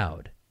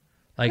allowed?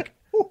 Like,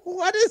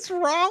 what is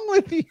wrong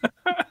with you?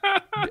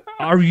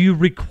 Are you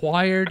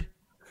required?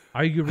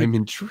 I'm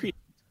intrigued.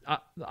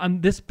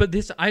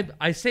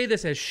 I say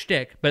this as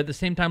shtick, but at the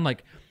same time,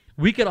 like,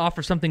 we could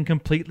offer something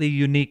completely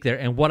unique there.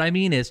 And what I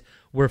mean is,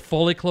 we're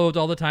fully clothed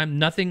all the time.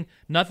 Nothing.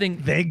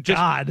 Thank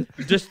God.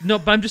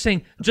 But I'm just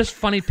saying, just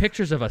funny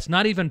pictures of us,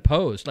 not even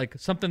posed, like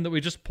something that we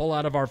just pull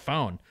out of our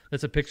phone.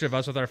 That's a picture of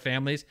us with our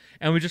families,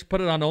 and we just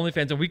put it on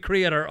OnlyFans, and we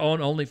create our own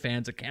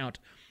OnlyFans account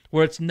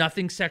where it's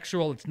nothing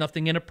sexual, it's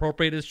nothing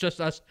inappropriate, it's just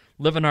us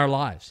living our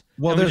lives.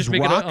 Well, and there's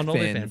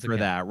Rockfin for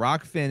that.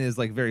 Rockfin is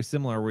like very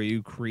similar, where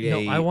you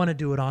create. No, I want to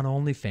do it on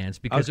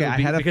OnlyFans because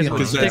okay,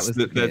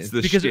 that's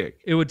the shtick.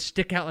 It would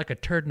stick out like a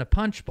turd in a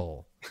punch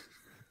bowl.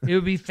 It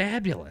would be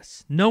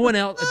fabulous. No one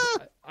else.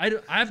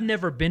 I've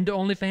never been to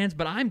OnlyFans,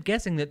 but I'm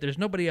guessing that there's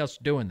nobody else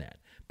doing that.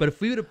 But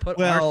if we would have put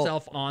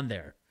ourselves on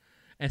there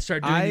and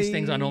start doing these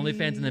things on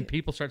OnlyFans, and then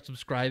people start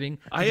subscribing,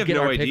 I have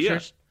no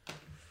idea.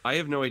 I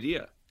have no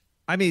idea.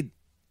 I mean,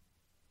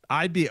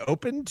 I'd be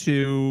open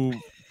to.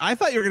 I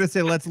thought you were going to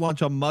say let's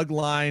launch a mug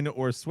line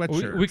or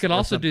sweatshirt. We could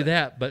also do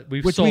that, but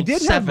we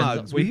did have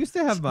mugs. We used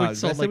to have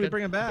mugs. I said we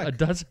bring them back. A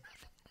dozen.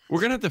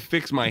 We're gonna have to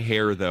fix my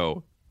hair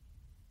though.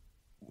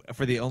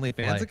 For the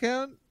OnlyFans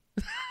account?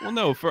 Well,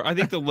 no. I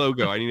think the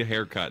logo. I need a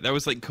haircut. That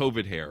was like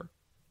COVID hair.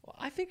 Well,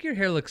 I think your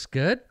hair looks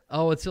good.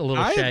 Oh, it's a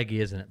little shaggy,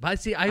 isn't it? But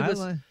see,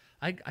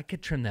 I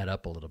could trim that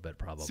up a little bit,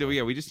 probably. So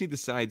yeah, we just need the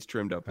sides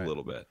trimmed up a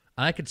little bit.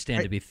 I could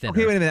stand to be thinner.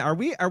 Okay, wait a minute.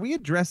 Are we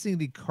addressing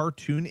the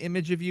cartoon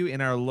image of you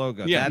in our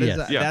logo?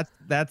 Yeah,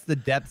 that's the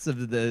depths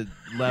of the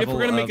level. If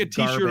we're gonna make a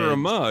T-shirt garbage. or a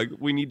mug,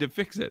 we need to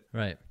fix it.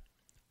 Right.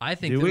 I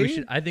think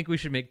we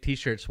should make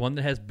T-shirts. One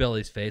that has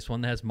Billy's face,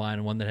 one that has mine,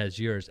 and one that has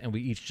yours, and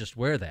we each just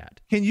wear that.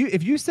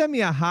 If you send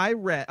me a high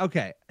red?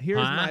 Okay, here's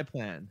my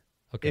plan.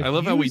 Okay. I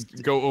love how we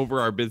go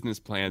over our business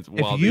plans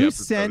while if the you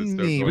episode send is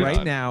me going right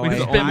on. now,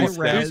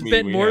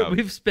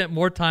 we've spent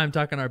more time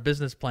talking our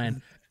business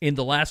plan in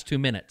the last 2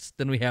 minutes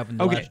than we have in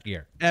the last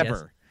year. Ever.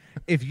 Yes.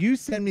 if you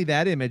send me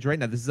that image right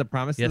now, this is a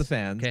promise to the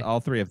fans, all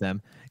three of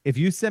them. If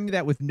you send me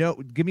that with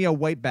give me a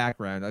white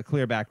background, a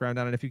clear background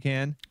on it if you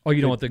can. Oh,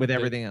 you don't want with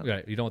everything else.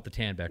 Right, you don't want the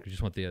tan background. You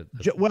just want the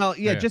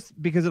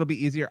just because it'll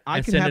be easier.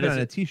 I can have it on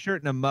a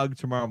T-shirt and a mug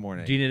tomorrow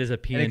morning. Do you need it as a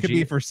PNG? And it could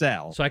be for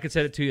sale. So I could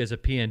send it to you as a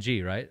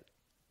PNG, right?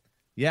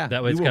 Yeah.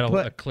 That way it's got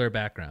a clear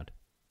background.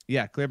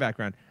 Yeah, clear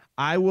background.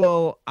 I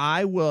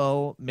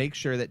will make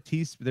sure that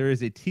there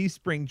is a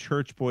Teespring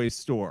Church Boys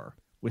store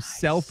with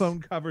cell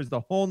phone covers, the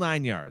whole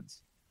 9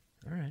 yards.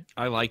 All right.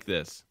 I like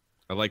this.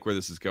 I like where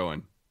this is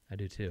going. I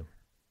do too.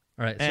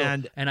 All right.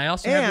 And I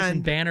also have this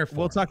in banner form.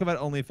 We'll talk about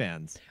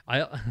OnlyFans. I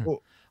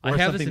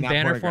have this in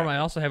banner form. I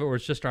also have it where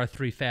it's just our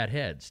three fat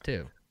heads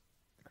too.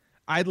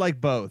 I'd like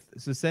both.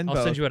 So I'll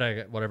send you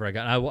whatever I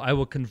got. I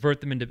will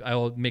convert them into. I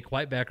will make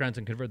white backgrounds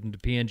and convert them to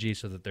PNG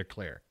so that they're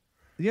clear.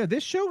 Yeah,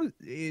 this show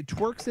it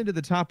twerks into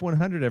the top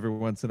 100 every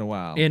once in a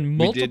while. In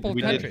multiple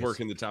we countries. did work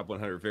in the top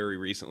 100 very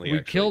recently.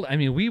 We killed. I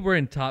mean, we were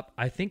in top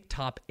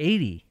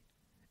 80.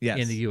 Yes.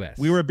 In the U.S.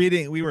 We were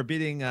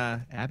beating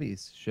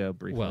Abby's show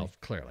briefly. Well,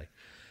 clearly.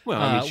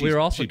 Well, I mean, we were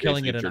also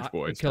killing it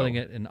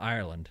it in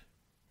Ireland,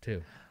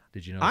 too.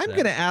 Did you know? I'm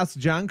going to ask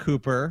John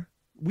Cooper.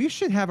 We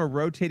should have a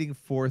rotating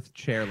fourth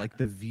chair like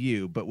The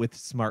View, but with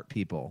smart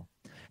people.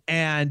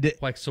 And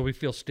so we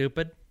feel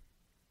stupid.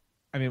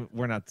 I mean,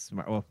 we're not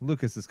smart. Well,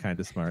 Lucas is kind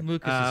of smart.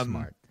 Lucas is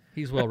smart.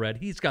 He's well read.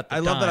 He's got the I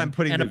love that I'm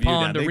putting and The a View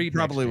pond down. to They read.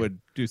 probably would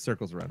do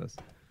circles around us.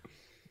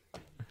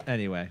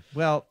 Anyway,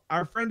 well,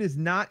 our friend is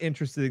not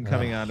interested in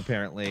coming on,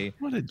 apparently.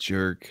 What a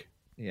jerk.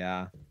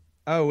 Yeah.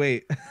 Oh,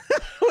 wait.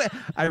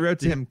 I wrote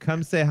to him,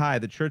 come say hi.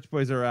 The church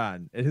boys are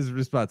on. And his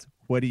response,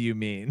 what do you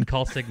mean?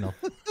 Call signal.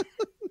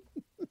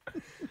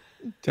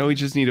 Tell we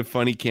just need a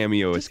funny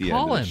cameo at the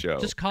end of the show.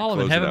 Just call him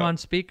and have him on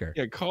speaker.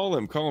 Yeah, call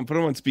him. Put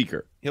him on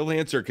speaker. He'll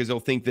answer because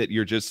he'll think that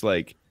you're just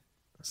like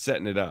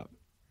setting it up.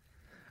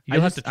 I'm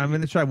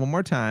going to try one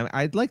more time.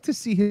 I'd like to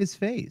see his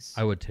face.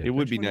 I would too. It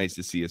would be nice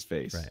to see his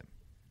face. Right.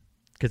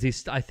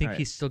 Because I think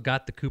he's still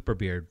got the Cooper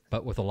beard,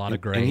 but with a lot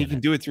of gray. And he can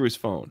do it through his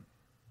phone.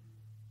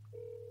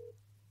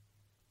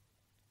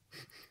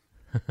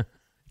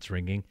 It's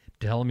ringing.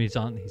 Tell him he's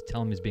on. He's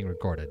telling him he's being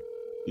recorded.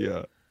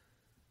 Yeah.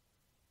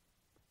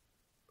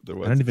 I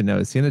don't even know.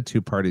 Is he in a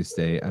two-party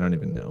state? I don't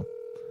even know.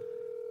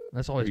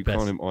 That's always you best.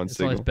 Calling him on it's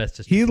signal? Always best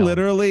to he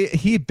literally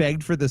he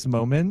begged for this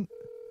moment,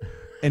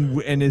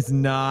 and is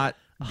not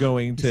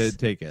going to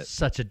take it.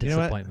 Such a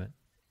disappointment.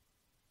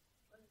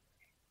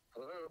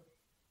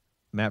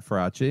 Matt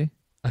Ferracci.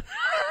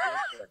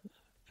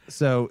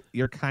 So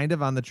you're kind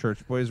of on the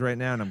Church Boys right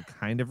now, and I'm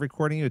kind of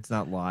recording you. It's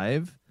not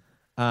live.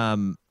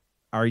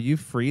 Are you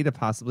free to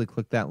possibly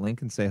click that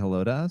link and say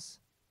hello to us?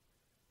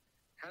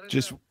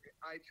 Just.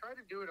 I tried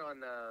to do it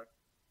on.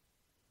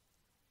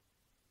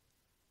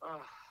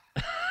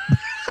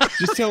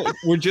 Just tell.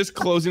 We're just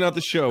closing out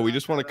the show. We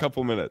just want a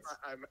couple minutes.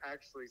 I'm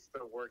actually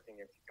still working,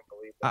 if you can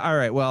believe that. All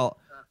right. Well,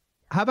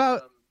 how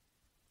about?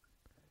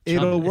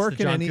 It'll work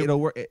in any. It'll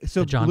work.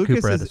 So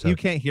Lucas you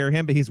can't hear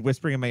him, but he's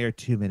whispering in my ear.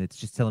 2 minutes.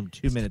 Just tell him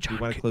 2 minutes. We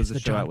want to close the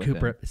show out with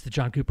him. It's the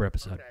John Cooper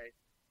episode. Okay.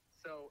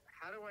 So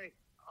how do I?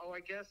 Oh,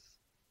 I guess.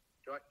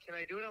 Can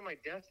I do it on my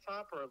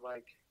desktop or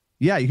like?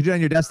 Yeah, you can do it on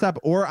your desktop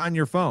or on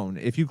your phone.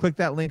 If you click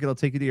that link, it'll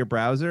take you to your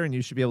browser, and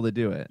you should be able to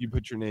do it. You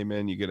put your name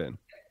in, you get in. Okay.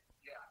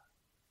 Yeah.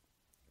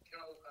 So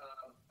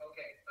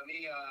okay. Let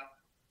me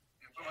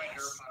put my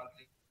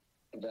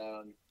AirPods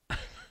down.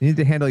 You need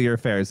to handle your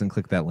affairs and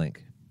click that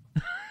link.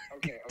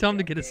 Okay. Tell him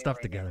to get his stuff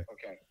together.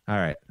 Okay. All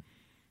right.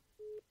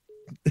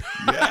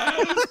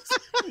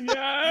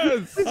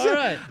 Yes. All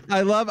right.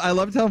 I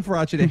love telling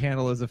Ferracci to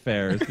handle his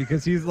affairs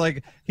because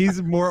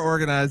he's more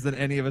organized than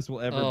any of us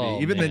will ever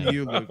be, even than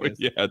you, Lucas.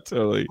 Yeah,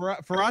 totally.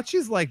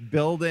 Ferracci's like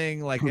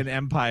building like an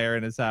empire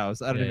in his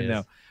house. I don't even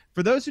know.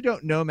 For those who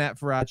don't know Matt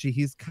Ferracci,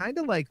 he's kind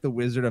of like the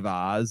Wizard of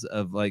Oz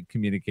of like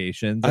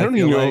communications. I don't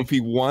even know if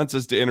he wants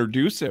us to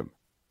introduce him.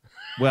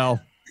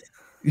 Well,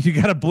 you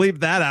got to bleep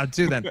that out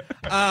too then.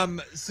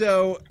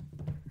 So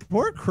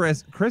poor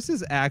Chris. Chris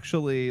is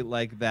actually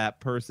like that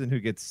person who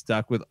gets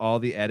stuck with all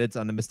the edits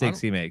on the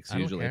mistakes he makes.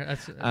 Usually,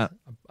 I'm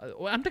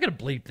not gonna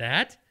bleep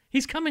that.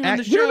 He's coming on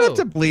the show. You don't have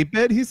to bleep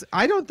it.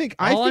 I think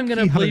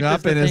he hung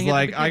up and is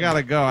like, I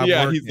gotta go. I'm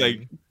working. He's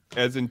like,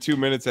 as in 2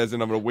 minutes, as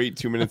in I'm gonna wait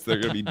 2 minutes. They're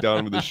gonna be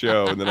done with the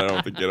show, and then I don't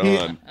have to get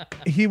on.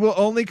 He will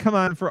only come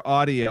on for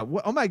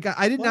audio. Oh my god,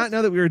 I did not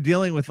know that we were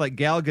dealing with like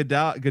Gal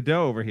Gadot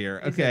over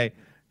here. Okay.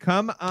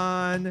 Come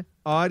on,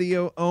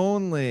 audio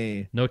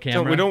only. No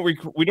camera. So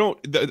we don't.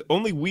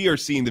 Only we are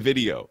seeing the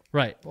video.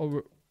 Right.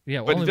 Well,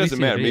 yeah. But it doesn't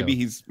matter. Maybe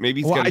he's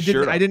got a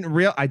shirt on. I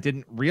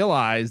didn't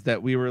realize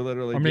that we were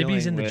literally. Or maybe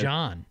he's in the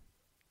John.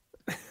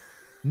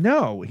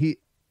 No, he.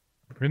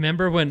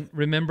 Remember when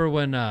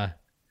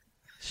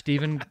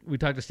Steven, we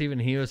talked to Steven,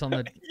 he was on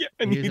the. Yeah,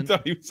 and he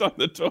thought he was on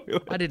the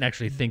toilet. I didn't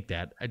actually think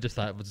that. I just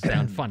thought it would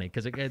sound funny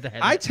because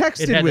I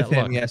texted with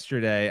him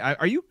yesterday.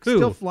 Are you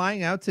still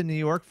flying out to New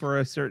York for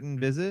a certain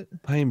visit?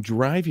 I am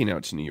driving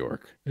out to New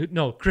York.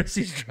 No,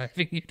 Chrissy's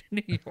driving you to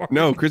New York.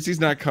 No,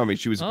 Chrissy's not coming.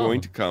 She was going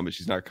to come, but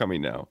she's not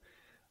coming now.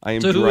 I am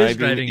so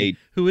driving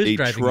who is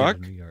driving truck.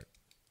 you to New York?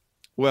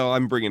 Well,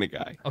 I'm bringing a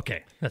guy.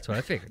 Okay, that's what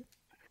I figured.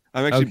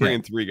 I'm actually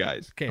bringing 3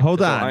 guys. Okay,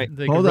 hold on.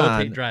 Hold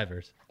on.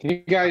 Drivers. Can you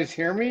guys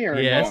hear me? Or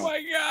Yes. Oh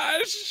my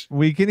gosh.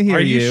 We can hear Are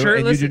you you,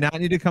 shirtless? and you do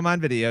not need to come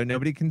on video.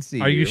 Nobody can see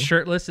you. Are you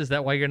shirtless? Is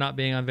that why you're not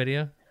being on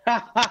video?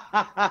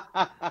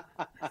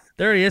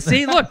 There he is.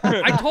 See, look,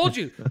 I told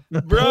you.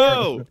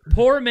 Bro.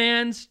 Poor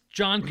man's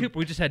John Cooper.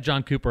 We just had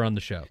John Cooper on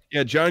the show.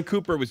 Yeah, John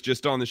Cooper was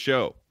just on the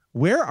show.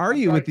 Where are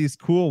you with these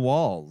cool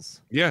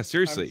walls? Yeah,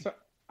 seriously.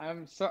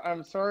 I'm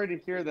sorry to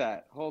hear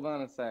that. Hold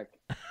on a sec.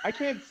 I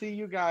can't see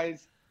you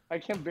guys. I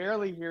can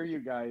barely hear you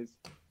guys.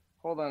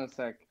 Hold on a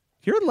sec.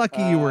 You're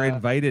lucky you were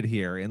invited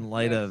here in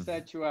light of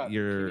set you up.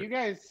 your. Can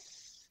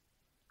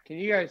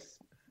you guys?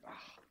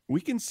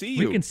 We can see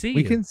you. We can see you.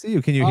 We can see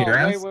you. Can you hear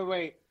us?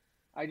 Wait.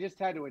 I just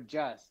had to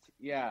adjust.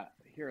 Yeah.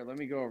 Here, let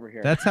me go over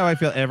here. That's how I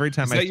feel every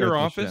time Is I that start your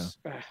the office?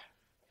 show.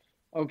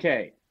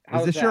 Okay.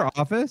 Is this your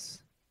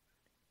office?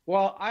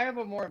 Well, I have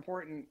a more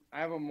important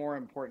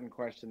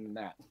question than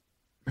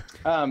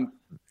that.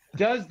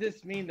 Does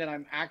this mean that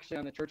I'm actually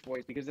on the Church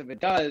Boys? Because if it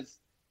does,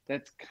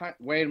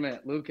 wait a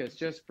minute, Lucas,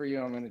 just for you,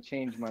 I'm going to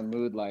change my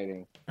mood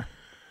lighting. Nice.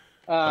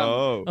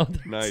 Oh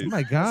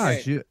my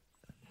gosh. Okay.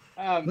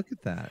 Look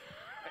at that.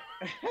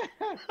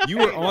 You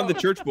were on the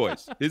Church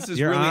Boys. This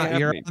is really happening.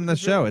 You're on the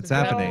show. It's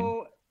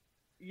happening.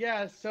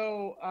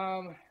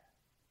 So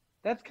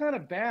that's kind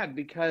of bad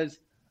because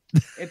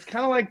it's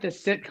kind of like the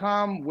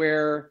sitcom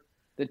where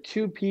the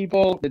two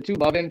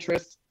love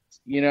interests,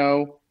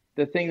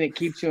 the thing that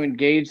keeps you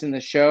engaged in the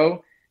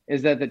show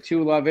is that the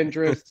two love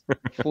interests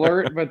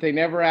flirt, but they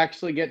never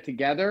actually get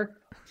together.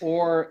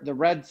 Or the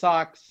Red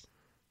Sox,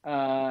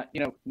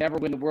 never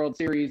win the World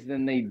Series,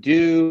 then they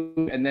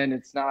do, and then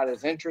it's not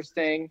as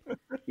interesting,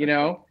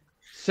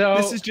 So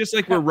this is just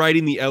like we're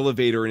riding the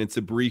elevator and it's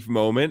a brief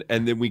moment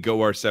and then we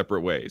go our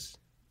separate ways.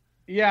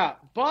 Yeah,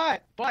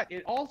 but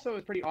it also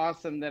is pretty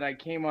awesome that I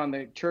came on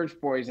the Church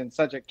Boys in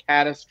such a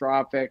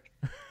catastrophic,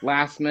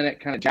 last minute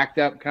kind of jacked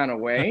up kind of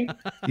way.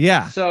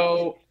 Yeah.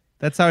 So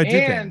that's how I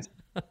did things.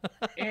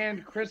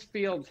 And Chris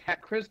Field's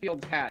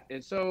hat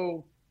is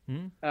so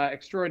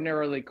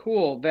extraordinarily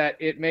cool that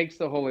it makes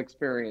the whole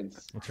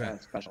experience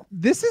special.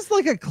 This is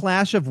like a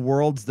clash of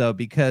worlds, though,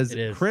 because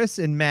Chris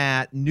and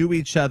Matt knew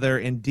each other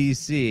in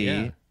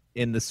D.C.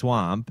 in the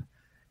swamp.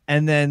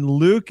 And then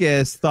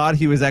Lucas thought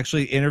he was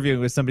actually interviewing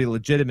with somebody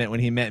legitimate when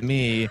he met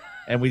me,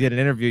 and we did an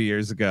interview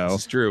years ago.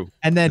 It's true.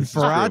 And then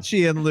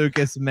Faraci and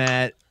Lucas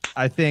met,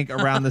 I think,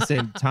 around the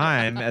same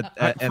time.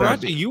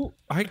 Faraci,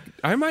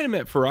 I might have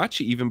met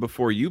Faraci even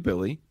before you,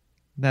 Billy.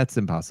 That's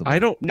impossible. I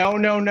don't. No.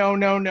 No?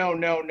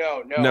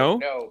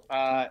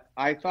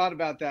 I thought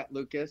about that,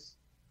 Lucas,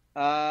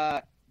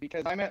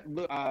 because I met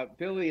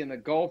Billy in the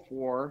Gulf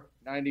War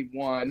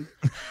 '91.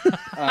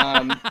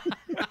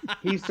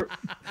 He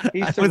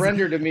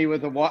surrendered to me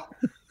with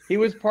he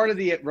was part of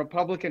the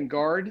Republican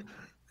Guard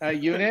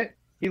unit.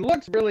 He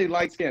looks really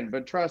light-skinned,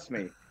 but trust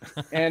me.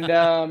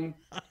 And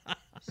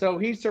so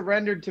he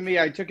surrendered to me.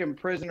 I took him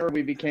prisoner.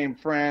 We became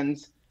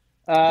friends.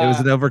 It was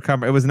an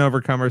overcomer. It was an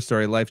overcomer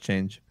story. Life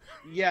change.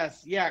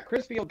 Yes. Yeah.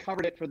 Chris Field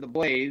covered it for the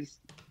Blaze.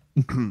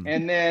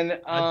 And then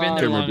I've been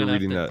there long enough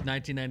that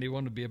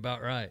 1991 would be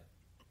about right.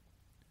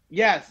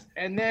 Yes.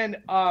 And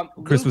then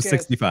Chris was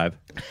 65.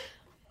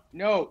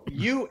 No,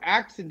 you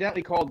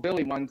accidentally called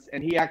Billy once,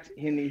 and he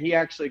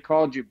actually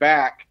called you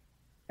back,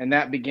 and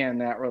that began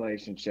that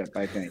relationship.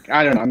 I think.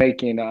 I don't know.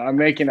 I'm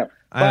making up.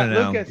 But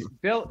Lucas,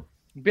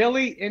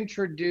 Billy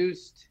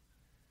introduced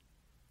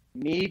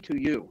me to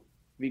you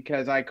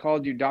because I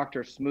called you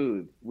Dr.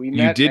 Smooth.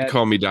 You did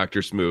call me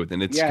Dr. Smooth,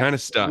 and it's kind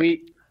of stuck.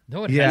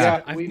 No, it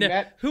hasn't. We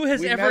met. Who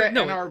has we ever? met at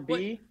No.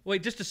 NRB.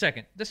 Wait, just a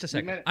second.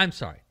 I'm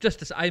sorry.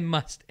 I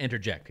must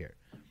interject here.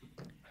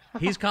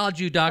 He's called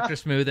you Dr.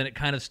 Smooth, and it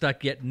kind of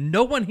stuck. Yet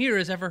no one here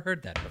has ever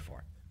heard that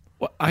before.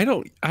 Well, I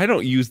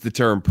don't use the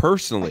term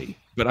personally,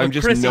 but I'm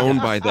just known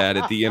by that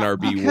at the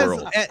NRB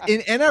world. In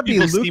NRB,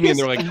 people Lucas, see me and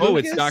they're like, "Oh,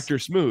 it's Dr.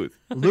 Smooth."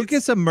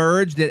 Lucas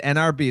emerged at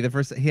NRB. The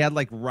first he had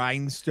like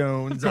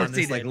rhinestones on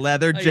this like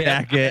leather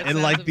jacket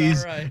and like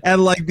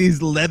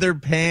these leather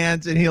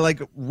pants, and he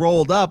like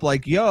rolled up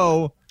like,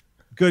 "Yo,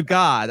 good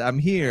God, I'm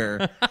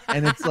here,"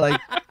 and it's like,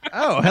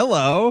 "Oh,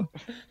 hello."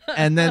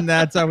 And then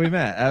that's how we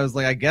met. I was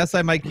like, I guess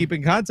I might keep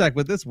in contact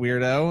with this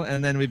weirdo,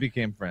 and then we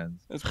became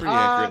friends. That's pretty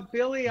accurate.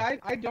 Billy,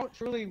 I don't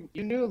truly.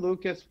 You knew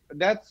Lucas.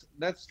 That's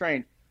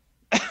strange.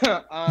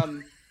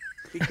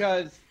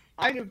 Because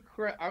I knew.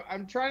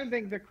 I'm trying to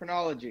think the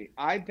chronology.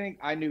 I think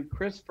I knew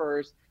Chris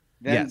first,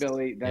 then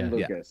Billy, then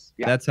Lucas.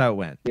 Yeah. That's how it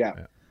went.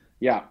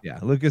 Yeah.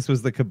 Lucas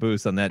was the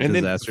caboose on that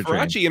disaster train.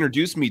 Faraci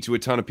introduced me to a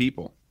ton of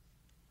people.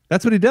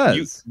 That's what he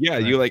does.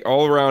 You like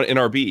all around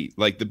NRB,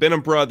 like the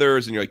Benham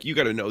brothers, and you're like, you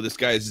got to know this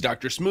guy is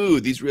Dr.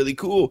 Smooth. He's really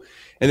cool.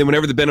 And then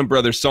whenever the Benham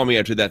brothers saw me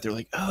after that, they're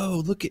like,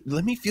 oh,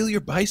 let me feel your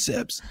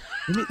biceps.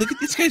 Look at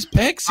this guy's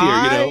pecs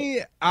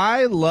here.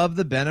 I love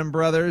the Benham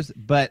brothers,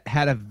 but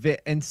had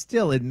and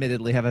still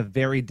admittedly have a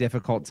very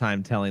difficult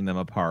time telling them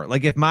apart.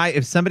 Like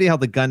if somebody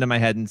held a gun to my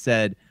head and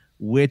said,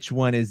 which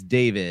one is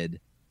David,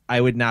 I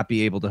would not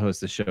be able to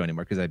host the show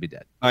anymore because I'd be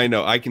dead. I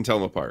know. I can tell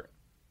them apart.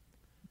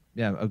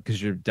 Yeah,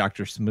 because you're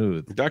Dr.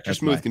 Smooth. Dr.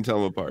 Smooth can tell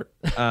them apart.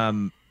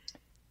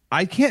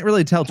 I can't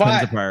really tell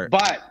twins apart.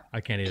 But I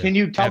can't either. Can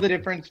you tell the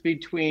difference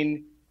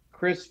between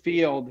Chris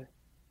Field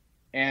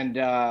and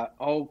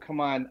come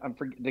on,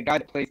 the guy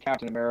that plays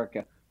Captain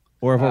America?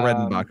 Orville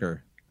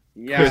Redenbacher.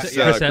 Yeah, Chris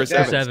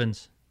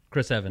Evans.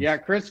 Chris Evans. Yeah,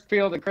 Chris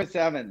Field and Chris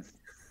Evans.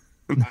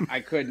 I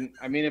couldn't.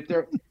 I mean, if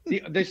they're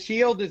the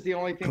Shield is the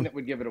only thing that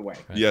would give it away.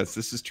 Yes,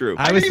 this is true.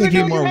 I was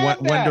thinking more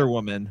Wonder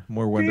Woman.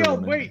 More Wonder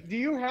Field, Woman. wait, do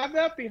you have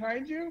that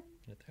behind you?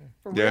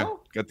 For Yeah,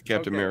 real? got the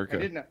Captain America. I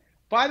didn't know.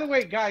 By the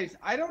way, guys,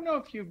 I don't know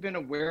if you've been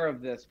aware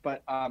of this,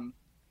 but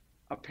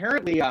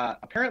apparently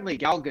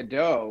Gal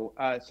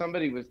Gadot,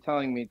 somebody was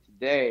telling me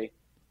today,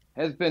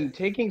 has been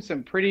taking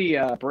some pretty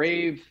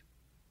brave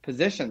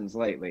positions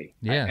lately.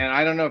 Yeah. And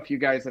I don't know if you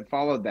guys have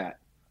followed that.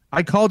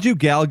 I called you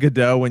Gal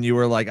Gadot when you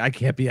were like, I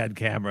can't be on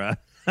camera.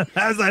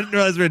 I didn't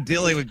realize we were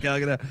dealing with Gal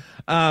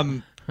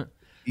Gadot.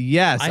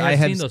 Yes, I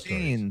have seen those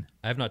seen. stories.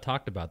 I have not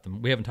talked about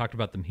them. We haven't talked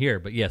about them here,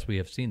 but yes, we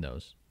have seen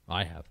those.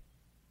 I have.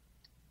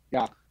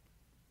 Yeah.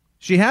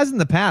 She has in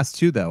the past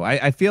too, though.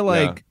 I feel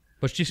like,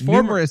 but she's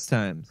numerous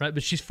times, right?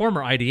 But she's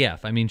former IDF.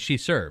 I mean, she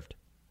served,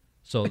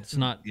 so it's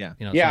not. It's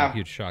not a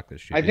huge shock that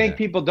she. I think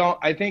people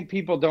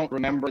don't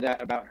remember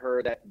that about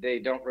her. That they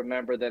don't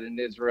remember that in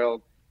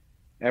Israel,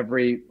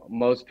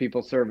 most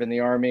people serve in the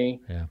army.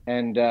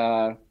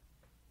 Yeah.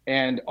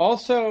 And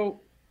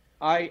also,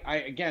 I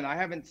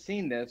haven't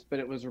seen this, but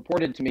it was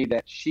reported to me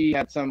that she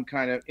had some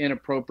kind of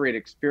inappropriate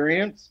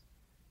experience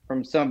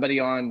from somebody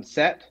on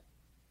set.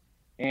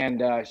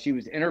 And she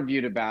was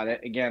interviewed about it.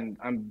 Again,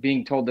 I'm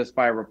being told this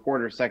by a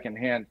reporter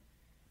secondhand.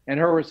 And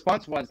her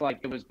response was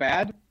like, it was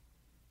bad.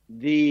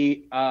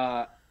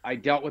 I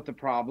dealt with the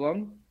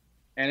problem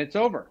and it's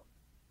over.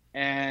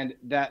 And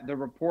that the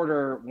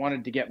reporter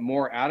wanted to get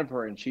more out of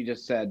her. And she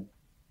just said,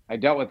 I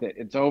dealt with it.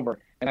 It's over.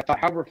 And I thought,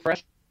 how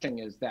refreshing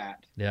is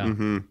that? Yeah.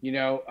 Mm-hmm. You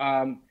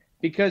know,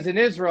 because in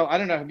Israel, I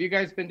don't know. Have you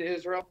guys been to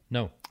Israel?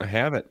 No. I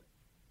haven't.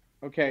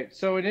 Okay.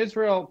 So in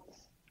Israel,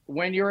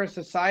 when you're a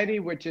society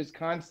which is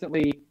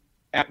constantly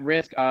at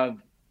risk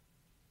of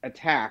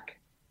attack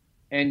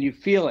and you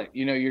feel it,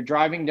 you know, you're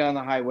driving down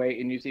the highway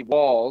and you see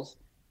walls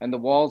and the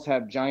walls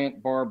have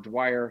giant barbed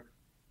wire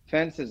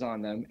fences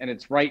on them and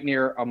it's right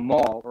near a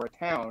mall or a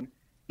town,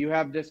 you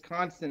have this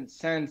constant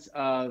sense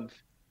of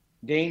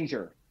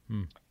danger.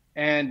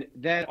 And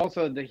then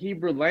also the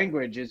Hebrew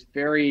language is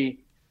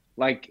very,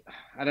 like,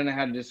 I don't know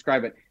how to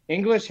describe it.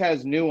 English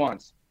has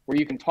nuance where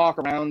you can talk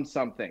around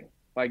something,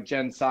 like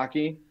Jen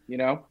Psaki, you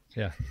know?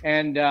 Yeah.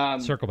 And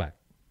circle back.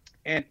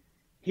 And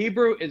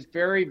Hebrew is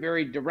very,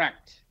 very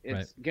direct.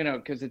 It's, you know,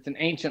 because it's an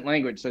ancient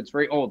language, so it's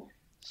very old.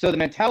 So the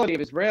mentality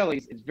of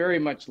Israelis is very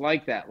much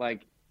like that.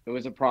 Like, it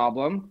was a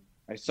problem.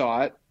 I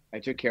saw it. I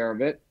took care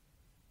of it.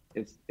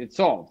 It's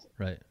solved.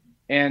 Right.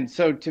 And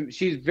so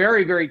she's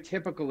very, very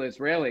typical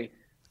Israeli,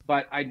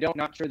 but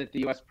not sure that the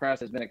U.S. press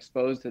has been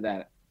exposed to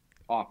that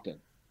often.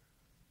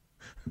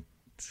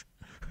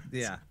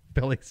 Yeah.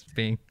 Billy's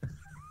being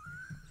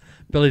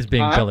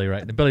Billy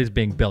right. Billy's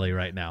being Billy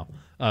right now.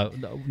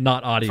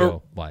 Not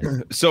audio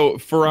wise. So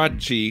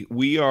Faraci,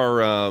 we are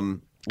we're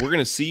going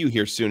to see you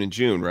here soon in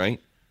June, right?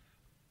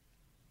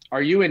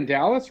 Are you in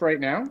Dallas right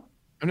now?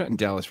 I'm not in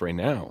Dallas right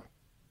now.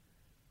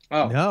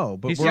 Oh no,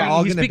 but we're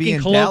all going to be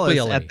in Dallas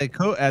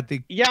at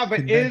the. Yeah, but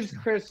convention. Is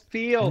Chris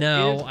Field?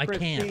 No, I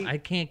can't. I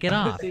can't get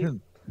off.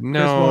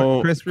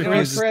 No, Chris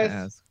refuses to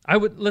ask. I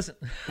would listen.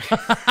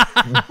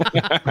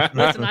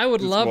 Listen, I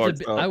would love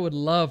to. I would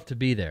love to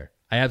be there.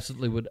 I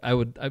absolutely would.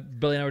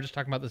 Billy and I were just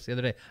talking about this the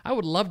other day. I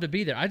would love to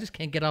be there. I just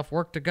can't get off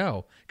work to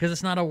go because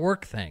it's not a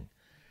work thing.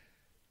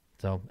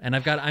 So, and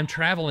I'm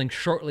traveling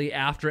shortly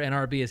after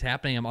NRB is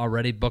happening. I'm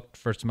already booked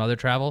for some other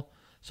travel,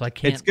 so I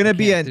can't. It's going to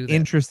be an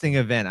interesting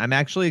event. I'm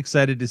actually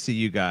excited to see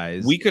you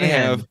guys. We could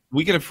have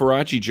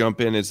Faraci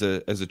jump in as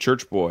a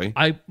church boy.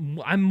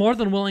 I'm more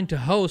than willing to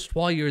host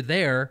while you're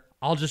there.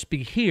 I'll just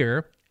be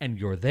here and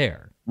you're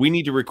there. We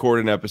need to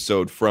record an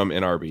episode from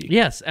NRB.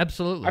 Yes,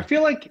 absolutely. I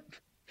feel like.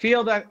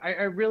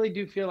 I really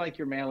do feel like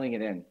you're mailing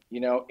it in,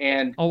 you know,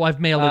 and I've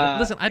mailed it.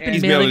 Listen, I've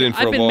been mailing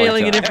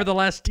it in for the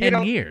last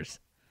 10 years.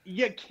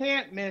 You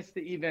can't miss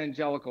the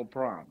evangelical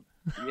prom,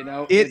 you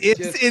know. It is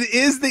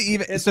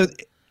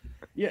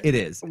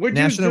Would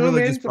National you zoom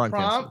Religious into Prom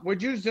prom? Council.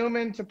 Would you zoom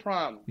into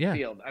prom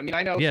field? I mean,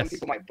 I know some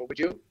people might, but would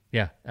you?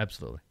 Yeah,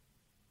 absolutely.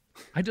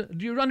 Do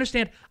you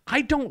understand?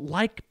 I don't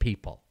like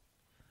people.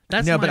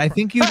 But I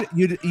think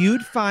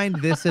you'd find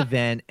this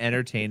event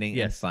entertaining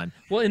and fun.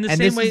 Well, in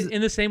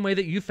the same way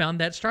that you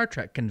found that Star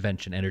Trek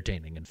convention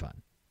entertaining and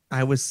fun.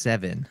 I was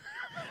 7,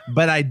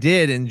 but I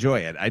did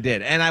enjoy it. I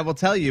did, and I will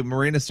tell you,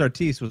 Marina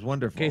Sirtis was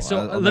wonderful. Okay,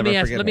 so let me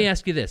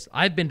ask you this: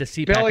 I've been to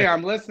CPAC. Billy,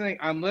 I'm listening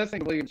to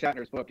William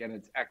Shatner's book, and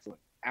it's excellent,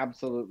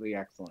 absolutely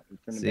excellent.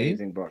 It's an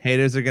amazing book.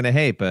 Haters are gonna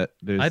hate, but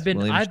I've been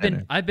to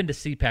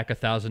CPAC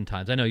 1,000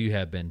 times. I know you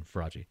have been,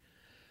 Faraji.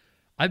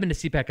 I've been to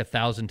CPAC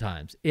 1,000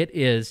 times. It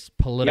is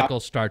political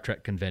Star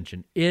Trek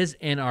convention. Is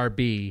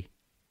NRB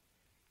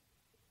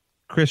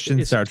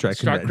Christian Star Trek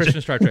convention.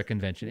 Christian Star Trek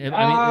convention.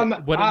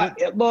 NRB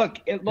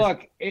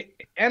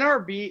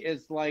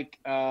is like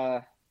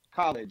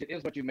college. It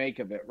is what you make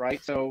of it,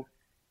 right? So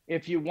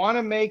if you want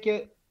to make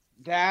it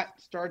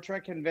that Star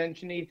Trek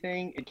convention-y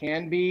thing, it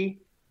can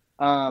be.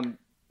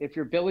 If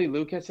you're Billy,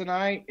 Lucas, and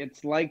I,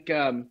 it's like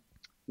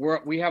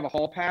we have a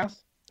hall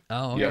pass.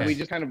 Oh, okay. Yeah, we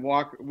just kind of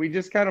walk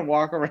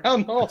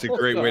around the whole That's a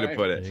great way to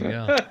put it.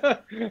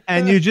 There you go.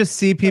 And you just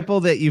see people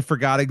that you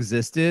forgot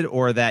existed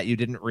or that you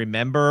didn't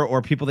remember,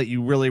 or people that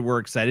you really were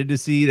excited to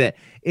see. That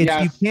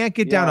you can't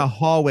get down a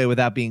hallway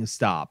without being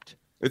stopped.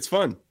 It's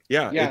fun.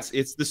 Yeah, Yes.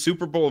 it's the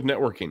Super Bowl of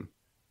networking.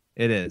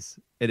 It is.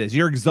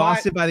 You're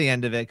exhausted by the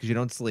end of it because you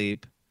don't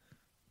sleep.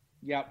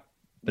 Yep.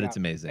 But it's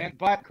amazing.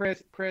 But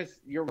Chris,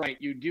 you're right.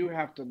 You do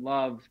have to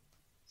love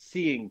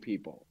seeing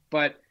people.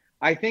 But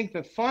I think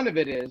the fun of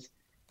it is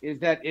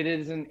that it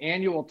is an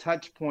annual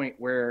touch point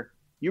where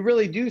you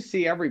really do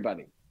see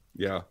everybody.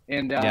 Yeah.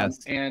 And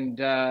that's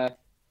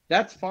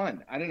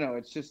fun. I don't know.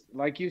 It's just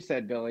like you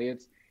said, Billy.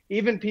 It's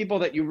even people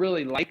that you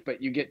really like,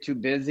 but you get too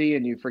busy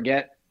and you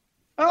forget.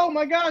 Oh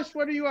my gosh,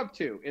 what are you up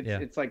to?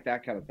 It's like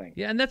that kind of thing.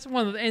 Yeah, and that's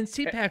one of and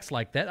CPAC's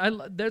like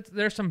that.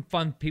 There's some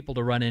fun people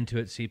to run into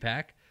at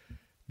CPAC,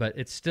 but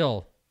it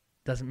still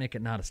doesn't make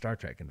it not a Star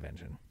Trek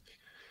convention.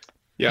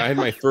 Yeah, I had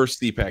my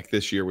first CPAC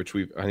this year, which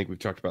I think we've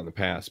talked about in the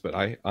past, but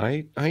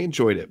I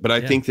enjoyed it. But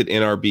I think that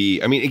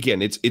NRB, I mean,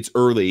 again, it's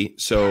early,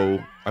 so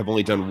I've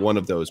only done one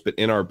of those, but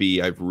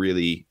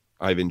NRB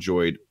I've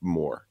enjoyed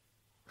more.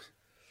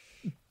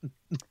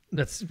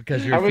 That's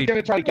because I was going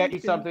to try to get you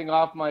something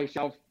off my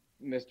shelf,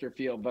 Mr.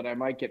 Field, but I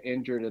might get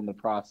injured in the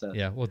process.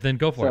 Yeah, well then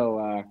go for it.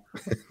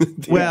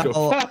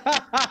 Well,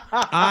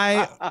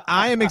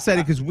 I am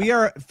excited because we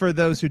are, for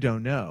those who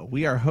don't know,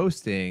 we are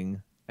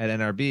hosting at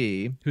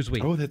NRB. Who's we?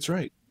 Oh, that's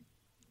right.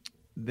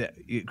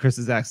 Chris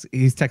is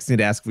he's texting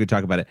to ask if we could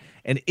talk about it.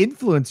 An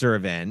influencer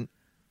event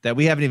that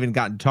we haven't even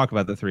gotten to talk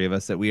about, the three of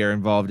us, that we are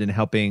involved in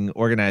helping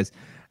organize.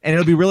 And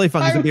it'll be really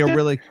fun because it'll be a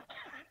really...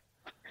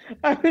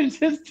 I was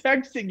just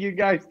texting you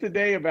guys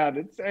today about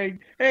it, saying,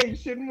 "Hey,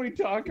 shouldn't we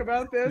talk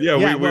about this?" Yeah,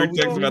 we were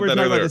texting about that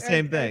earlier. The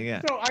same thing.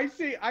 Yeah. So I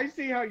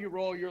see how you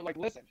roll. You're like,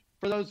 listen,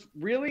 for those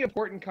really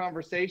important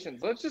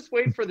conversations, let's just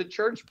wait for the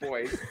church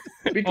boys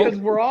because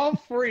we're all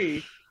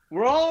free.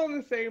 We're all in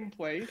the same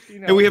place, you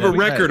know. And we have a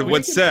record of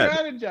what's said.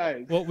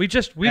 Strategize. Well, we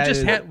just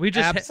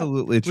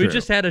absolutely true. We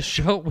just had a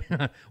show.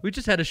 We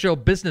just had a show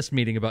business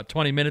meeting about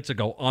 20 minutes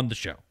ago on the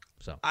show.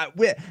 So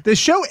the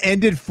show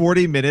ended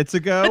 40 minutes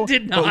ago. It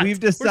did not. But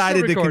we've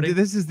decided to continue.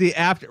 This is the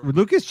after.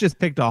 Lucas just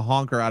picked a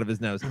honker out of his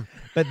nose,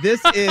 but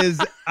this is.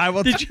 I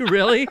will. Did you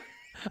really?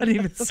 I didn't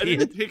even see I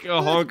didn't pick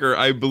a honker.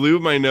 I blew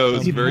my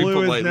nose very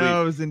politely his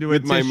nose into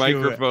with my tissue,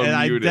 microphone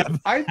muted.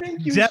 I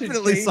think you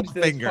definitely should change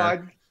saw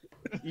finger.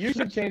 You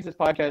should change this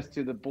podcast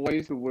to the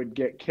boys who would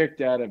get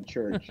kicked out of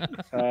church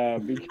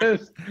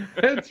because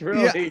it's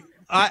really.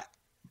 Yeah,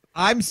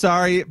 I'm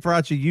sorry,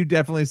 Faraci. You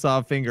definitely saw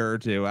a finger or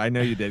two. I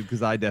know you did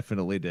because I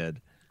definitely did.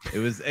 It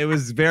was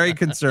very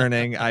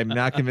concerning. I'm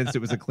not convinced it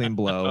was a clean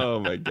blow. Oh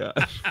my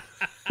gosh,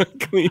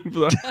 clean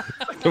blow.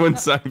 When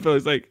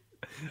Seinfeld's like,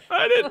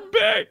 I didn't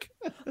pick.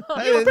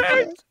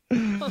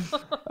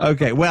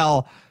 Okay,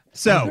 well,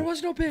 so there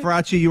was no pick.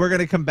 Faraci, you are going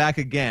to come back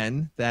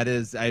again. That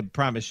is, I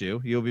promise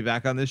you, you'll be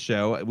back on this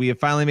show. We have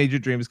finally made your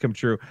dreams come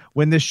true.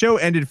 When the show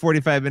ended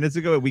 45 minutes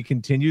ago, we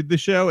continued the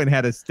show and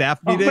had a staff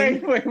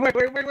meeting. Wait.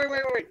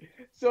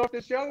 So if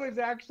the show is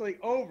actually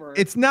over,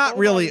 it's not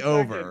really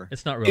over.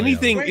 It's not really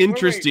anything over.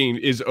 interesting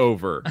is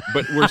over,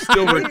 but we're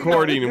still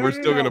recording and we're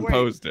still going to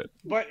post it.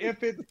 But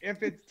if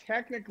it's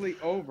technically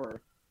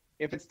over,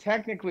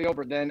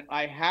 then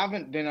I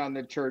haven't been on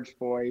the Church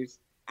Boys.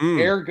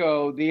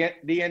 Ergo,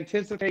 the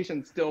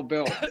anticipation still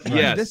builds.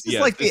 Yes, this is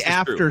like the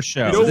after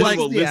show. No one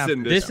will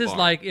listen. This is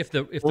like if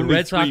the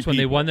Red Sox when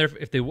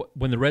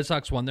the Red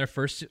Sox won their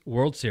first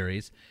World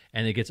Series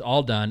and it gets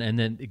all done and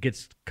then it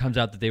comes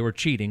out that they were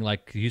cheating,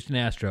 like Houston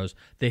Astros,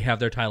 they have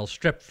their title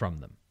stripped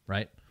from them,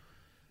 right?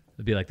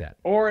 It'd be like that.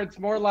 Or it's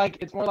more like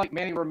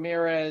Manny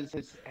Ramirez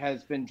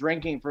has been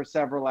drinking for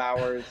several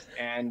hours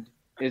and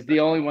is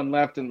the only one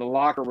left in the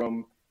locker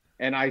room.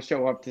 And I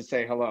show up to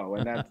say hello,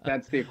 and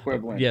that's the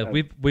equivalent. Yeah,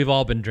 we've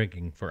all been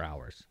drinking for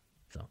hours.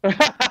 So.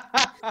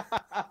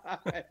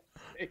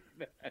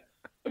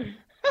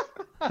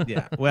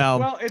 Yeah,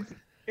 well,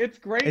 it's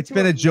great. It's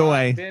been a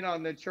joy. Been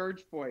on the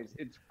Church Boys.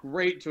 It's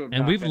great to have.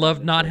 And we've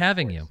loved not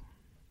having you.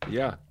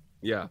 Yeah.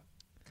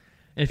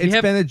 It's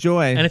been a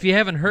joy. And if you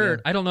haven't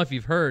heard, I don't know if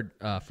you've heard,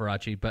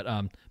 Faraci, but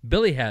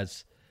Billy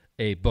has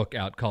a book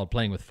out called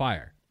 "Playing with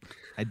Fire."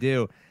 I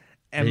do.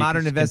 And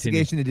Modern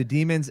Investigation into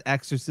Demons,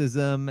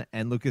 Exorcism,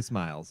 and Lucas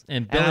Miles.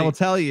 And I will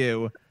tell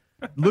you,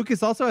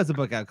 Lucas also has a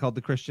book out called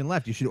The Christian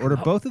Left. You should order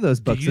both of those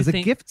books as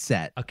a gift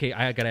set. Okay,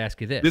 I got to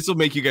ask you this. This will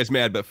make you guys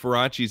mad, but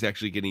Faraci's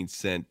actually getting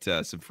sent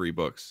some free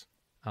books.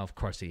 Oh, of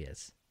course he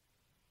is.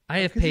 I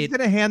have paid. He's going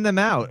to hand them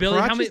out.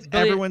 Billy,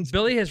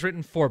 Billy has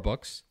written 4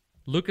 books.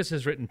 Lucas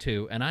has written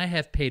 2, and I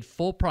have paid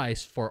full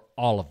price for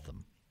all of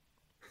them.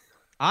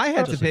 I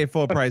had to pay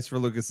full price for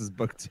Lucas's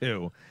book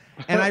too.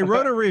 And I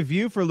wrote a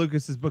review for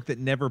Lucas's book that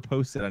never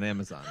posted on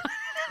Amazon.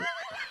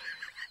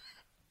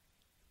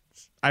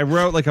 I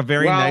wrote like a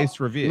very nice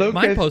review.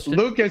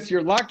 Lucas,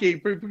 you're lucky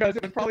because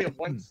it's probably a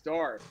 1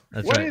 star.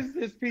 What is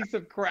this piece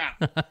of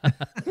crap?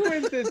 Who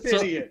is this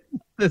idiot?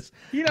 This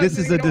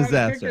is a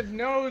disaster. Pick his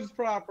nose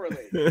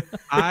properly.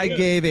 I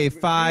gave a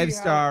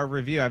 5-star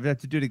review. I have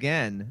to do it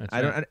again.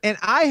 And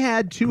I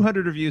had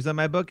 200 reviews on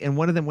my book, and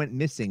one of them went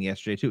missing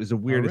yesterday too. It was the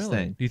weirdest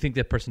thing. Do you think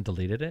that person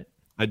deleted it?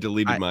 I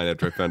deleted mine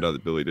after I found out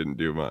that Billy didn't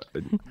do mine.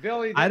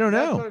 Billy, I don't know.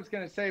 That's what I was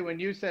gonna say when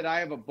you said I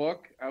have a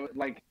book. I was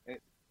like.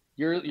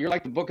 You're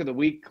like the book of the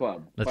week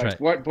club. That's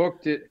right. What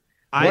book did?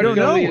 I don't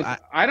know.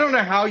 I don't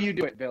know how you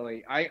do it,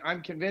 Billy.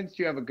 I'm convinced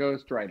you have a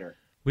ghostwriter.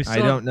 I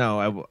don't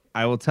know.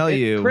 I will tell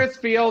you. Chris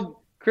Field's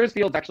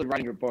actually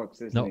writing your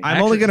books, isn't he?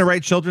 I'm only going to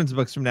write children's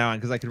books from now on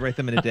because I could write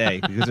them in a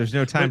day because there's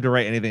no time to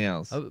write anything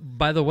else.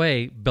 By the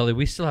way, Billy,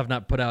 we still have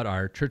not put out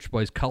our Church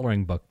Boys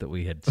coloring book that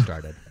we had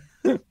started.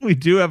 We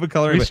do have a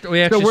coloring book.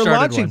 We actually we're started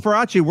launching one. for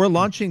Archie. We're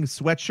launching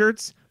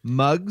sweatshirts,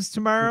 mugs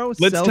tomorrow.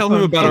 Let's tell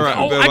him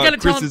about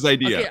Chris's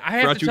idea. Okay, I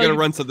have you got to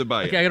run something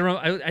by Okay, I got to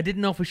run. I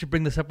didn't know if we should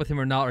bring this up with him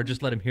or not, or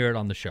just let him hear it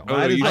on the show.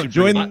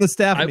 Join the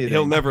staff meeting.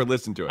 He'll never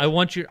listen to it. I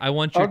want your I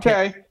want your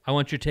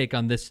take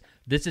on this.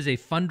 This is a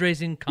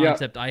fundraising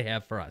concept I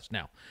have for us.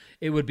 Now,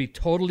 it would be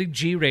totally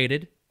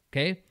G-rated,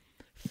 okay?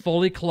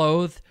 Fully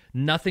clothed,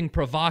 nothing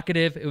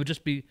provocative. It would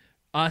just be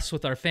us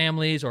with our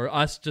families or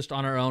us just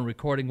on our own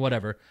recording,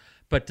 whatever.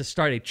 But to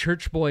start a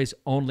Church Boys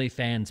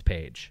OnlyFans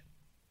page.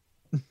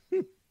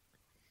 What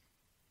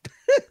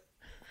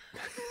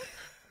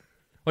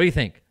do you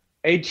think?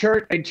 A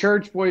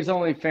Church Boys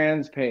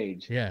OnlyFans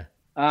page. Yeah.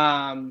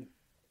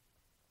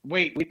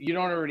 Wait, you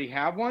don't already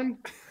have one?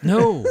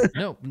 No.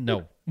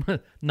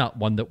 Not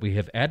one that we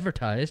have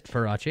advertised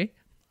for Archie.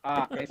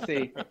 I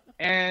see.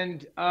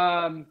 And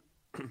on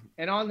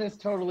this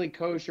totally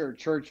kosher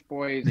Church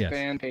Boys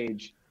fan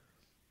page,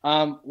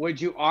 would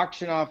you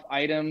auction off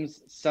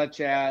items such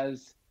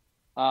as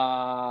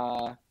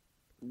like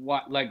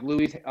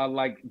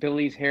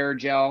Billy's hair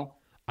gel?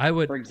 I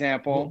would, for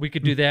example. We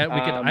could do that. We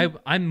could.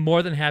 I'm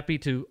more than happy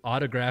to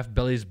autograph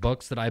Billy's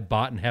books that I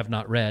bought and have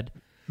not read.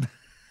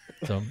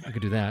 So we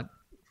could do that.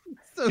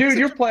 Dude,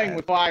 you're playing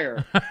with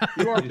fire.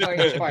 You are playing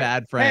with fire.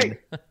 Bad friend.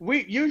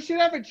 Hey, you should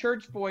have a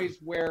Church Boys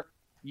where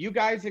you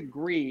guys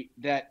agree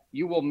that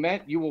you will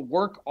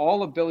work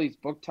all of Billy's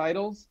book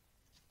titles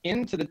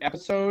into the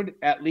episode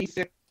at least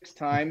 6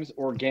 times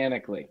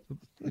organically,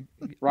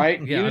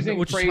 right? Yeah,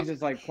 using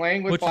phrases like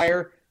playing with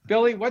fire.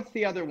 Billy, what's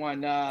the other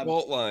one?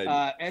 Fault line.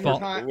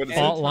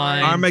 Fault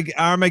line.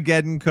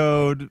 Armageddon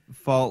Code,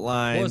 Fault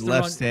Line,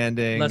 Left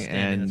Standing. That's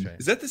right.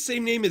 Is that the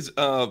same name as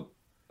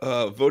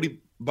Vody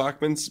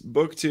Bachman's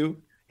book too?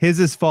 His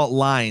is Fault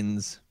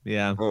Lines.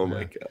 Yeah. Oh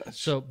my gosh.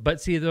 So, but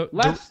see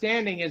Left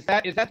Standing is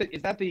that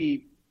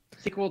the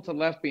sequel to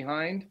Left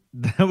Behind?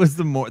 That was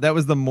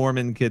the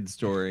Mormon kid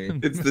story.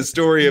 It's the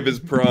story of his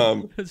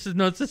prom. It's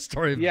the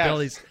story of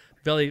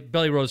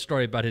Billy Rose's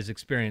story about his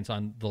experience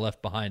on the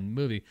Left Behind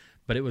movie,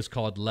 but it was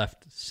called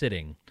Left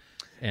Sitting.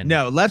 And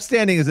no, Left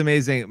Standing is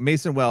amazing.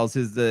 Mason Wells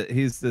he's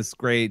this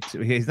great.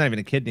 He's not even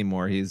a kid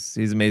anymore. He's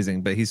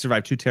amazing, but he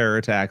survived 2 terror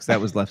attacks. That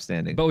was Left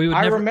Standing. But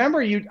I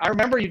remember you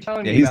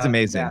telling me. He's about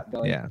amazing. That,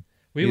 Billy. Yeah,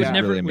 we would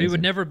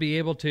never be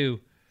able to.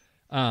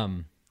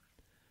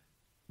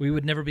 We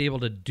would never be able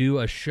to do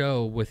a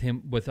show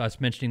with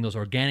us mentioning those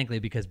organically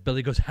because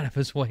Billy goes out of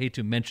his way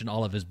to mention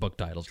all of his book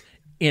titles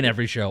in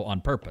every show on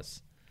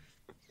purpose.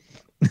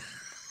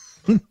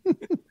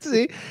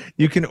 See,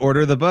 you can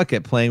order the book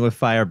at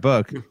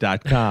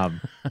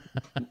playingwithfirebook.com.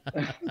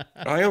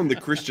 I own the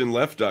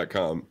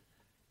christianleft.com.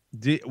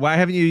 Why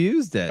haven't you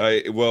used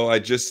it?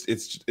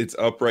 It's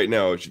up right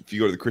now. If you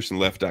go to the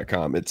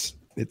christianleft.com, it's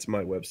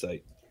my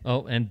website.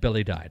 Oh, and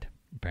Billy died.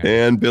 Apparently.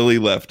 And Billy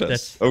left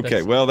us.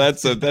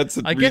 That's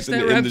a reason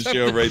to end the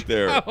show right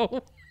there.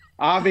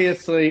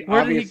 Obviously,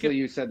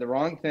 you said the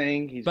wrong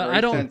thing. He's very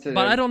sensitive.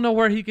 But I don't know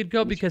where he could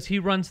go because he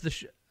runs the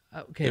show.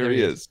 Okay, there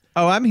he is.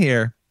 Oh, I'm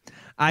here.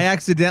 I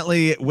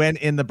accidentally went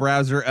in the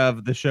browser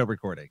of the show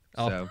recording.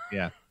 So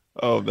yeah.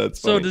 Oh,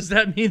 that's so. funny. Does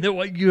that mean that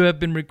what you have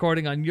been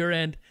recording on your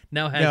end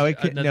now has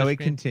it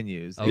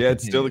continues? Yeah,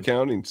 it's still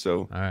accounting.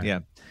 So all right. Yeah.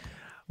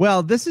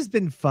 Well, this has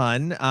been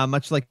fun,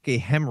 much like a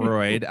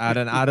hemorrhoid,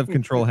 an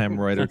out-of-control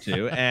hemorrhoid or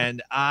two.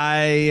 And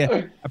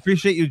I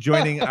appreciate you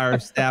joining our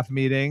staff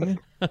meeting.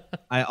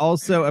 I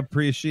also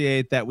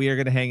appreciate that we are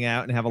going to hang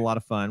out and have a lot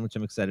of fun, which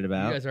I'm excited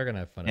about. You guys are going to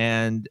have fun.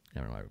 And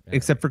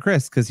except for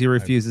Chris, because he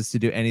refuses to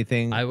do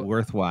anything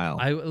worthwhile.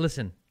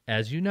 Listen,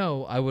 as you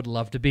know, I would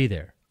love to be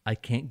there. I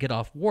can't get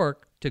off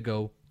work to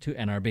go to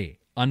NRB.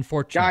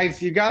 Unfortunately.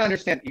 Guys, you got to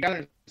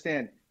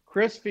understand.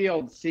 Chris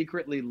Field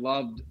secretly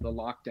loved the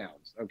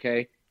lockdowns,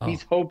 okay?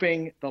 He's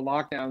hoping the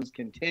lockdowns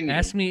continue.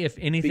 Ask me if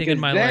anything in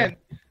my life.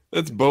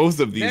 That's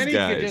both of these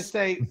guys.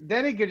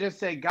 Then he could just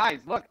say, guys,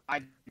 look,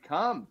 I'd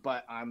come,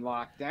 but I'm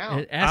locked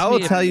down. I will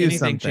tell you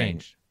something.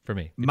 Changed for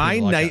me. My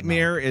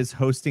nightmare is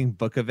hosting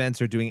book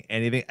events or doing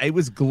anything. It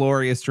was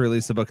glorious to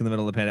release a book in the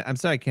middle of the pandemic. I'm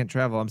sorry I can't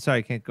travel. I'm sorry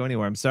I can't go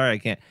anywhere. I'm sorry I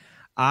can't.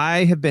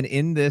 I have been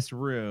in this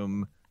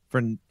room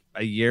for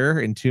a year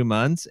and 2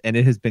 months, and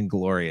it has been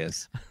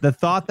glorious. The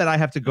thought that I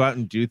have to go out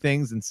and do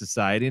things in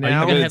society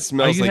now. It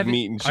smells like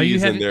meat and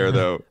cheese in there,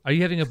 though. Are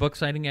you having a book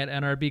signing at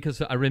NRB?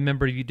 Because I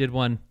remember you did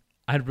one.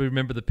 I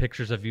remember the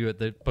pictures of you at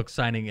the book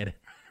signing at.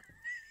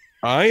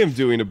 I am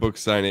doing a book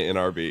signing at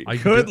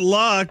NRB. Good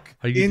luck.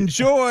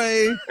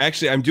 Enjoy.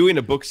 Actually, I'm doing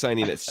a book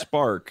signing at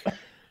Spark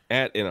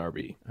at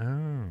NRB.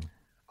 Oh.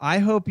 I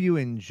hope you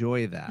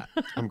enjoy that.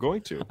 I'm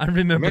going to. I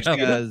remember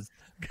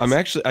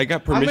I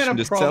got permission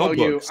to sell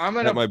books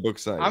at my book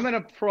signing. I'm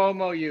gonna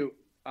promo you.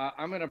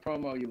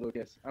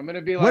 Lucas. I'm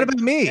gonna be like, what about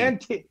me?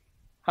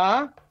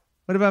 Huh?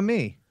 What about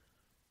me?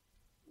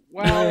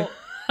 Well,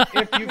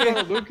 if you go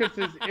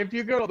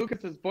to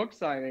Lucas's book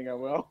signing, I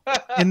will.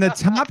 In the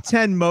top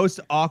 10 most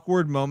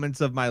awkward moments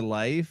of my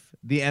life,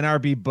 the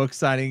NRB book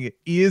signing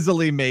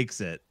easily makes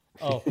it.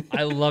 Oh,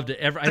 I loved it.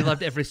 I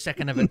loved every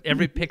second of it.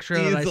 Every picture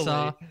that I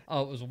saw.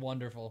 Oh, it was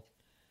wonderful.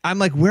 I'm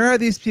like, where are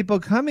these people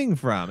coming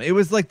from? It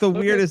was like the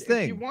weirdest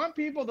thing. If you want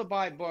people to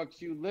buy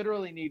books, you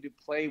literally need to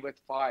play with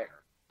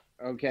fire.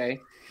 Okay.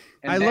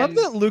 I love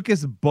that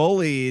Lucas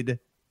bullied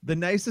the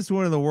nicest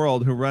one in the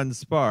world who runs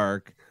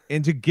Spark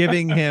into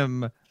giving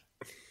him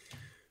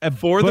a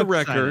For the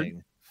book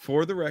signing.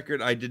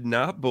 record, I did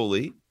not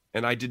bully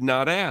and I did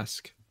not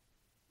ask.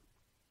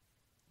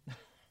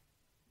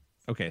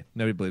 Okay,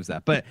 nobody believes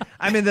that. But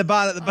I mean the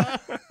bottom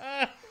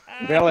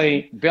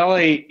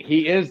Billy,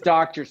 he is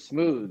Dr.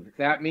 Smooth.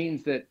 That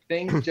means that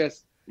things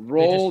just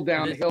roll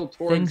downhill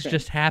towards things him.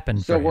 just happen.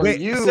 So for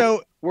him.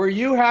 where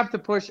you have to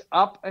push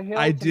up a hill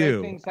I to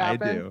do. make things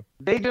happen, I do.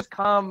 they just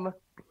come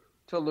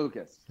to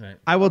Lucas. Right.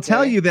 I will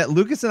tell you that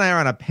Lucas and I are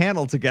on a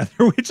panel together,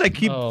 which I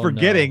keep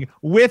forgetting, no.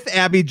 with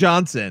Abby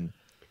Johnson.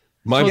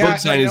 My book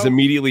sign is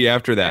immediately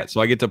after that,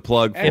 so I get to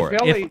plug for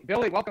it.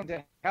 Billy, welcome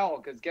to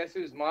hell, because guess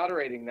who's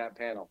moderating that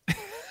panel?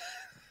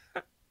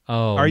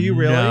 Oh, are you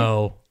really?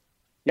 No.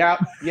 Yeah.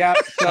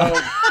 So,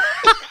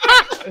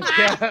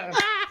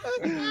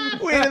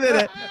 wait a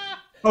minute.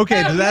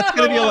 Okay, so that's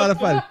gonna be a lot of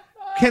fun.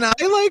 Can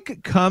I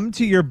come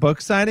to your book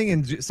signing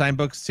and sign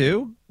books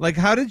too? Like,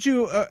 how did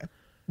you?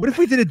 What if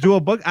we did a dual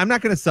book? I'm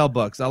not gonna sell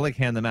books. I'll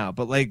hand them out.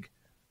 But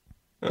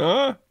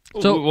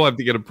so we'll have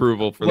to get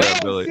approval for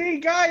that, Billy. See,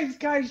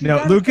 guys, you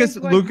no, Lucas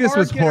think like was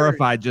marketers.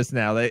 horrified just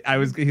now. He's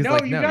like, no,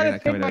 you you're gotta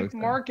not think coming like to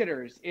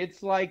marketers.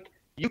 It's like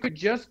you could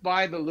just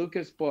buy the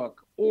Lucas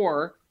book,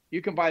 or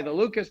you can buy the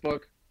Lucas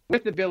book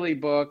with the Billy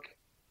book,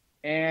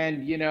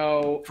 and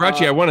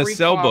Fracci, I want to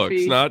sell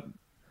books, not.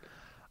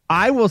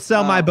 I will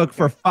sell my book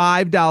for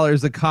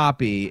 $5 a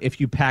copy if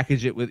you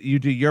package it with. You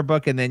do your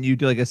book and then you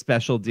do a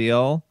special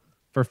deal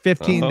for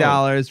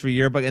 $15 for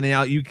your book, and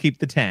then you keep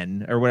the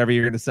 10 or whatever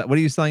you're going to sell. What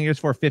are you selling yours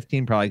for?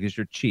 15 probably, because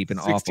you're cheap and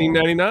awful.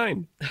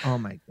 $16.99. Oh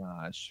my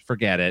gosh,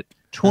 forget it.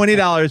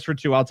 $20 for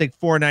 2. I'll take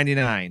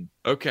 $4.99.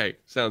 Okay,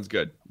 sounds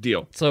good.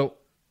 Deal. So,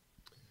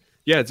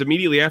 yeah, it's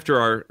immediately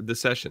after the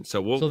session.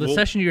 So we'll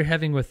session you're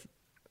having with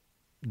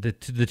the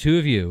two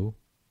of you,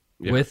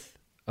 with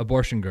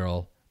Abortion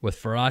Girl,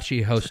 with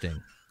Faraci hosting.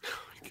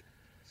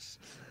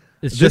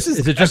 Is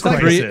it just the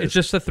three? It's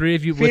just the three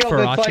of you with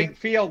Faraci.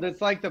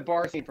 It's like the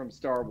bar scene from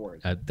Star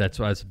Wars. That's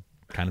what I was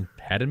kind of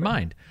had in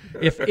mind.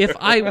 If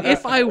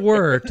I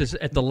were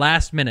to at the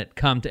last minute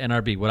come to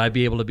NRB, would I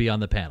be able to be on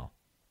the panel?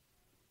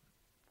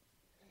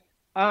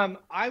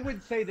 I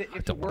would say that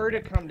if you were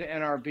to come to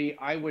NRB,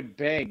 I would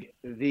beg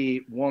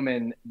the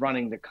woman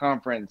running the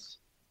conference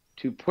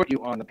to put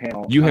you on the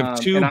panel. You have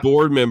two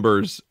board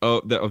members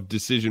of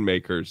decision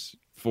makers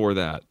for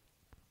that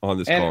on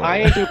this call. And I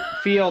ain't too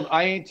Field.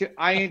 I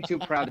ain't too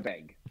proud to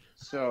beg.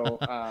 So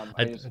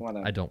I just want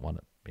to. I don't want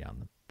to be on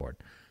the board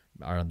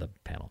or on the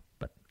panel,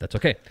 but that's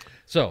okay.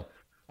 So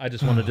I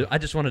just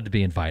wanted to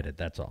be invited.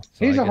 That's all.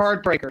 So He's a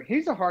heartbreaker.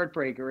 He's a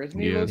heartbreaker, isn't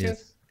he,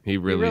 Lucas? He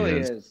really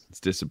is. It's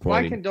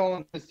disappointing. My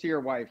condolences to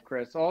your wife,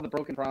 Chris. All the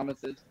broken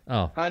promises.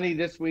 Oh, honey,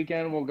 this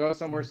weekend we'll go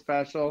somewhere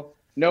special.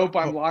 Nope,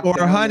 I'm locked down.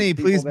 Or honey,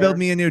 please there. build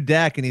me a new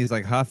deck, and he's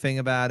huffing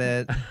about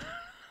it.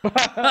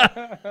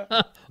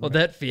 Well,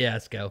 that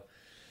fiasco.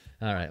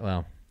 All right.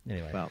 Well,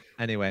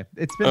 anyway,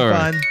 it's been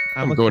fun.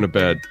 I'm going to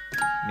bed.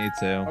 Me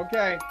too.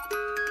 Okay.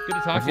 Good to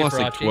talk I've to you, lost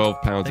Faraci.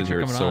 12 pounds Thanks in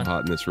here. It's so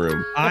hot in this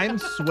room. I'm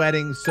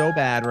sweating so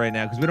bad right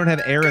now because we don't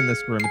have air in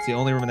this room. It's the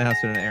only room in the house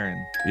with an air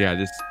in. Yeah,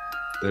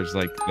 there's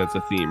that's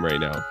a theme right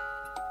now.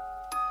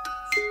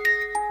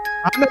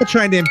 I'm not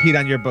trying to impede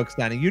on your book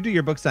signing. You do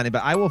your book signing,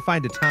 but I will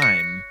find a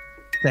time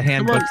to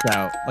hand books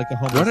out like a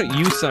homeless. Why don't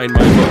you sign my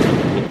book?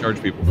 We'll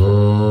charge people.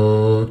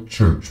 The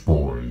Church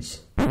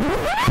Boys.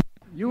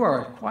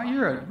 You're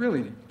a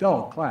really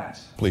dull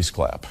class. Please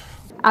clap.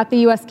 At the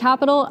U.S.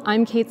 Capitol,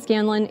 I'm Kate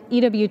Scanlon,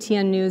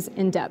 EWTN News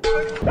in depth.